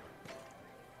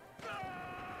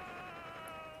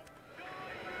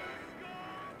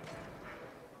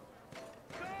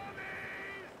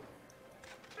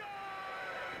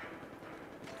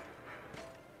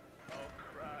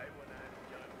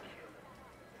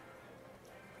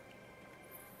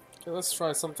 Okay, let's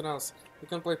try something else. You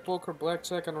can play poker,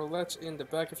 blackjack, and roulette in the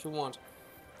back if you want.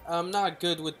 I'm not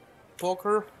good with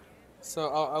poker, so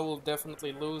I will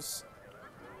definitely lose.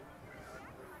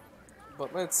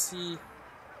 But let's see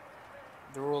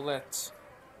the roulette.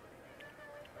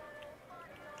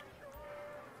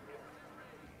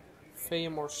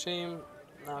 Fame or shame,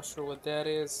 not sure what that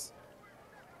is.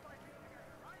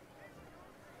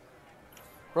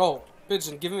 Bro,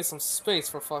 Pigeon, give me some space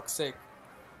for fuck's sake.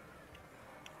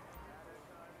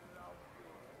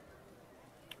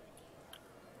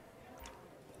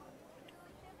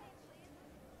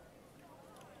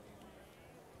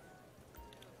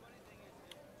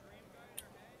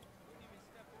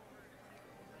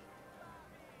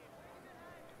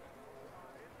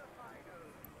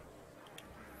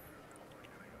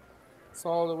 It's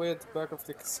all the way at the back of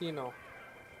the casino.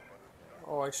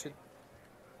 Oh, I should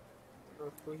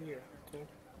go through here, okay.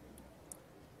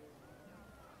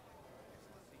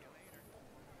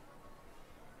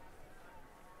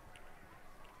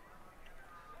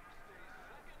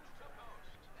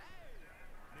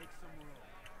 Make some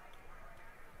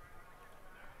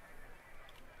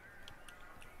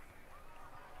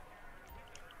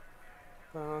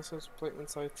room. Let's play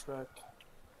inside track.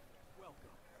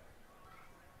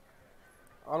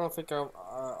 I don't think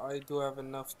I do have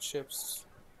enough chips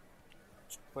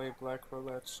to play Black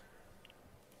Roulette.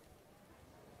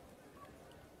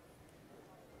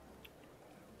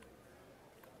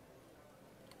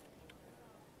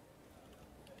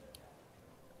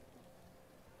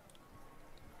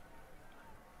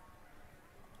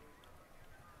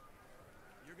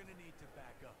 You're gonna need to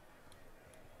back up.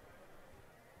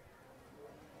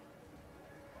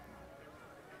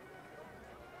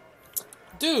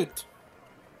 Dude!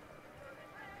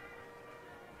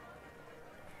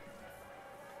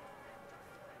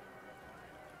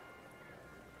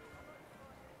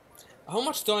 How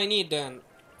much do I need then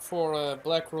for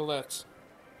Black Roulette?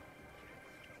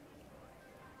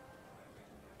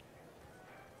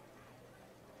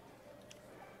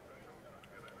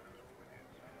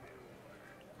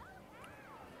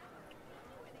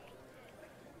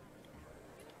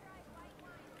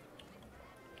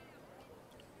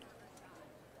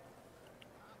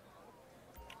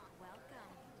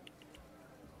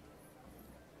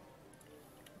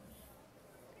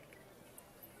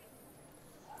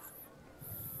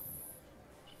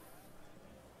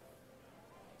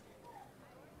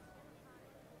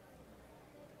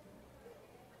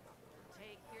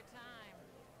 Take your time.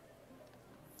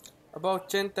 About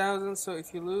 10,000, so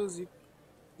if you lose, you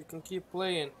can keep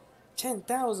playing.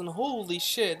 10,000, holy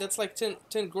shit, that's like 10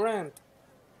 grand.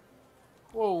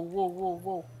 Whoa, whoa, whoa,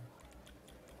 whoa.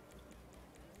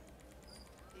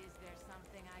 Is there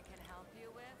something I can help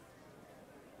you with?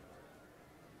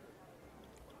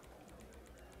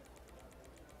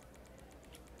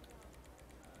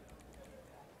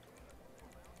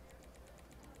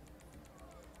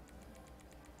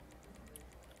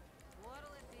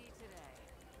 What'll it be today?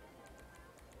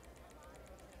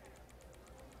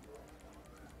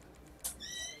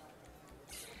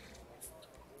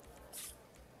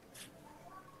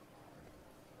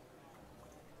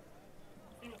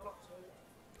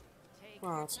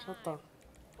 سحطها.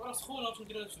 وانا سخونه باش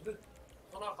نديرها في البرد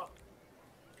طلاقه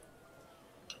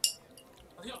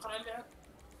هذه اقرا لي عاد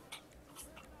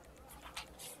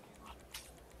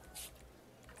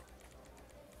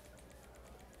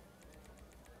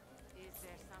Is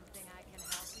there something I can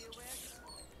help you with?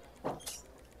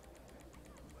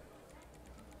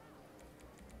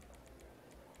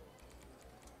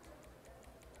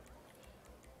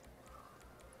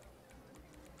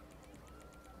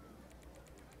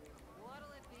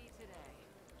 What'll it be today?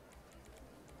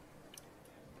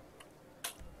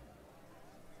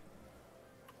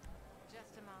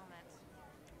 Just a moment.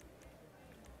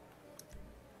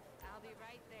 I'll be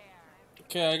right there.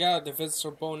 Okay, I got the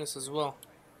visitor bonus as well.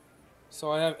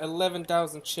 So I have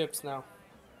 11,000 chips now.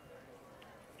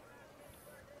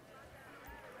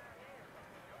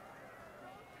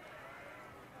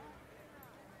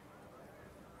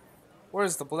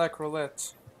 Where's the Black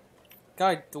Roulette?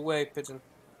 Guide the way, Pigeon.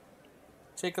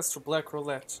 Take us to Black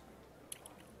Roulette.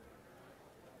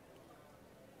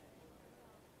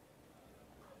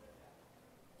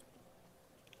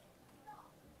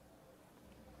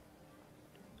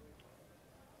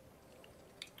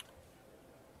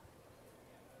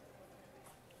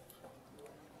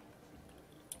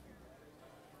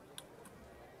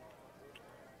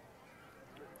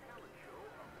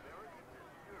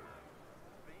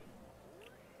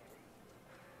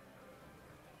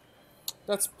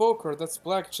 That's poker, that's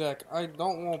blackjack. I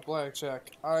don't want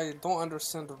blackjack. I don't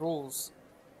understand the rules.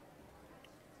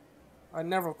 I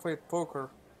never played poker.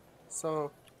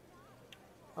 So,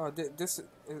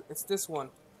 it's this one.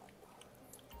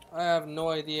 I have no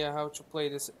idea how to play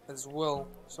this as well,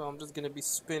 so I'm just gonna be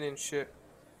spinning shit.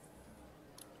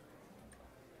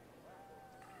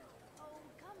 Oh,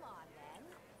 come on, then.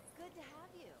 Good to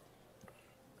have you.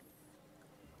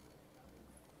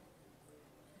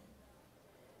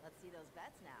 Let's see those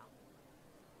bets now.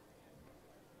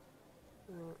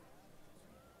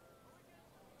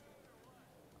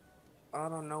 I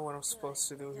don't know what I'm supposed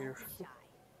to do here. Don't be shy.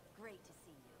 Great to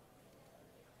see you.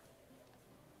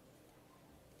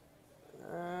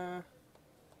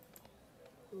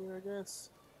 Here, I guess.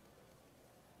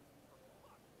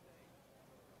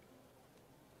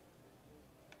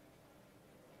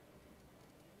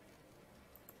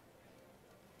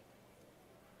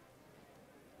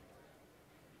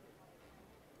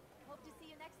 Hope to see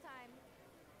you next time.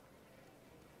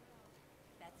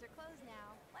 Bets are closed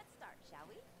now. Let's start, shall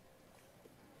we?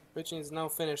 Pitching is now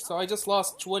finished. So I just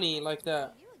lost 20 like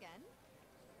that. You again.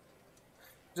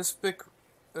 Just pick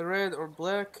red or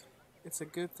black. It's a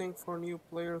good thing for new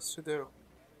players to do.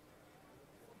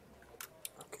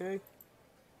 Okay.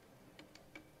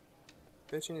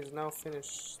 Pitching is now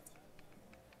finished.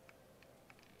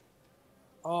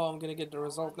 Oh, I'm gonna get the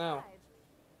result now.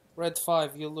 Red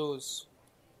 5, you lose.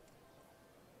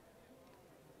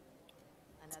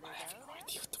 Another I have go no there?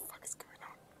 idea what the fuck is going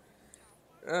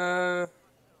on.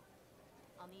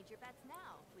 I'll need your bets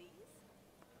now, please.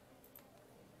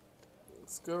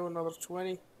 Let's go, another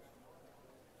 20.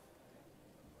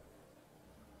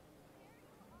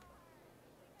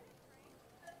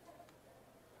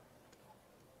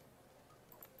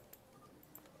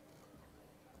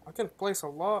 I can place a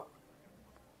lot.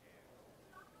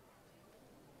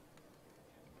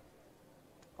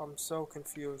 I'm so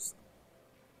confused.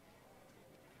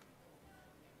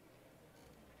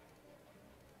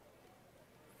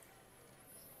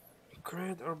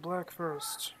 Red or black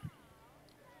first?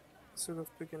 Instead of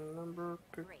picking a number,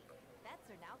 pick. Great. Bets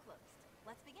are now closed.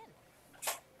 Let's begin.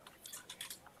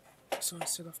 So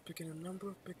instead of picking a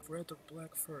number, pick red or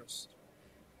black first.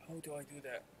 How do I do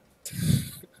that?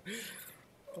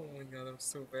 Oh my god, I'm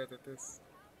so bad at this.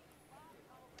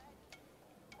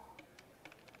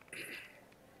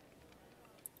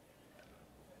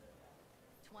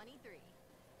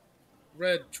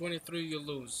 Red 23, you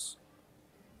lose.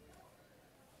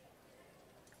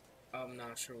 I'm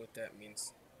not sure what that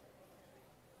means.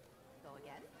 Go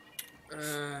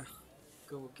again.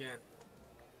 Go again.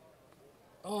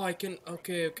 Oh, I can.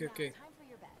 Okay. Time for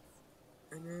your bets.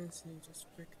 And then so you just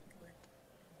pick like.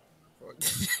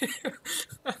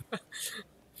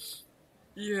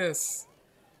 Yes.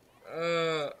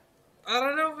 I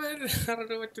don't know, man. I don't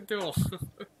know what to do.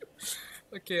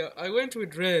 Okay, I went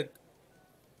with red.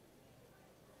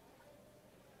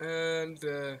 And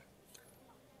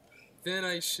then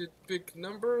I should pick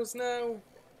numbers now.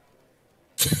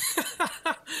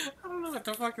 I don't know what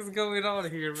the fuck is going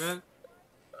on here, man.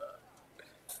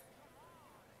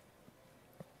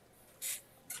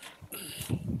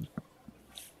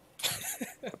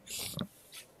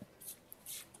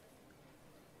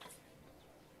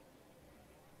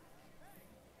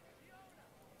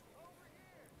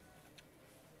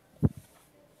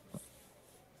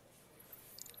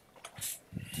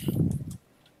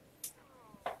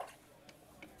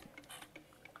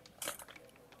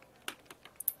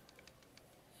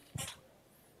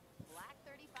 Black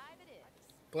 35 it is.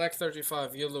 Black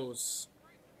 35, you lose.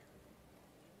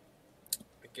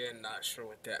 Again, not sure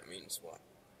what that means.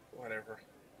 Whatever.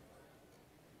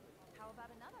 How about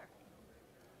another?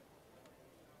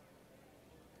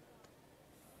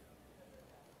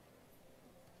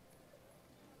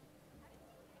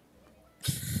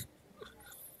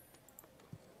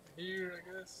 Here, I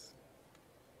guess.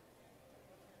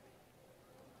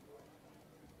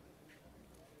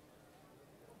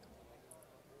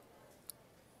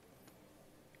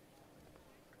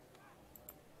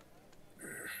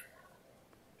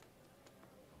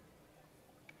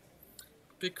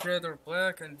 Pick red or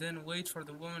black and then wait for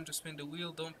the woman to spin the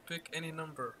wheel. Don't pick any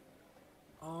number.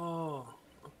 Oh,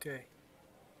 okay.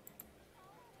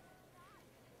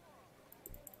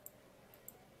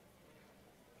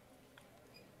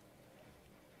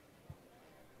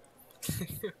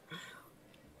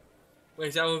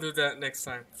 Wait, I will do that next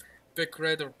time. Pick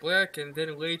red or black and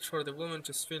then wait for the woman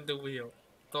to spin the wheel.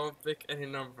 Don't pick any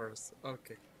numbers.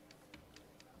 Okay.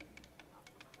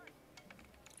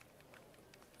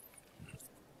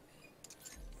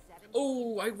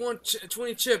 Oh, I want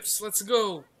 20 chips. Let's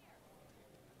go.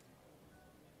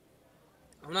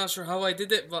 I'm not sure how I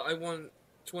did it, but I won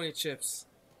 20 chips.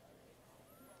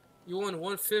 You won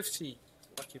 150.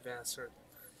 Lucky bastard.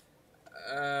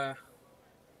 Okay,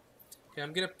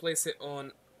 I'm gonna place it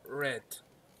on red.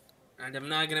 And I'm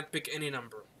not gonna pick any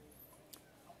number.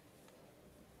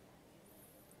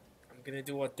 I'm gonna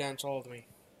do what Dan told me.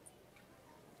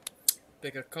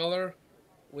 Pick a color,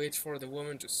 wait for the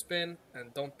woman to spin,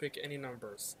 and don't pick any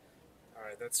numbers.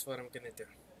 Alright, that's what I'm gonna do.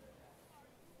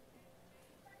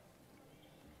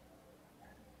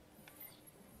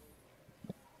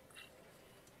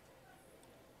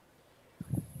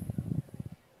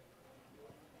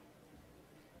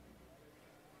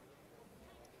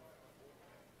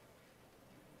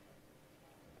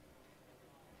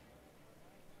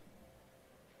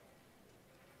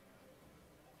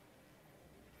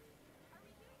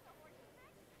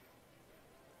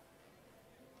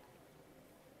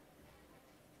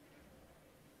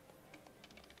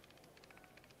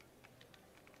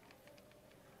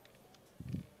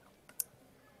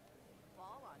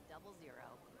 Ball on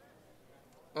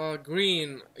 00.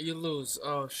 Green, you lose.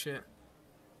 Oh shit.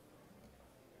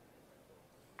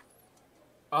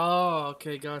 Oh,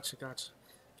 okay, gotcha.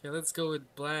 Okay, let's go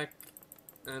with black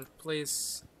and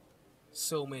place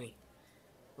so many.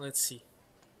 Let's see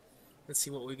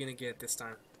what we're gonna get this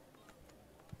time.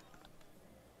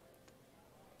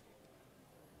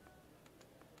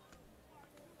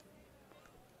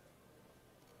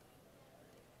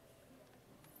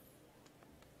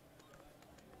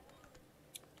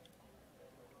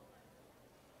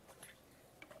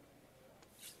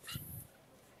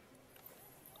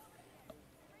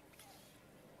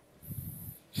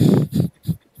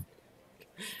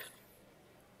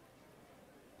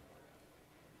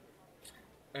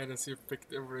 And as you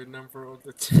picked every number on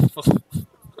the table.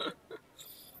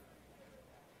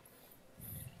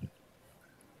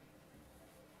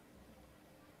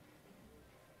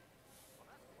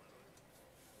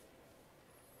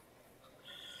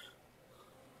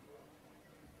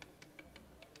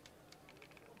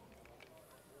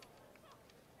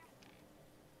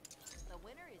 The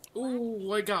winner is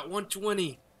Ooh, I got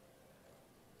 120.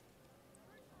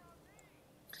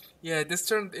 Yeah, this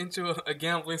turned into a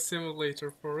gambling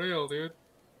simulator for real, dude.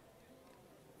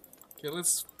 Okay,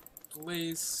 let's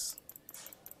place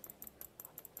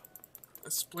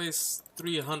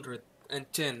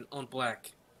 310 on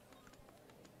black.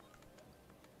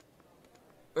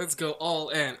 Let's go all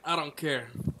in. I don't care.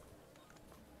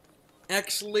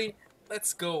 Actually,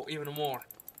 let's go even more.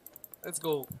 Let's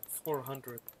go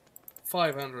 400.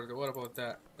 500. What about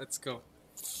that? Let's go.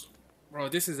 Bro,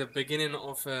 this is the beginning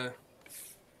of a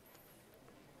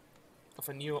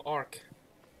new arc.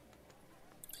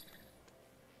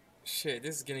 Shit,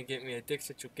 this is gonna get me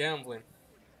addicted to gambling.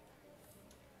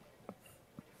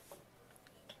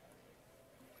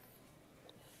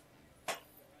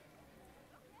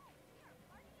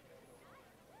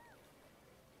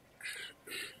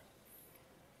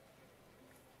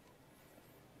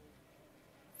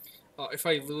 Oh, if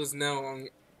I lose now,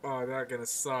 oh, that's gonna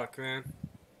suck, man.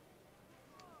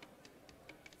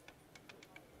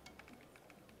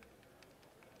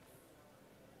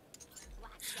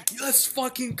 Let's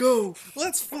fucking go!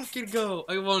 Let's fucking go!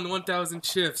 I won 1,000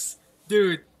 shifts.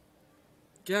 Dude,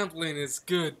 gambling is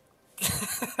good.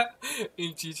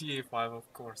 In GTA 5,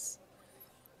 of course.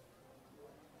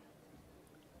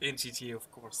 In GTA,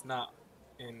 of course, not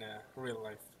in real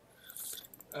life.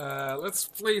 Let's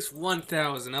place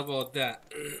 1,000. How about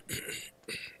that?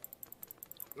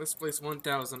 Let's place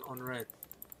 1,000 on red.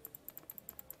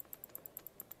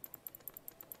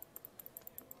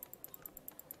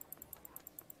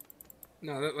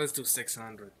 No, let's do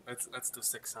 600. Let's do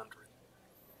 600.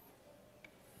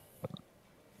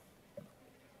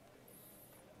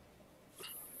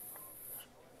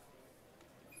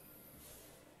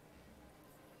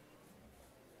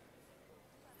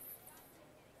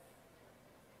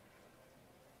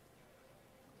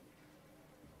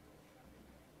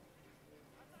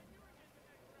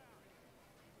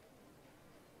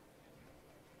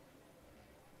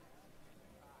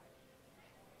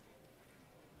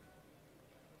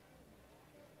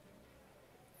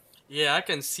 Yeah, I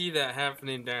can see that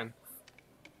happening then.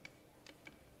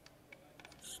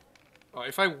 Oh,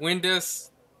 if I win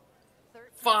this...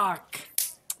 Fuck!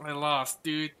 I lost,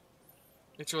 dude.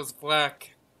 It was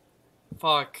black.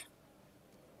 Fuck.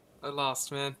 I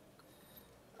lost, man.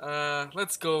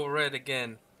 Let's go red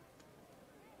again.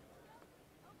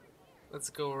 Let's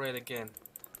go red again.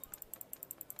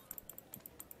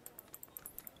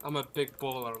 I'm a big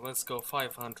baller. Let's go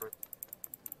 500.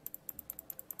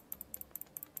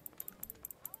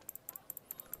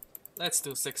 Let's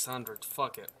do 600.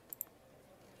 Fuck it.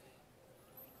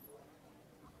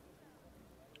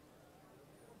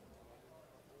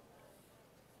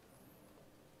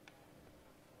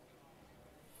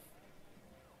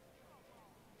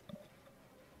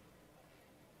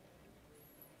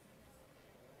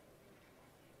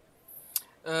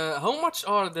 How much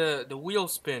are the wheel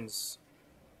spins?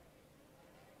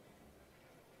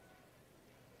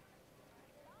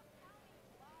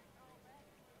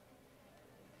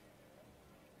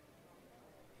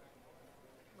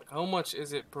 Like, how much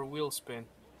is it per wheel spin?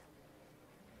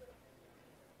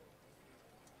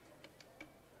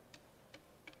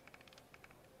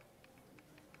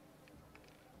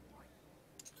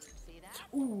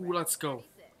 Ooh, let's go.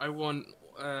 I won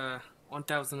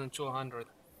 1,200.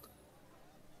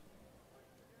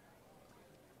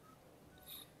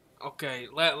 Okay,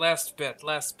 last bet,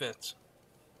 last bet.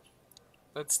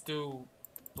 Let's do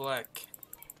black.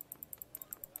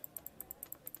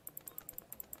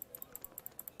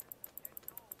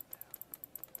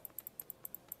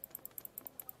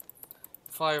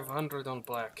 $500 on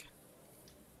black.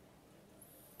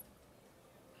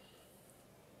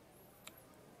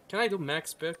 Can I do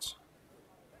max bet?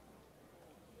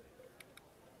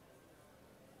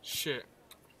 Shit.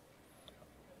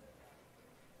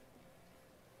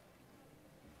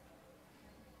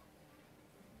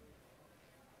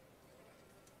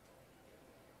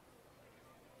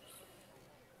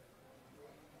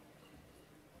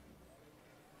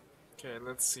 Okay,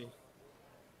 let's see.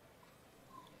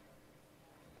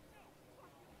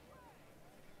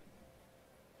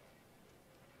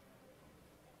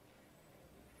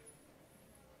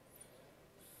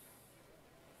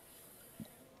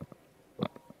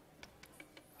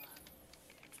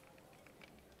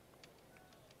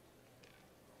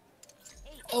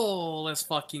 Oh, let's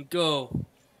fucking go.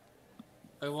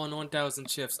 I won 1,000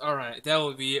 chips. Alright, that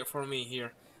will be it for me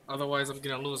here. Otherwise, I'm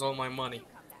gonna lose all my money.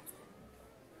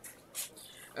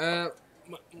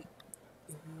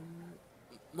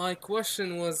 My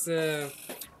question was,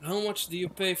 how much do you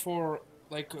pay for,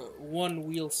 like, one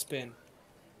wheel spin?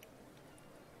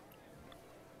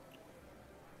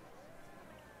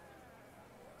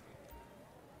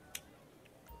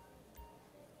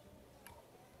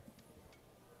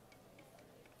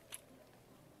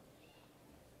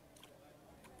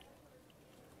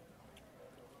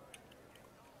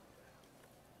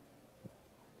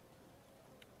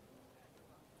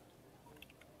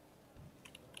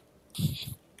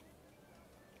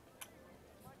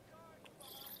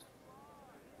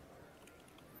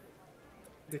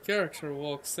 The character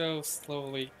walks so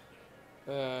slowly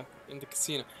in the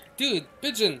casino. Dude,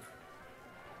 Pigeon!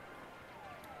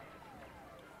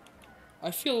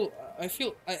 I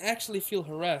actually feel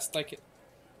harassed, like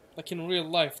in real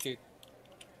life, dude.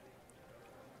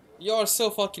 You are so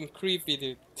fucking creepy,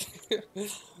 dude.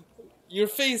 Your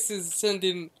face is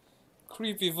sending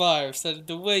creepy vibes, and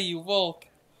the way you walk,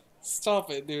 stop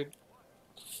it, dude.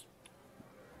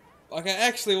 Like, I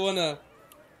actually wanna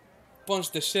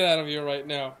punch the shit out of you right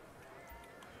now.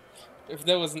 If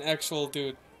that was an actual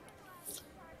dude.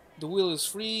 The wheel is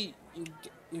free.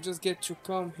 You just get to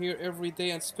come here every day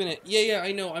and spin it. Yeah,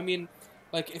 I know. I mean,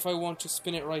 like, if I want to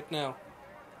spin it right now.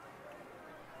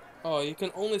 Oh, you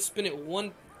can only spin it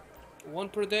one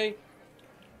per day.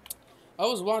 I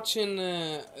was watching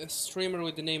a streamer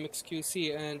with the name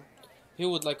XQC, and he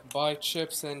would like buy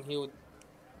chips and he would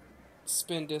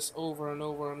spin this over and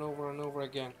over and over and over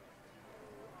again.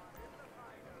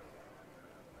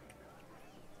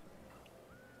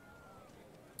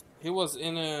 He was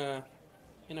in a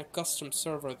custom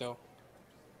server though.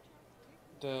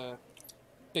 The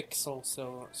Pixel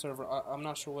server. I'm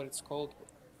not sure what it's called.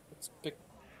 It's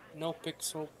no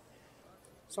Pixel.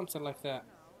 Something like that.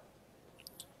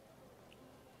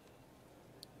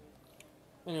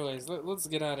 Anyways, let's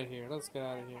get out of here. Let's get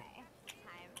out of here.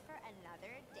 Time for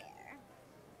another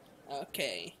dare.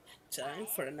 Okay, time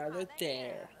for another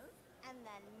dare. And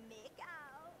then make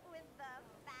out with the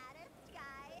fattest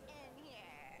guy in here.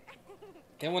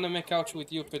 They want to make out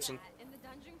with you, Pigeon. In the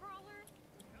dungeon crawler?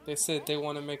 They said they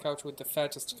want to make out with the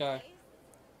fattest guy.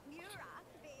 You rock,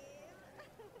 babe.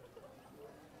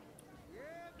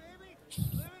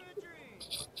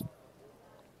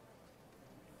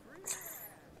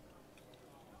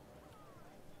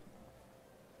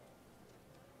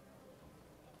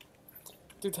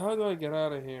 Dude, how do I get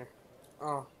out of here?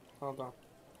 Oh, hold on.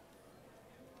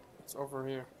 It's over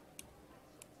here.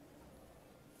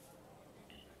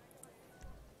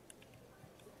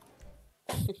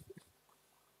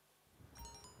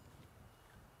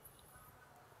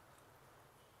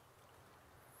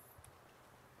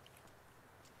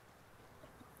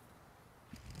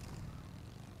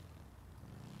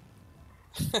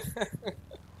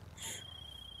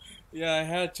 Yeah, I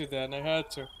had to then. I had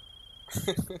to.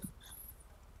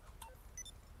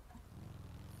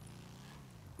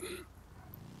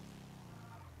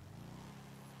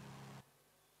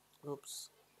 Oops.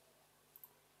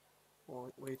 Oh,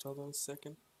 wait, hold on a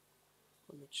second.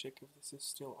 Let me check if this is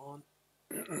still on.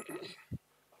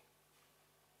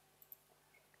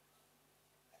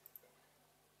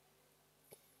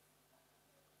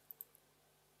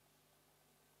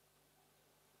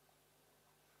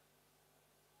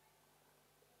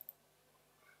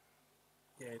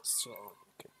 Yeah, it's still on.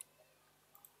 Okay.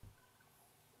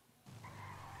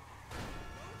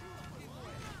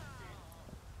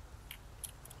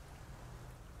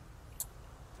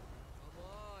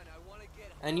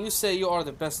 And you say you are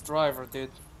the best driver,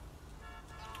 dude.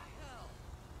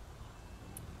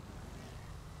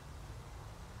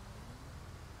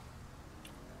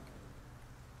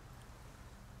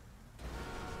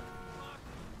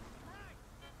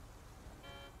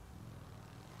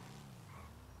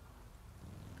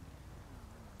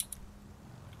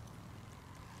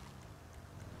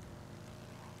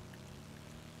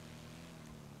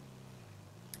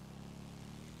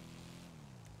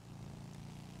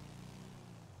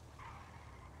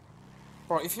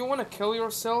 Bro, if you want to kill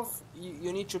yourself,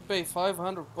 you need to pay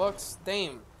 500 bucks.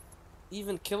 Damn.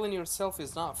 Even killing yourself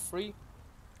is not free.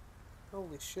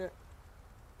 Holy shit.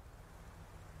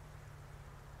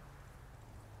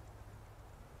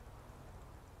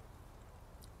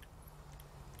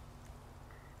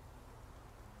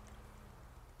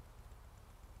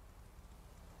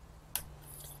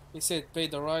 He said pay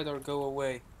the ride or go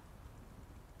away.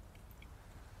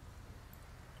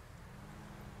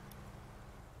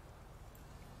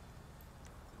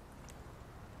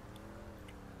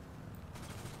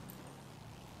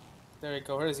 There you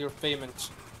go, here's your payment.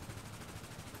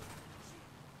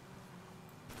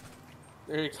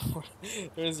 There you go,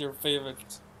 here's your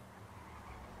payment.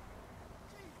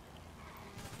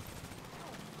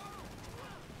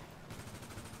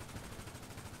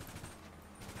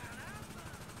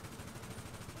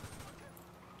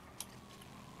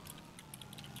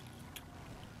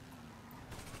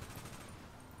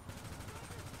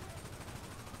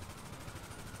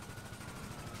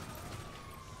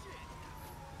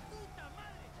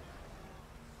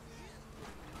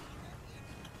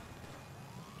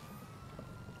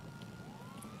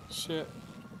 Shit.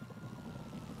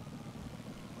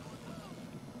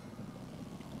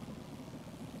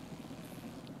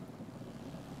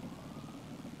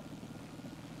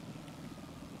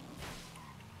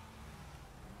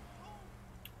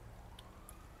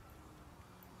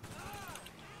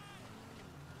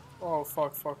 Oh,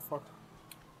 fuck.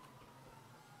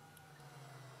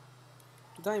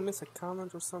 Did I miss a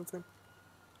comment or something?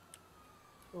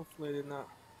 Hopefully I did not.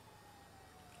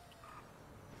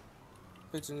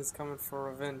 Pigeon is coming for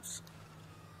revenge.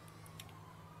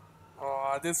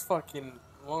 Oh, this fucking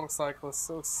motorcycle is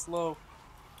so slow.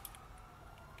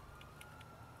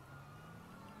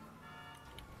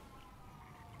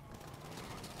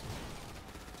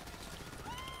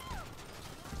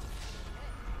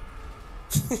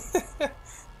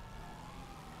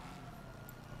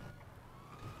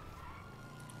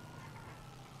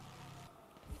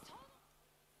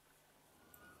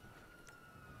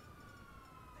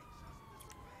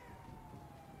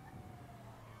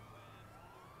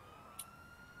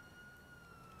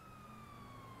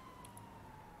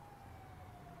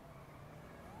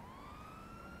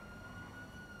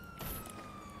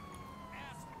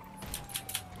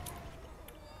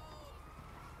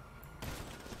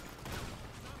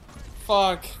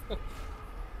 Fuck.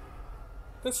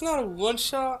 That's not a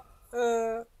one-shot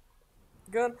gun.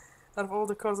 Out of all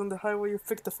the cars on the highway, you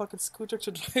picked the fucking scooter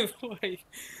to drive away.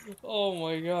 Oh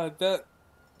my god, that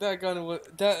gun was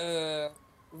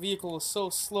vehicle was so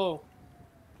slow.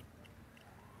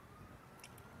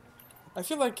 I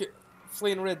feel like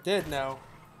playing Red Dead now.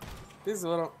 This is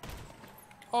what I'm...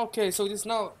 Okay, so this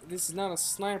is not a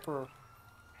sniper.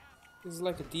 This is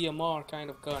like a DMR kind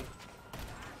of gun.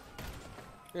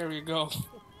 There you go.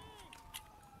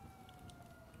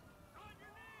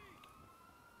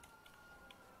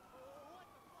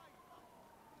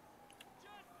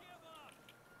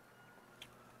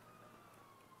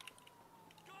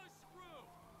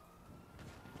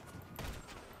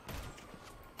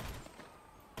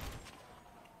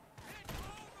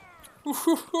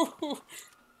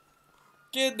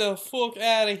 Get the fuck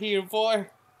out of here, boy.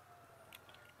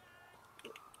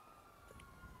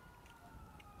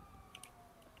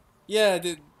 Yeah,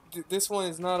 this one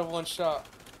is not a one shot.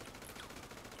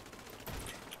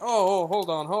 Oh, hold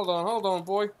on,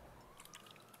 boy.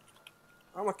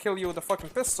 I'm gonna kill you with a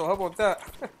fucking pistol. How about that?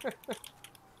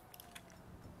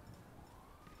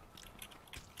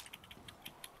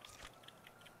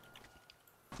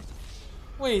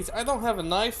 Wait, I don't have a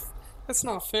knife. That's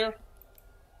not fair.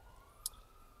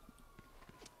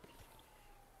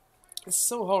 It's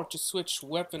so hard to switch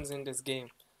weapons in this game.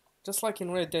 Just like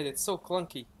in Red Dead, it's so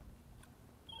clunky.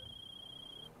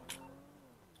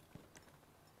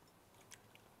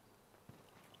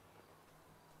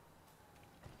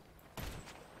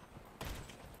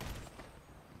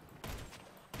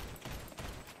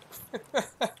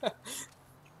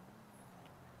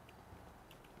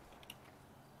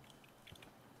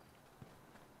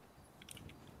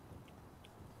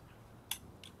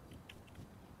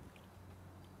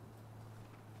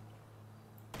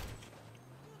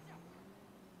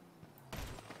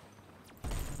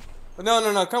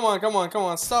 No, come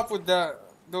on, stop with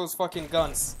those fucking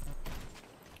guns.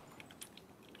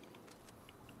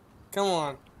 Come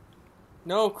on.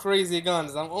 No crazy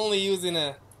guns, I'm only using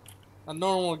a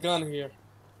normal gun here.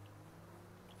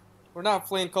 We're not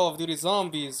playing Call of Duty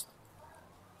Zombies.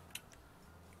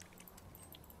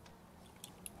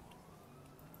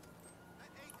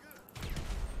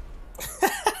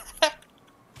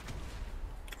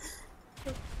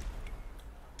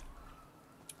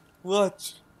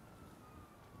 Watch.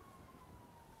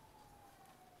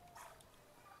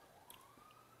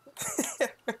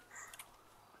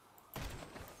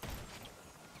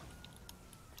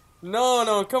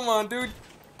 No, come on, dude.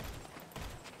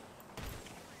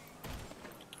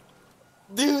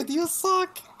 Dude, you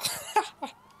suck.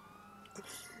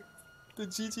 The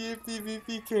GTA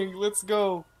PvP King, let's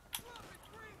go.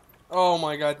 Oh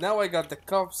my god, now I got the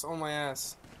cops on my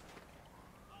ass.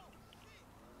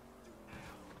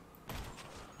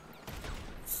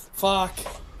 Fuck.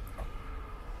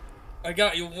 I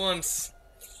got you once.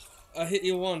 I hit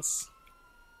you once.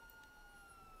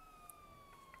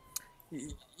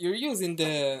 You're using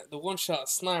the one-shot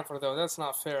sniper though, that's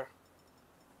not fair.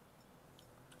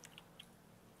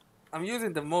 I'm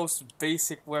using the most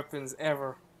basic weapons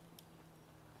ever.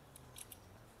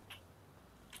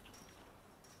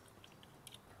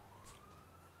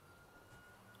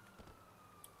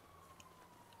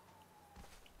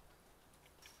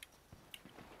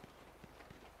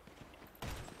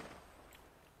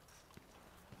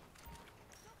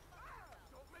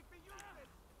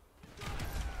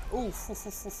 Oof.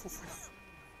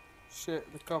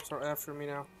 Shit, the cops are after me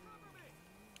now.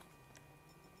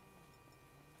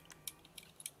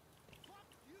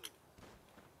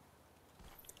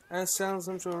 And challenge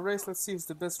him to a race. Let's see who's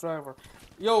the best driver.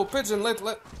 Yo, Pigeon, let's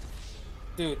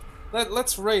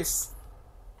race.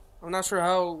 I'm not sure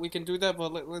how we can do that,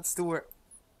 but let's do it.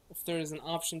 If there is an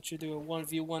option to do a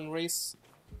 1v1 race,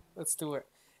 let's do it.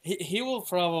 He will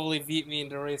probably beat me in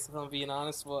the race if I'm being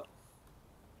honest, but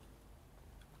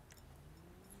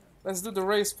let's do the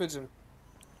race, Pigeon.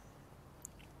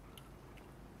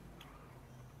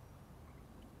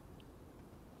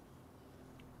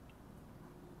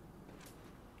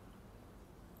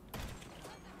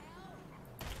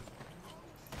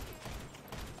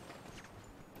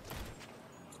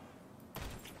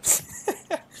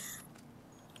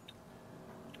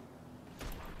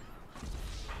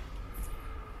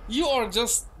 You are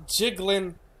just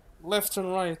jiggling left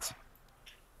and right,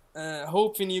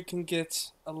 hoping you can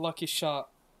get a lucky shot.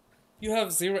 You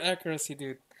have 0 accuracy,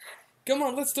 dude. Come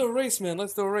on, let's do a race, man.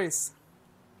 Let's do a race.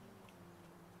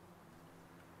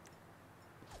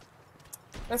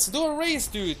 Let's do a race,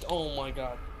 dude. Oh my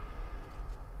god.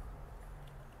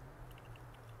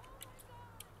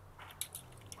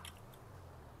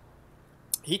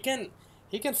 He can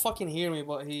fucking hear me,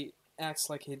 but he acts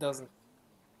like he doesn't.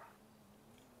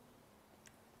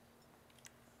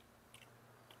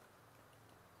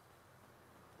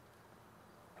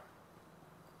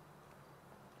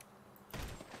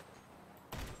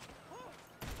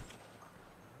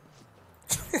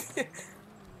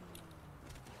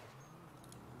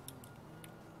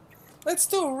 Let's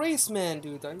do a race, man,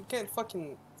 dude. You can't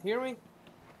fucking hear me?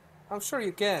 I'm sure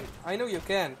you can. I know you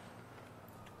can.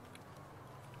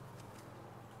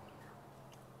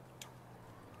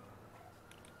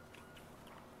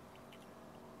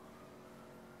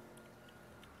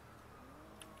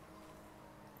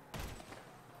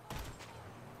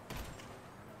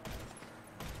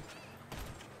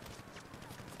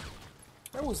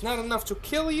 That was not enough to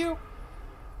kill you?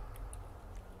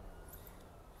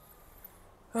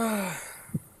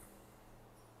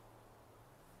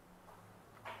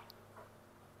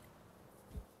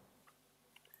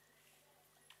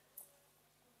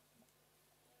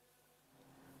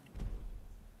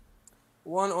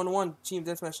 1-on-1 team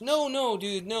deathmatch. No,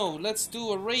 dude, no. Let's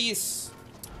do a race.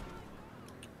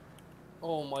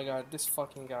 Oh my god, this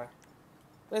fucking guy.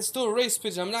 Let's do a race,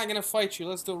 Pigeon. I'm not gonna fight you.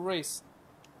 Let's do a race.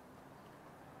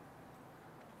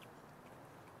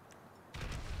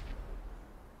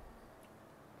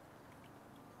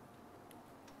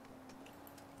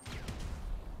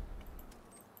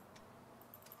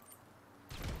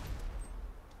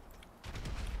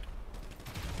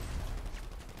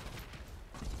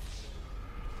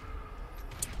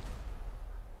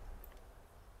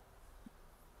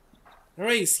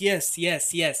 Race, yes,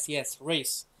 yes, yes, yes,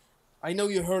 race. I know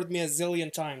you heard me a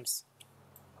zillion times.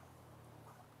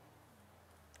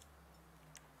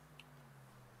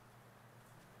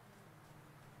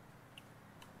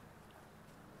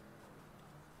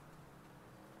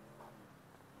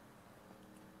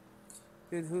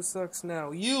 Dude, who sucks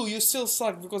now? You still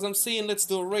suck because I'm saying let's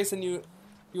do a race and you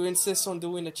insist on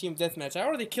doing a team deathmatch. I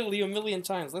already killed you a million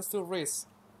times. Let's do a race.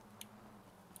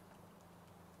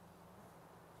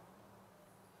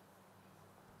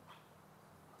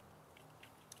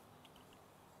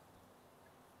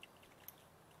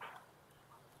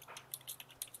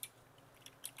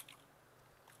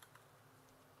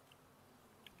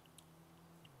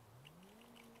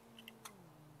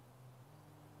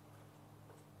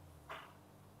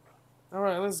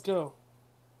 Alright, let's go.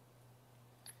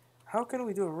 How can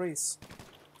we do a race?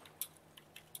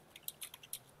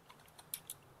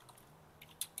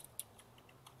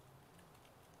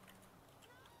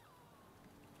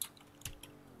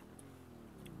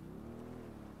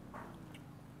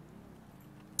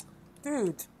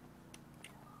 Dude.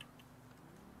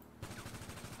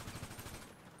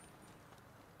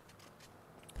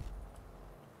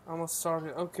 Almost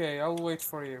started. Okay, I'll wait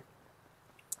for you.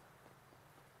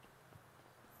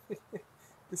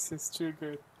 This is too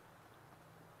good.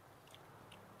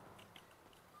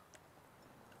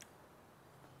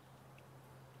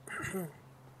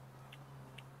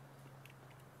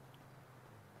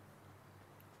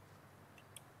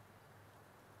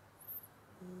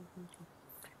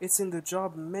 It's in the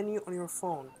job menu on your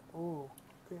phone. Oh,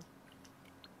 okay.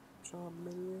 Job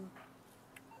menu.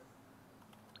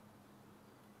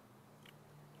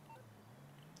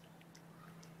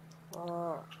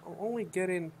 I'm only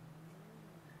getting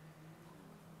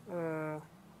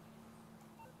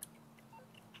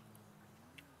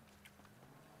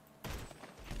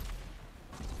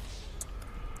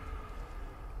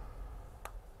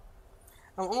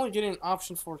I'm only getting an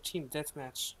option for team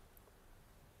deathmatch.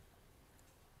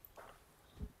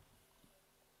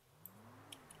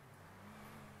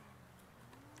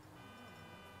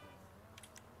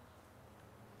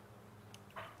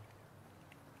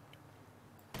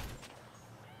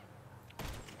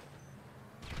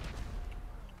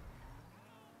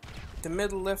 The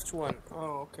middle left one.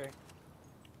 Oh, okay.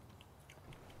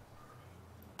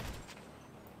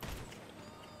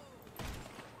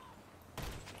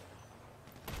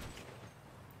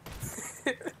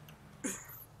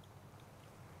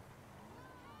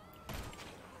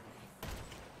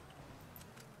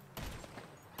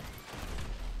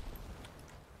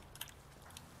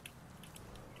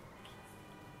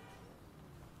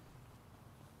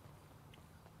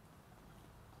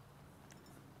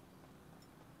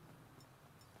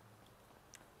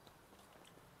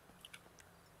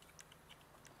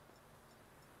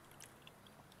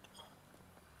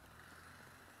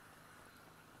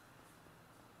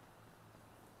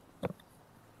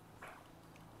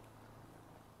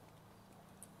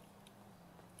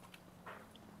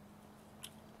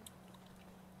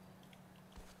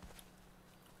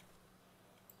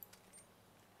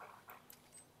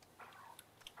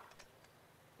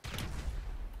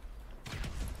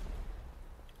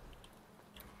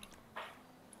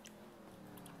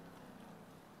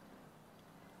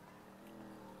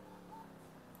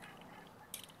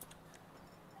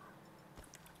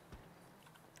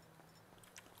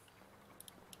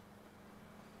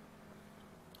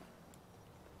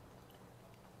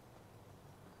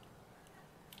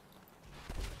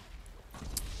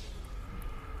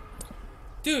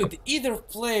 Dude, either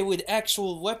play with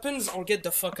actual weapons or get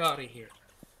the fuck out of here.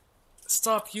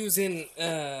 Stop using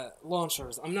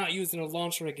launchers. I'm not using a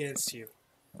launcher against you.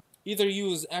 Either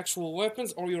use actual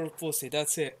weapons or you're a pussy.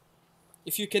 That's it.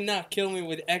 If you cannot kill me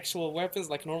with actual weapons,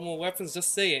 like normal weapons,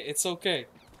 just say it. It's okay.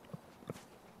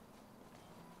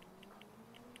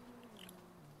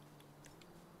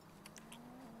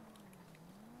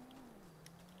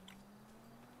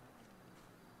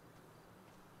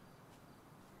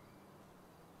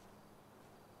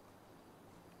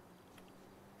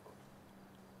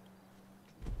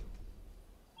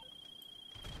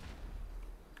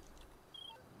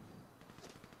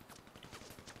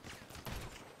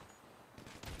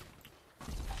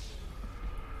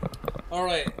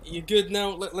 Alright, you good now?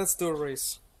 Let's do a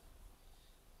race.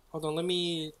 Hold on, let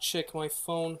me check my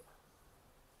phone.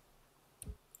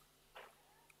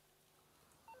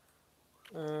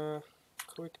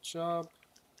 Quick job.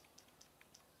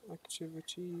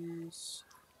 Activities.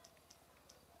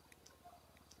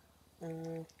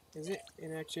 Is it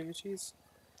in activities?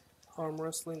 Arm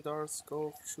wrestling, darts,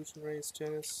 golf, shooting range,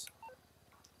 tennis.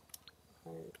 I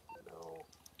know.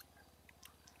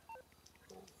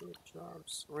 Good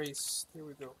jobs. Race. Here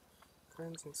we go.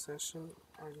 Friends in session.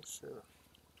 Are you sure?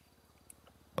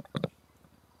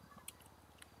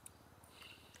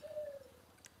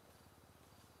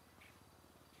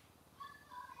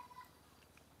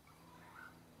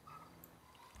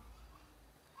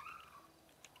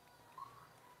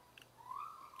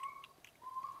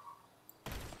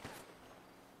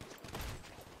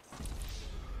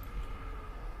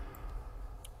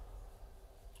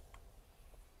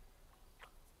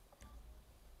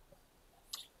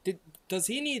 Does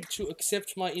he need to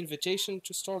accept my invitation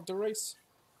to start the race?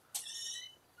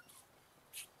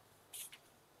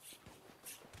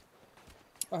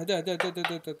 Ah, da.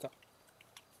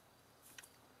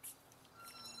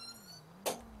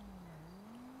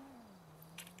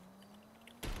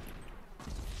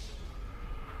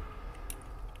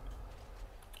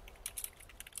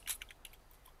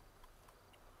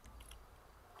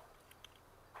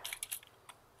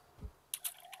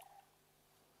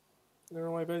 There,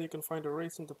 I bet you can find a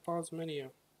race in the pause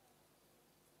menu.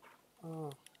 Ah.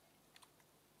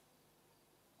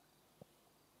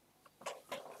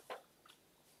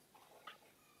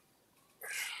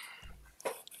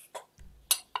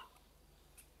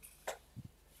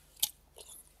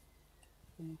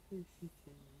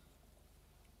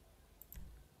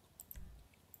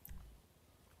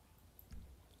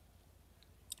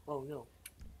 Oh no.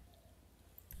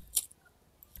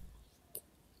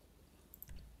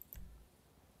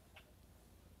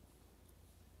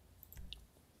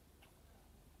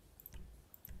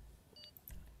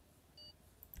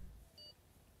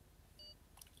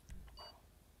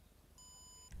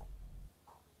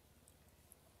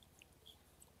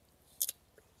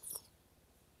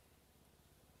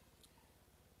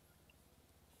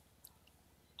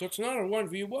 That's not a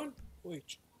 1v1?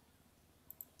 Wait.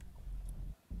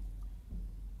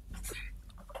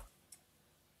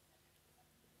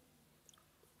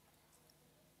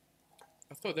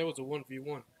 I thought that was a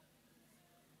 1v1.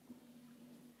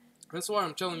 That's why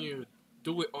I'm telling you,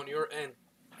 do it on your end.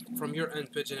 From your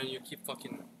end, Pigeon, and you keep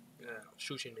fucking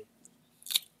shooting me.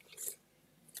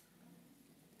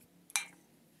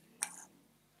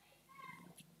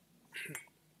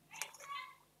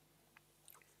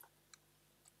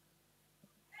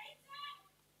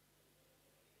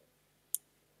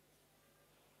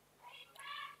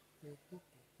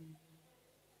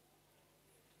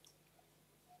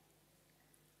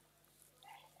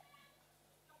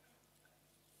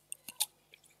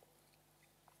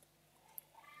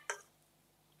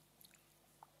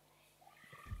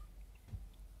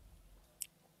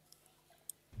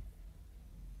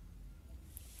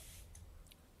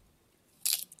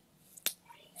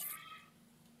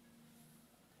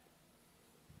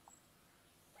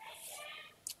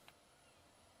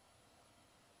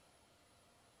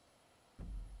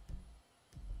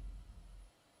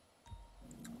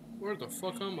 Where the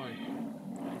fuck am I?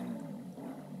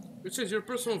 It says your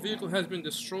personal vehicle has been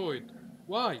destroyed.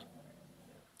 Why?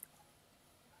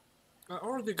 I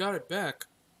already got it back.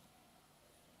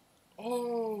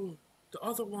 Oh, the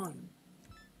other one.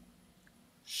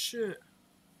 Shit.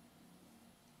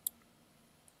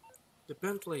 The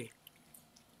Bentley.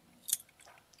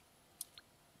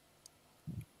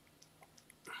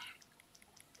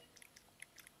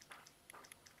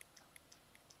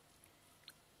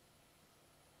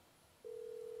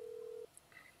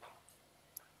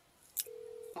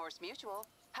 Morse Mutual,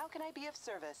 how can I be of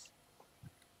service?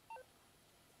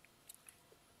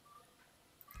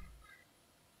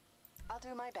 I'll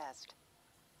do my best.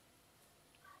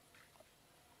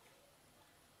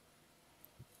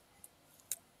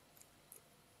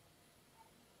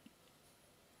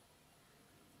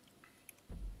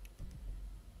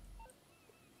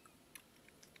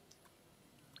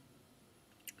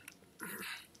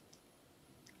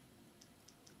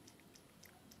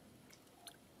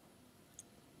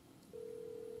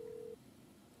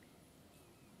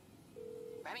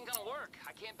 That ain't gonna work.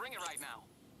 I can't bring it right now.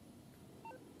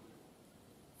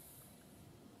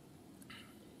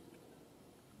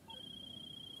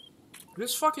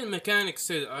 This fucking mechanic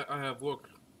said I have work.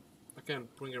 I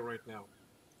can't bring it right now.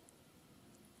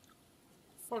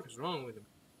 What the fuck is wrong with him?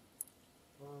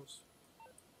 Pause.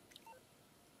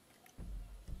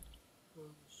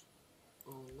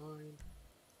 Online.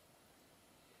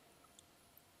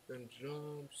 Then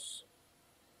jumps.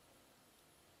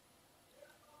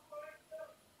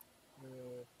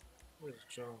 Where's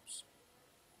jobs?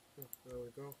 Oh, there we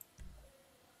go.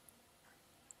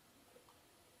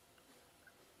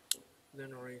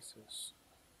 Then races.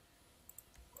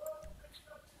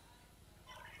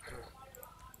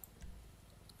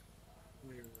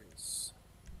 Race.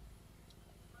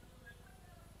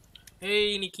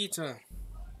 Hey Nikita,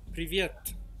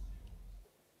 привет.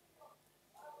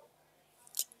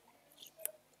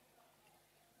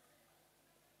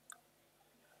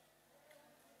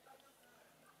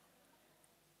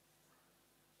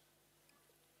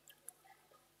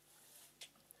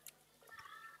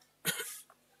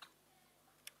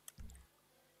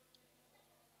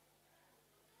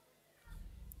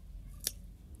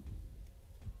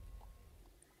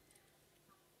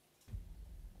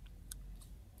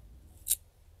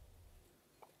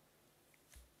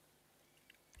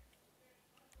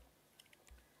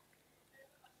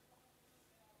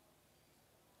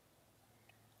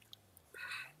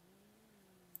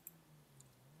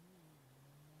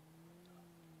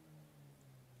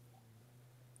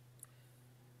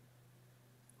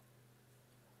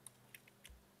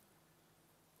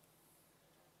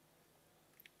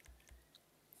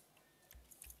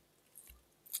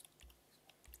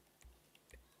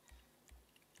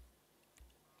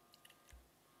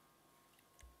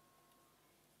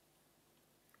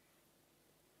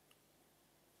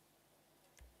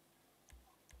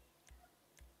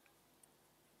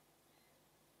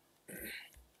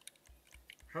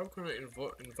 How can I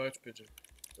invite Pigeon?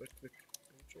 Do I click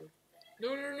join?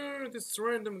 No, this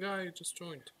random guy just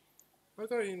joined. How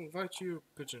do I invite you,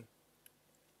 Pigeon?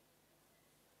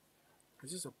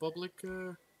 Is this a public,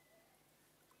 Did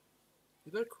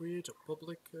I create a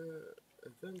public,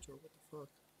 event or what the fuck?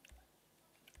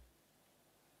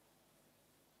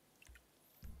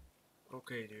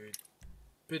 Okay, dude.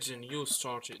 Pigeon, you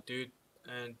start it, dude,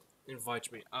 and invite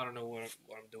me. I don't know what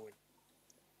I'm doing.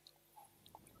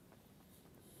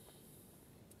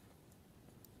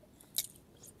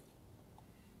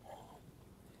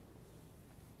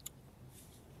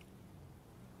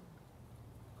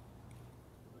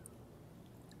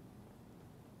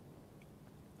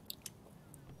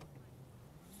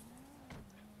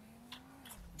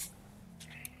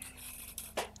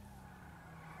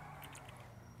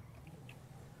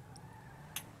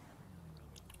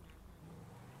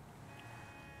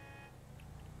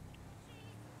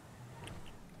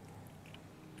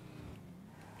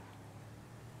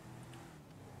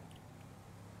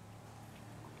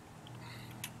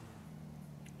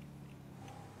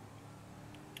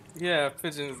 Yeah,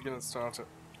 Pigeon is gonna start it.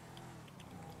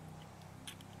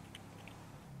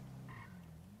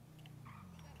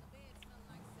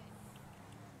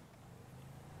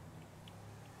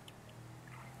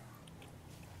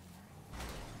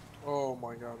 Oh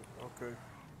my god, okay.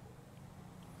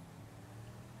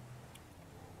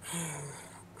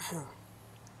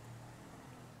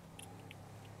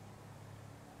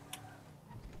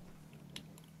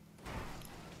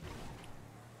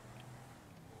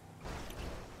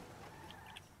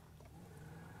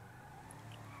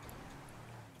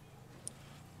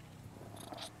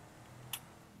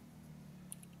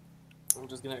 I'm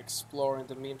just gonna explore in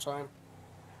the meantime.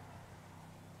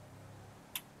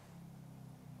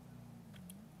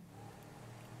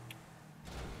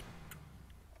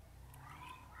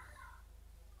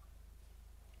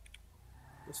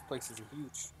 This place is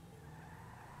huge.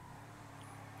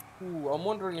 Ooh, I'm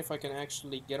wondering if I can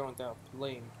actually get on that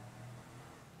plane.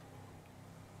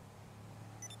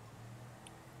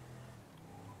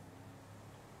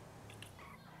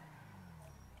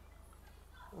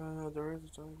 There is a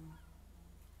timer.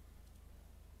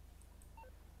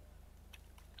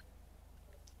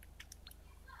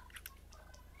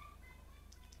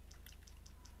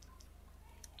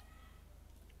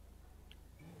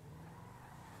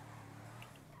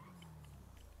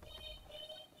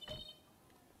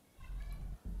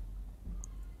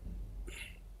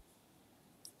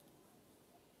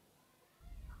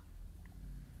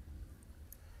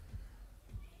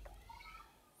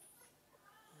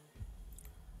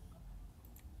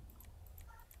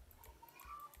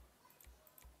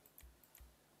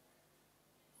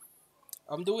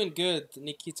 I'm doing good,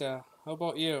 Nikita. How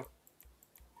about you?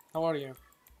 How are you?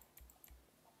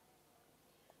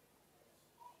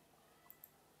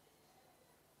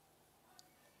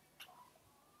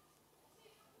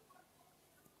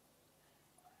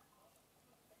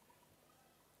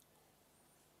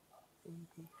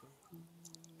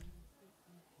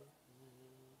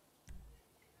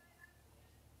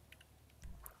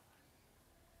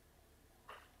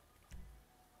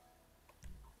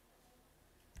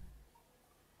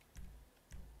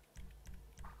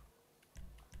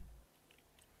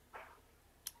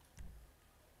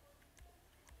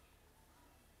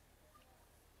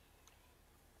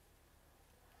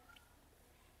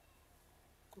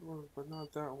 Oh, but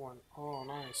not that one. Oh,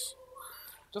 nice.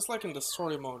 Just like in the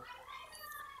story mode.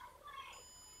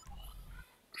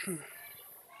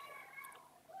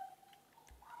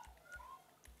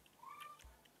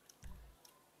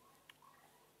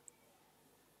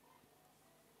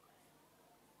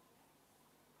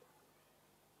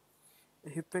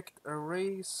 He picked a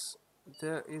race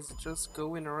that is just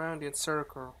going around in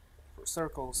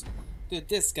circles. Dude,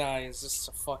 this guy is just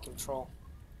a fucking troll.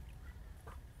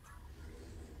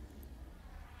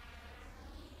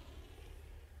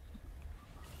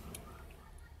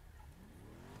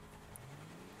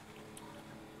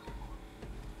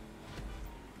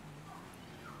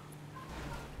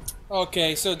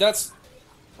 Okay, so that's...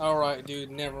 Alright,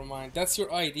 dude, never mind. That's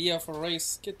your idea for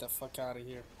race? Get the fuck out of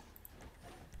here.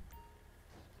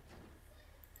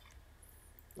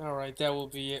 Alright, that will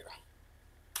be it.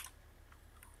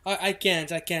 I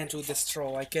can't with this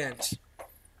troll, I can't.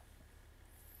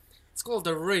 It's called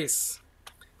a race.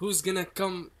 Who's gonna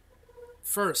come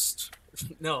first?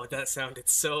 No, that sounded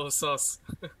so sus.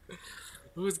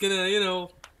 Who's gonna, you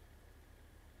know,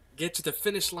 get to the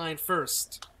finish line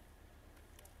first?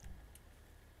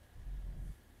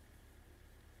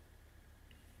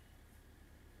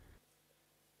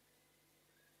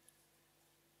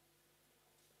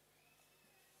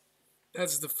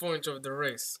 That's the point of the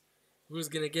race. Who's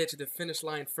gonna get to the finish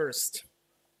line first?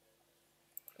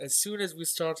 As soon as we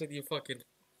started, you fucking...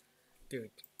 Dude.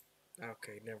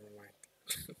 Okay, never mind.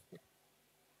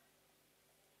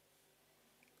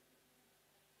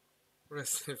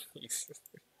 Rest in peace.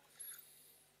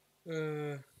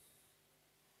 Let's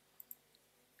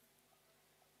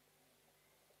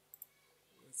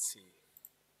see.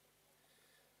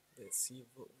 Let's see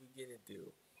what we're gonna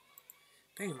do.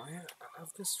 Damn,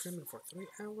 I've been streaming for 3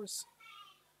 hours?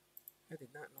 I did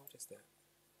not notice that.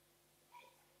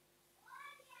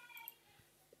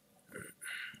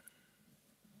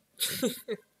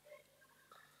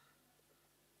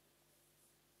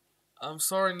 I'm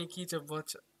sorry, Nikita,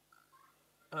 but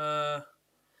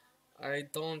I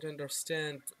don't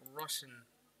understand Russian,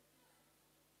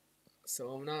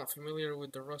 so I'm not familiar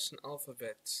with the Russian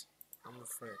alphabet, I'm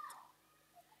afraid.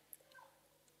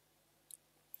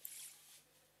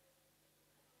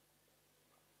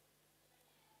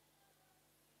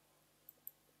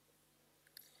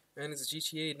 Man, it's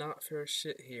GTA, not fair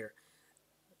shit here.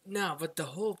 No, but the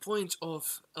whole point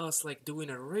of us like doing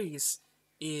a race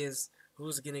is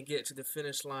who's gonna get to the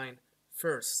finish line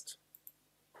first.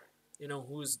 You know,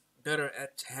 who's better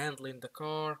at handling the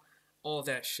car, all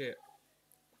that shit.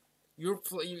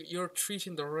 You're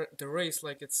treating the race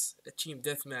like it's a team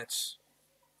deathmatch.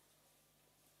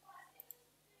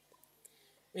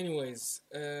 Anyways,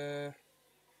 I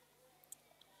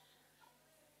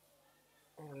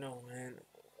don't know, man.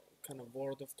 I'm kind of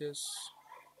bored of this.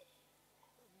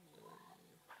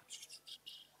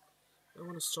 I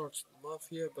want to start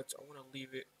Mafia, but I want to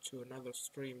leave it to another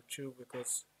stream too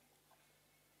because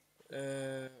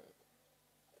I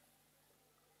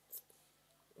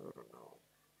don't know.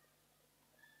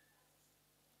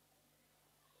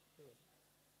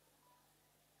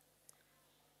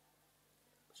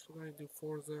 Should I do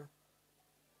Forza?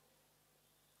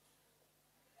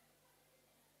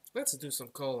 Let's do some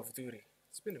Call of Duty.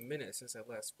 It's been a minute since I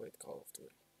last played Call of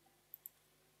Duty.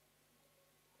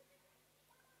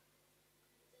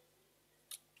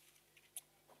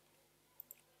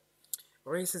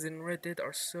 Races in Red Dead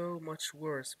are so much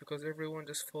worse because everyone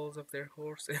just falls off their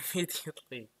horse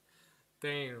immediately.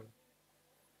 Damn.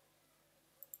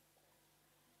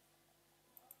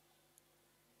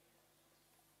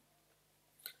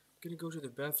 I'm gonna go to the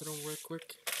bathroom real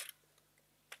quick.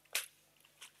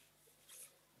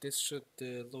 This should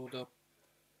load up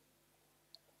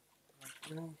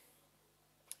right now.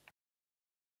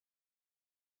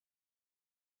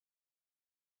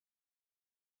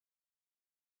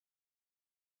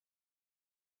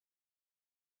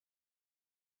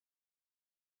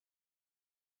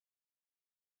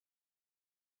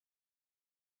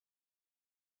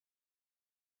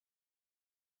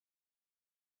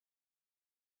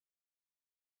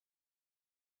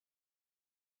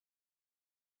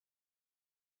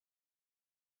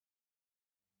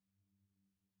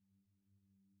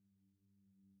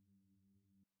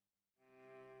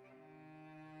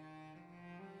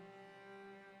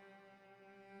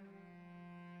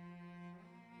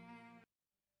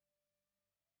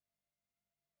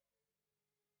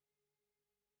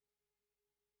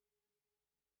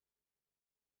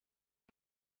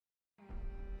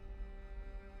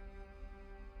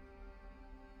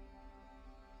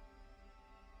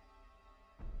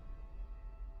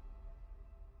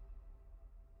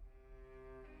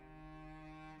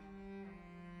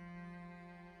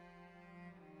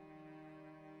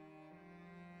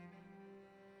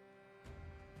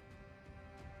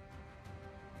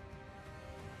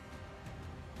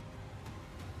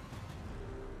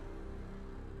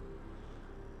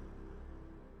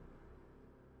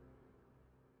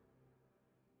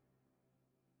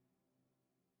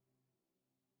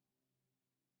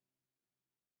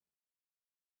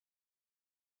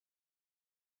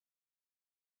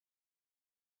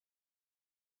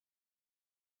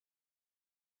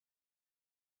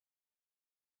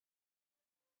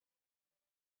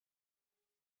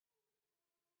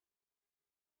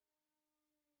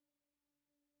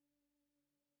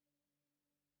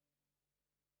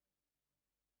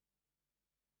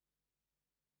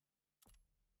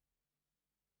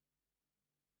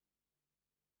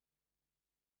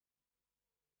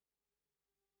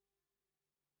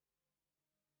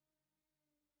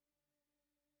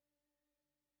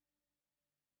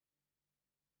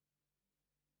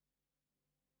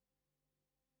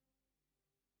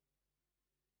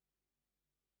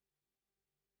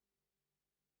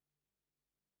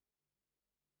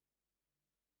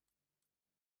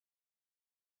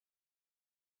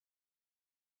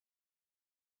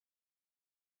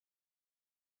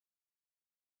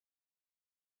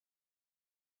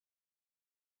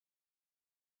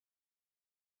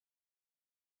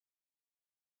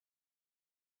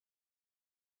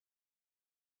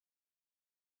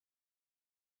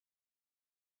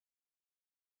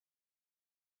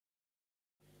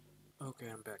 Okay,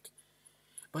 I'm back.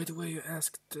 By the way, you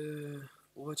asked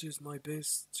what is my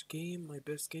best game? My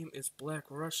best game is Black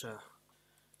Russia.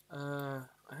 I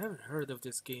haven't heard of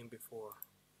this game before.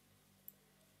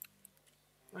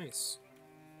 Nice.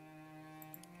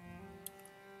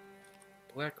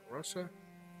 Black Russia?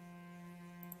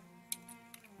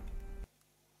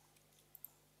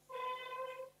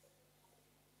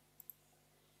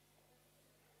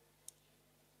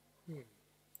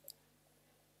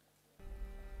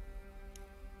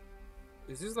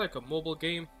 Is this like a mobile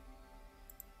game?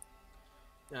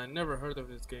 Yeah, I never heard of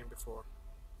this game before.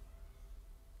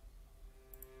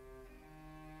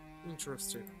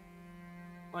 Interesting.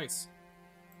 Nice.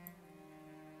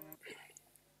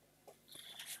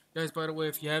 Guys, by the way,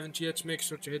 if you haven't yet, make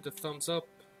sure to hit the thumbs up.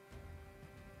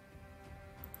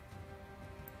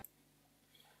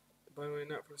 By the way,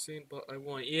 not foreseen, but I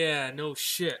want. Yeah, no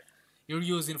shit. You're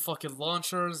using fucking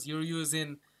launchers. You're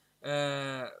using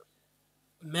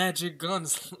magic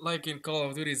guns like in Call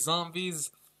of Duty Zombies.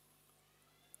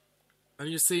 And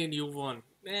you're saying you won.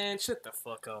 Man, shut the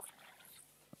fuck up.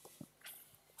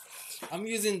 I'm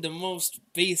using the most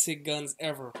basic guns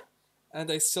ever. And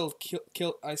I still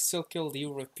killed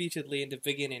you repeatedly in the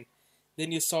beginning.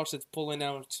 Then you started pulling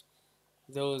out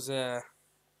those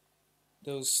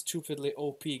stupidly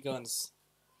OP guns,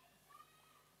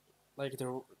 like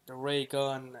the ray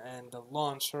gun and the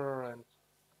launcher and.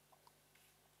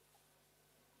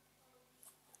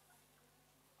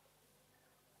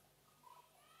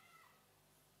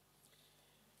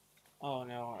 Oh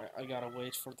no! I gotta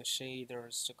wait for the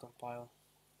shaders to compile.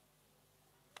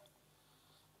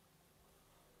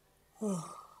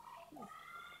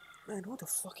 Man, who the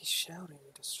fuck is shouting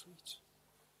in the street?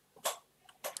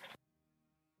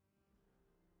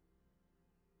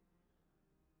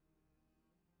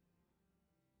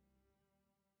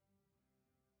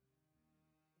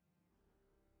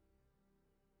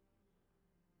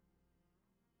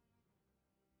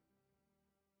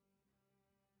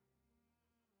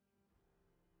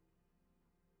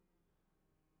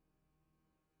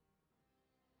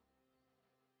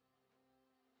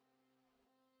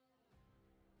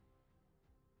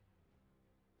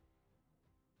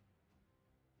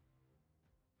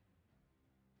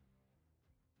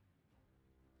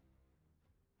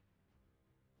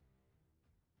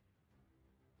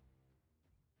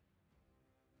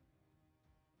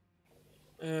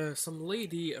 Some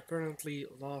lady apparently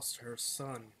lost her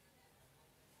son,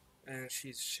 and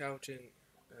she's shouting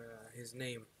his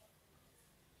name.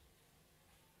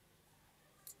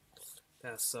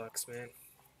 That sucks, man.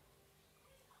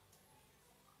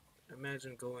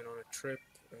 Imagine going on a trip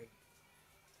and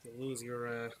you lose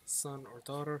your son or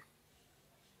daughter.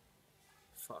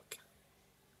 Fuck.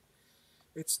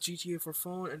 It's GTA for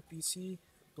phone and PC,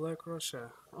 Black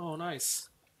Russia. Oh, nice.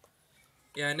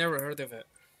 Yeah, I never heard of it.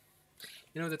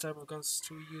 You know the type of guns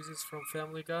Stewie uses from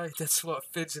Family Guy? That's what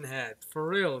Fidgen had. For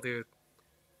real, dude.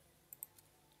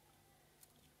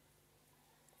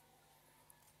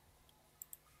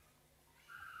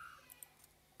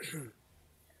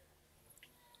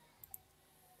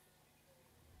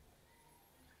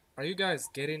 Are you guys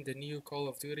getting the new Call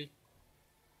of Duty?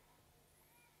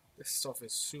 This stuff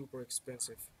is super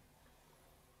expensive.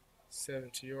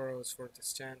 70 euros for the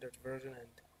standard version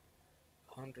and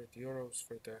 100 euros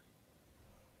for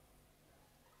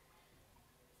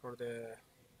the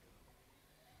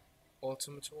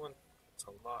ultimate one. It's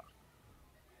a lot.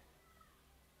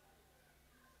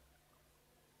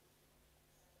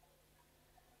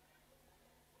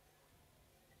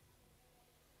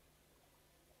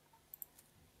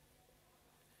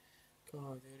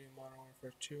 Call of Duty Modern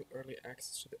Warfare 2 early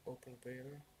access to the open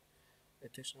beta.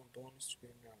 Additional bonus to be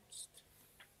announced.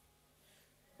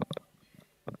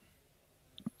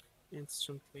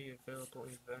 Instantly available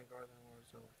in Vanguard and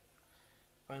Warzone.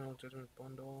 Final Judgment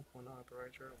bundle, one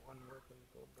operator, one weapon,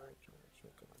 full break,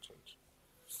 generation, come on, change.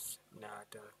 Nah,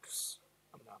 ducks.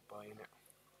 I'm not buying it.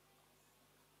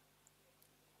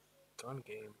 Gun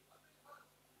game.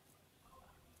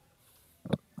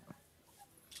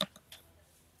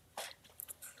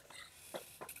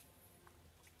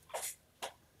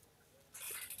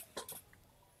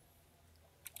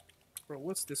 Bro,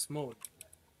 what's this mode?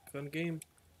 Gun game?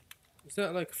 Is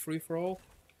that like free for all?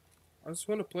 I just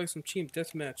want to play some team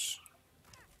deathmatch.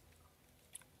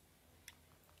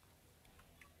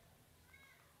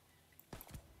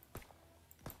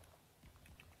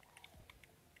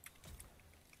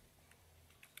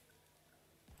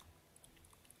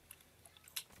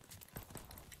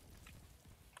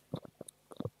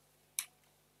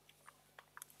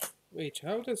 Wait,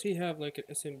 how does he have like an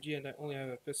SMG and I only have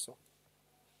a pistol?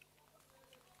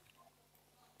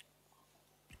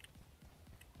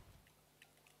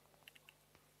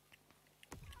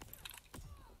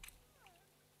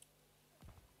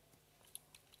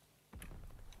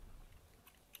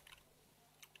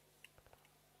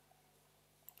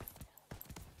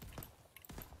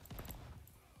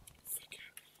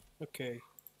 Okay.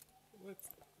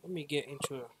 Let me get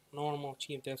into a normal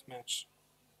team deathmatch.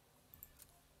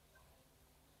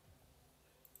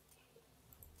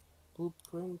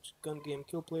 Blueprint, gun game.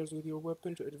 Kill players with your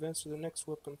weapon to advance to the next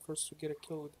weapon. First to get a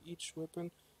kill with each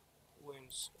weapon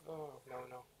wins. Oh,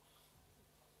 no.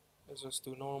 Let's just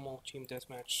do normal team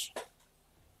deathmatch.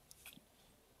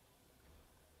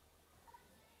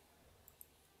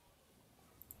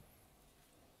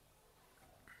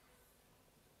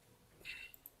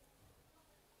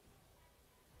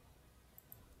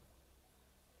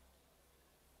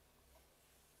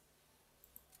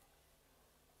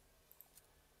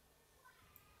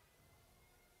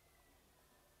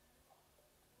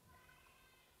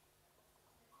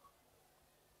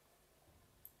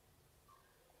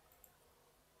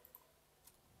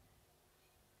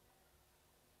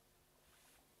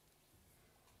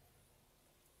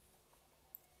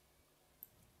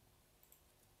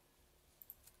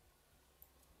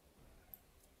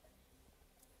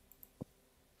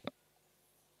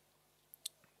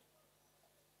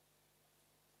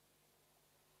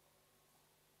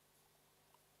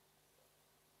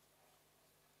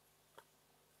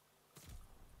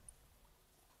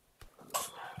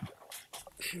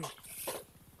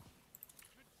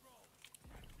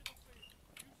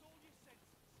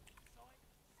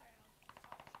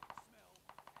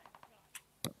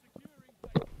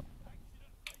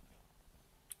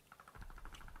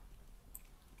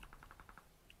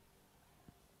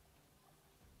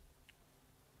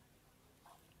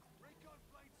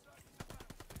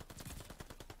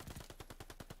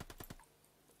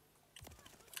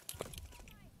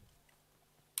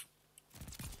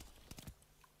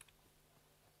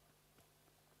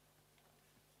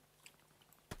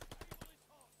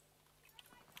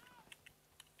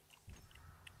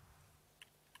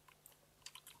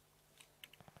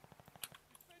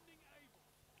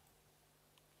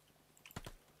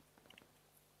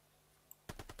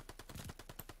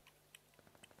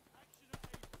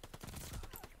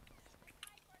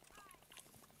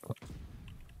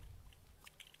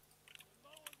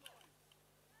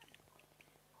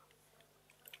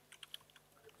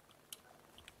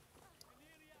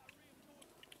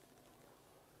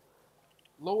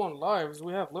 Low on lives?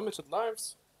 We have limited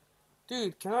lives?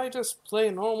 Dude, can I just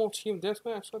play normal team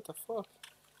deathmatch? What the fuck?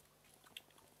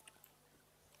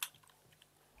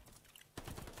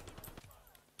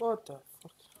 What the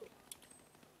fuck?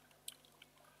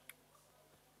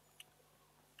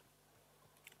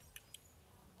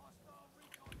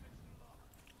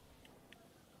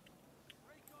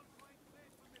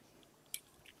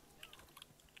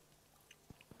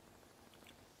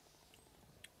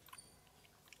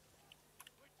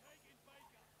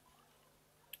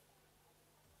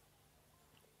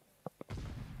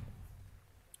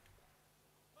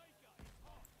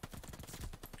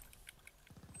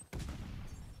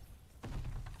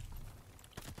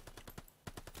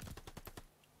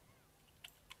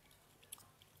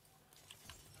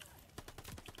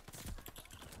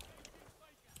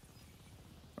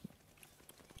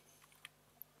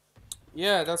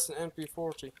 Yeah, that's an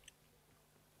MP40.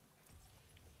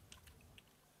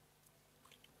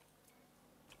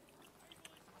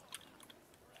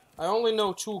 I only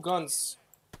know two guns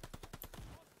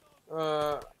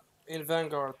in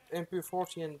Vanguard,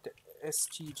 MP40 and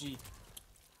STG.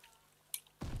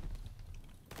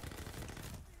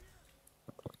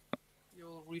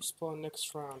 You'll respawn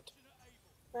next round.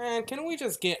 Man, can we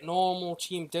just get normal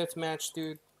team deathmatch,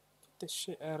 dude? Get this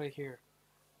shit out of here.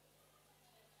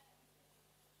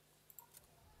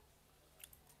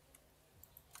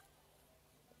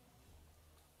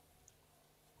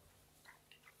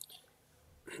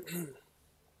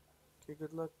 Okay,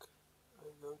 good luck. I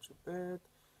go to bed.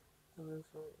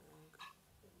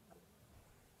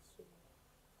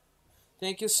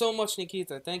 Thank you so much,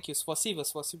 Nikita. Thank you.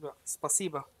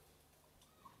 Spasiba.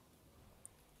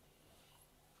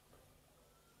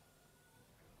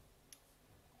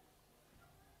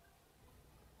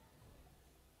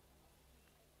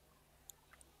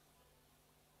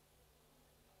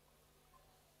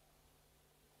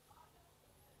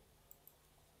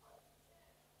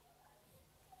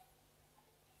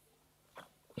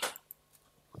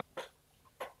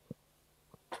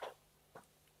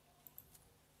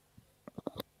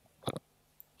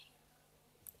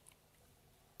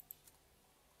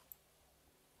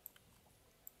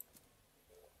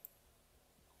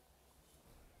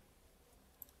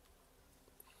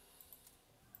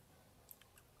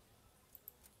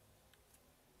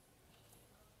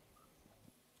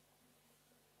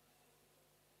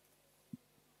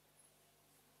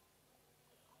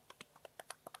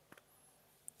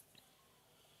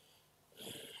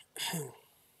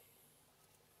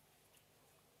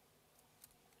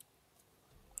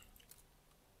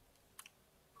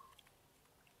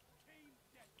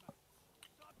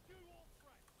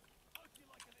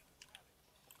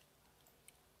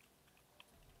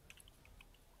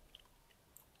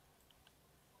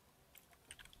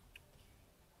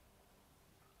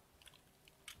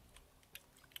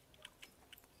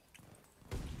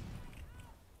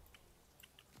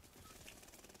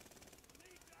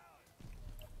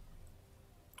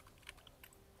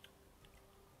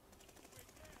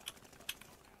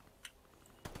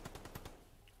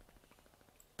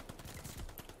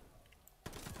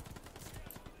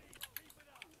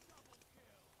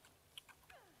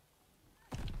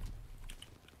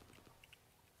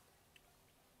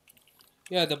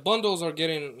 Yeah, the bundles are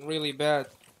getting really bad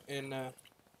in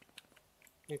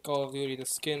Call of Duty. The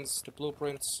skins, the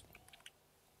blueprints.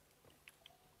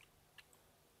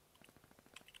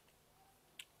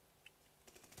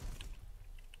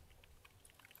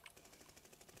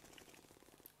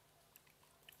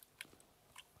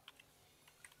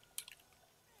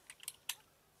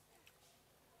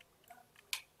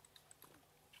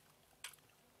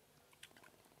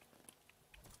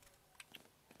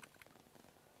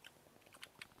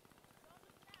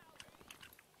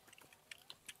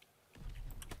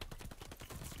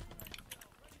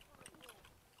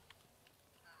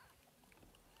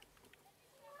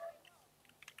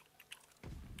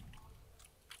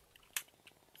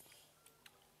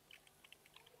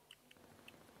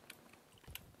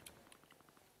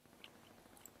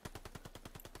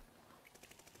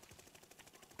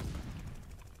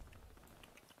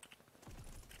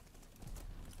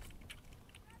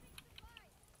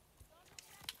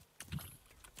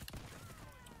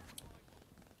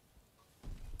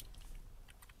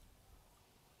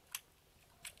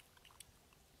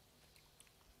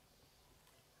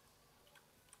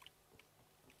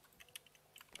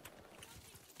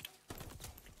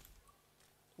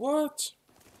 What?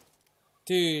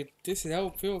 Dude, this is how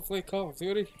people play Call of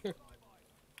Duty?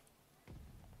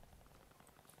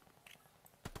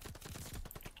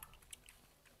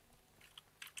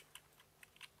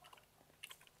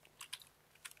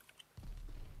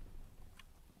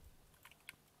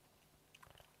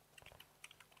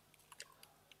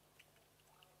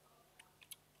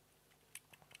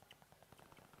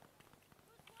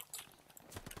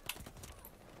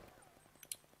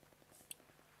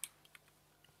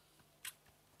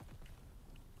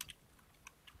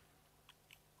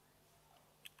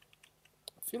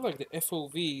 I feel like the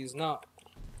FOV is not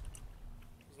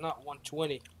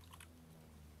 120.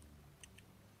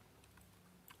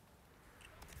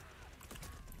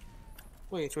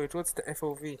 Wait, what's the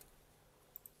FOV?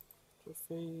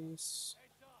 Interface.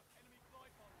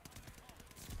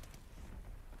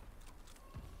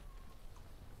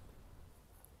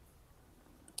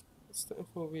 What's the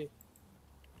FOV?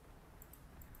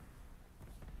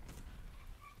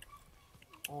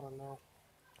 I don't know.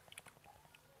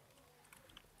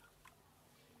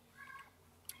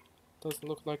 Doesn't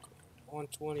look like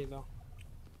 120 though.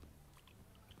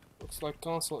 Looks like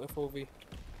console FOV.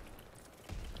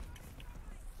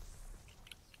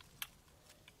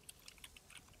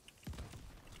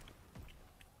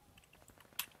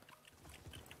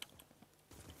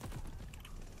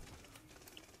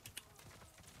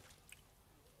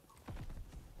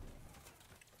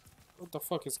 What the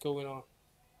fuck is going on?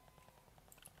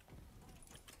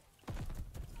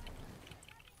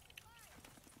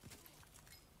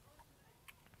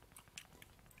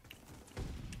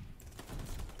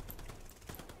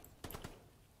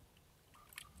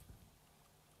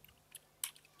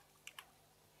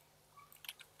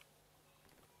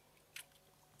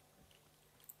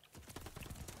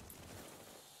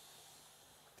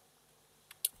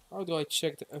 How do I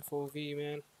check the FOV,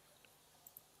 man?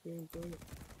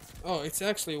 Oh, it's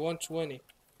actually 120.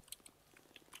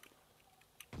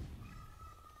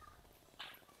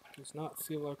 Does not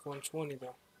feel like 120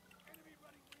 though.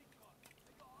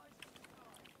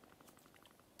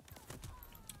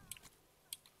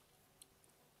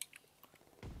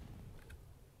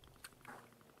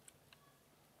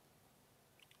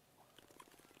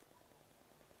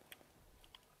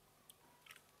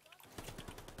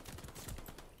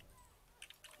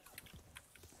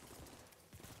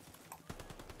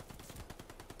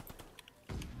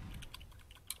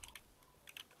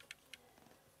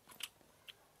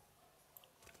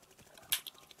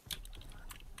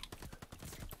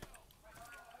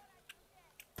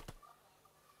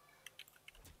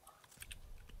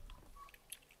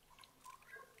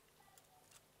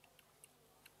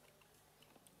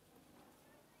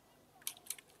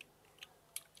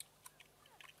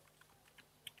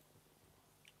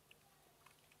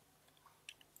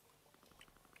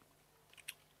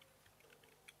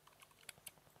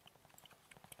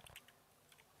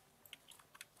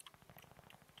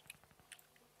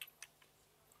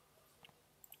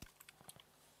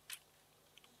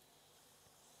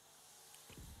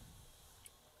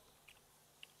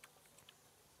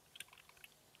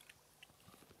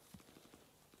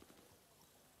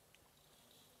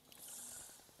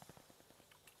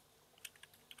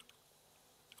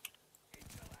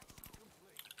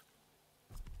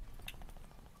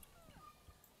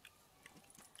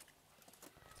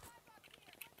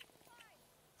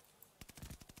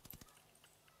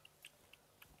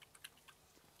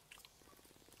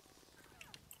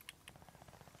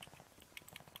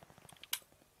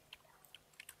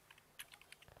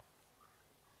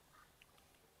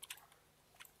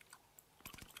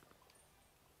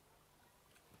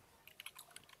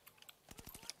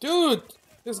 Dude!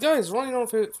 This guy is running on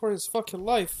for his fucking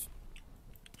life.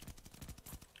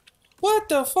 What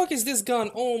the fuck is this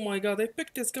gun? Oh my god, I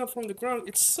picked this gun from the ground.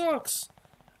 It sucks.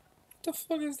 What the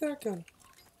fuck is that gun?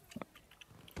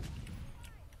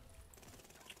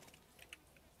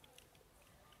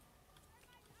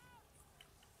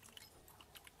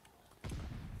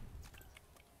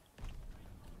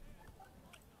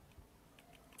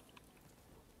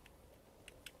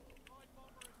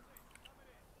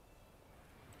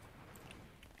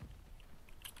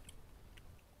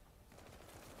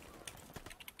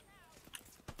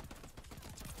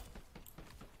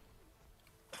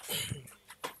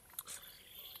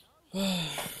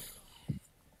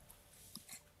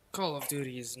 Call of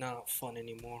Duty is not fun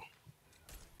anymore.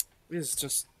 It's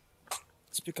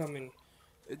becoming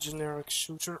a generic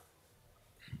shooter.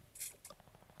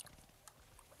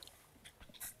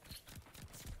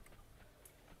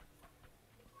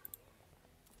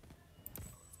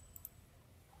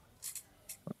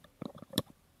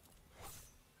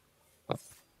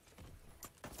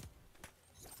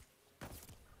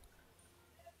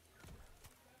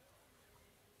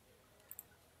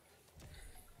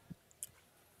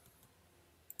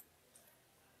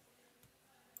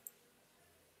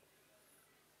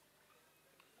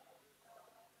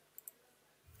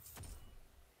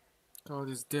 God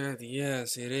is dead.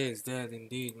 Yes, it is dead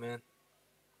indeed, man.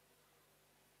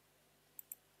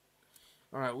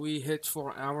 Alright, we hit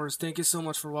 4 hours. Thank you so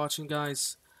much for watching,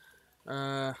 guys.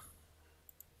 I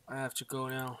have to go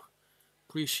now.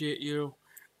 Appreciate you,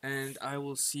 and I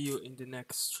will see you in the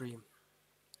next stream.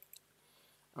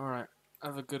 Alright,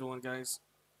 have a good one, guys.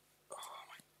 Oh,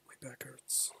 my back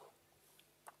hurts.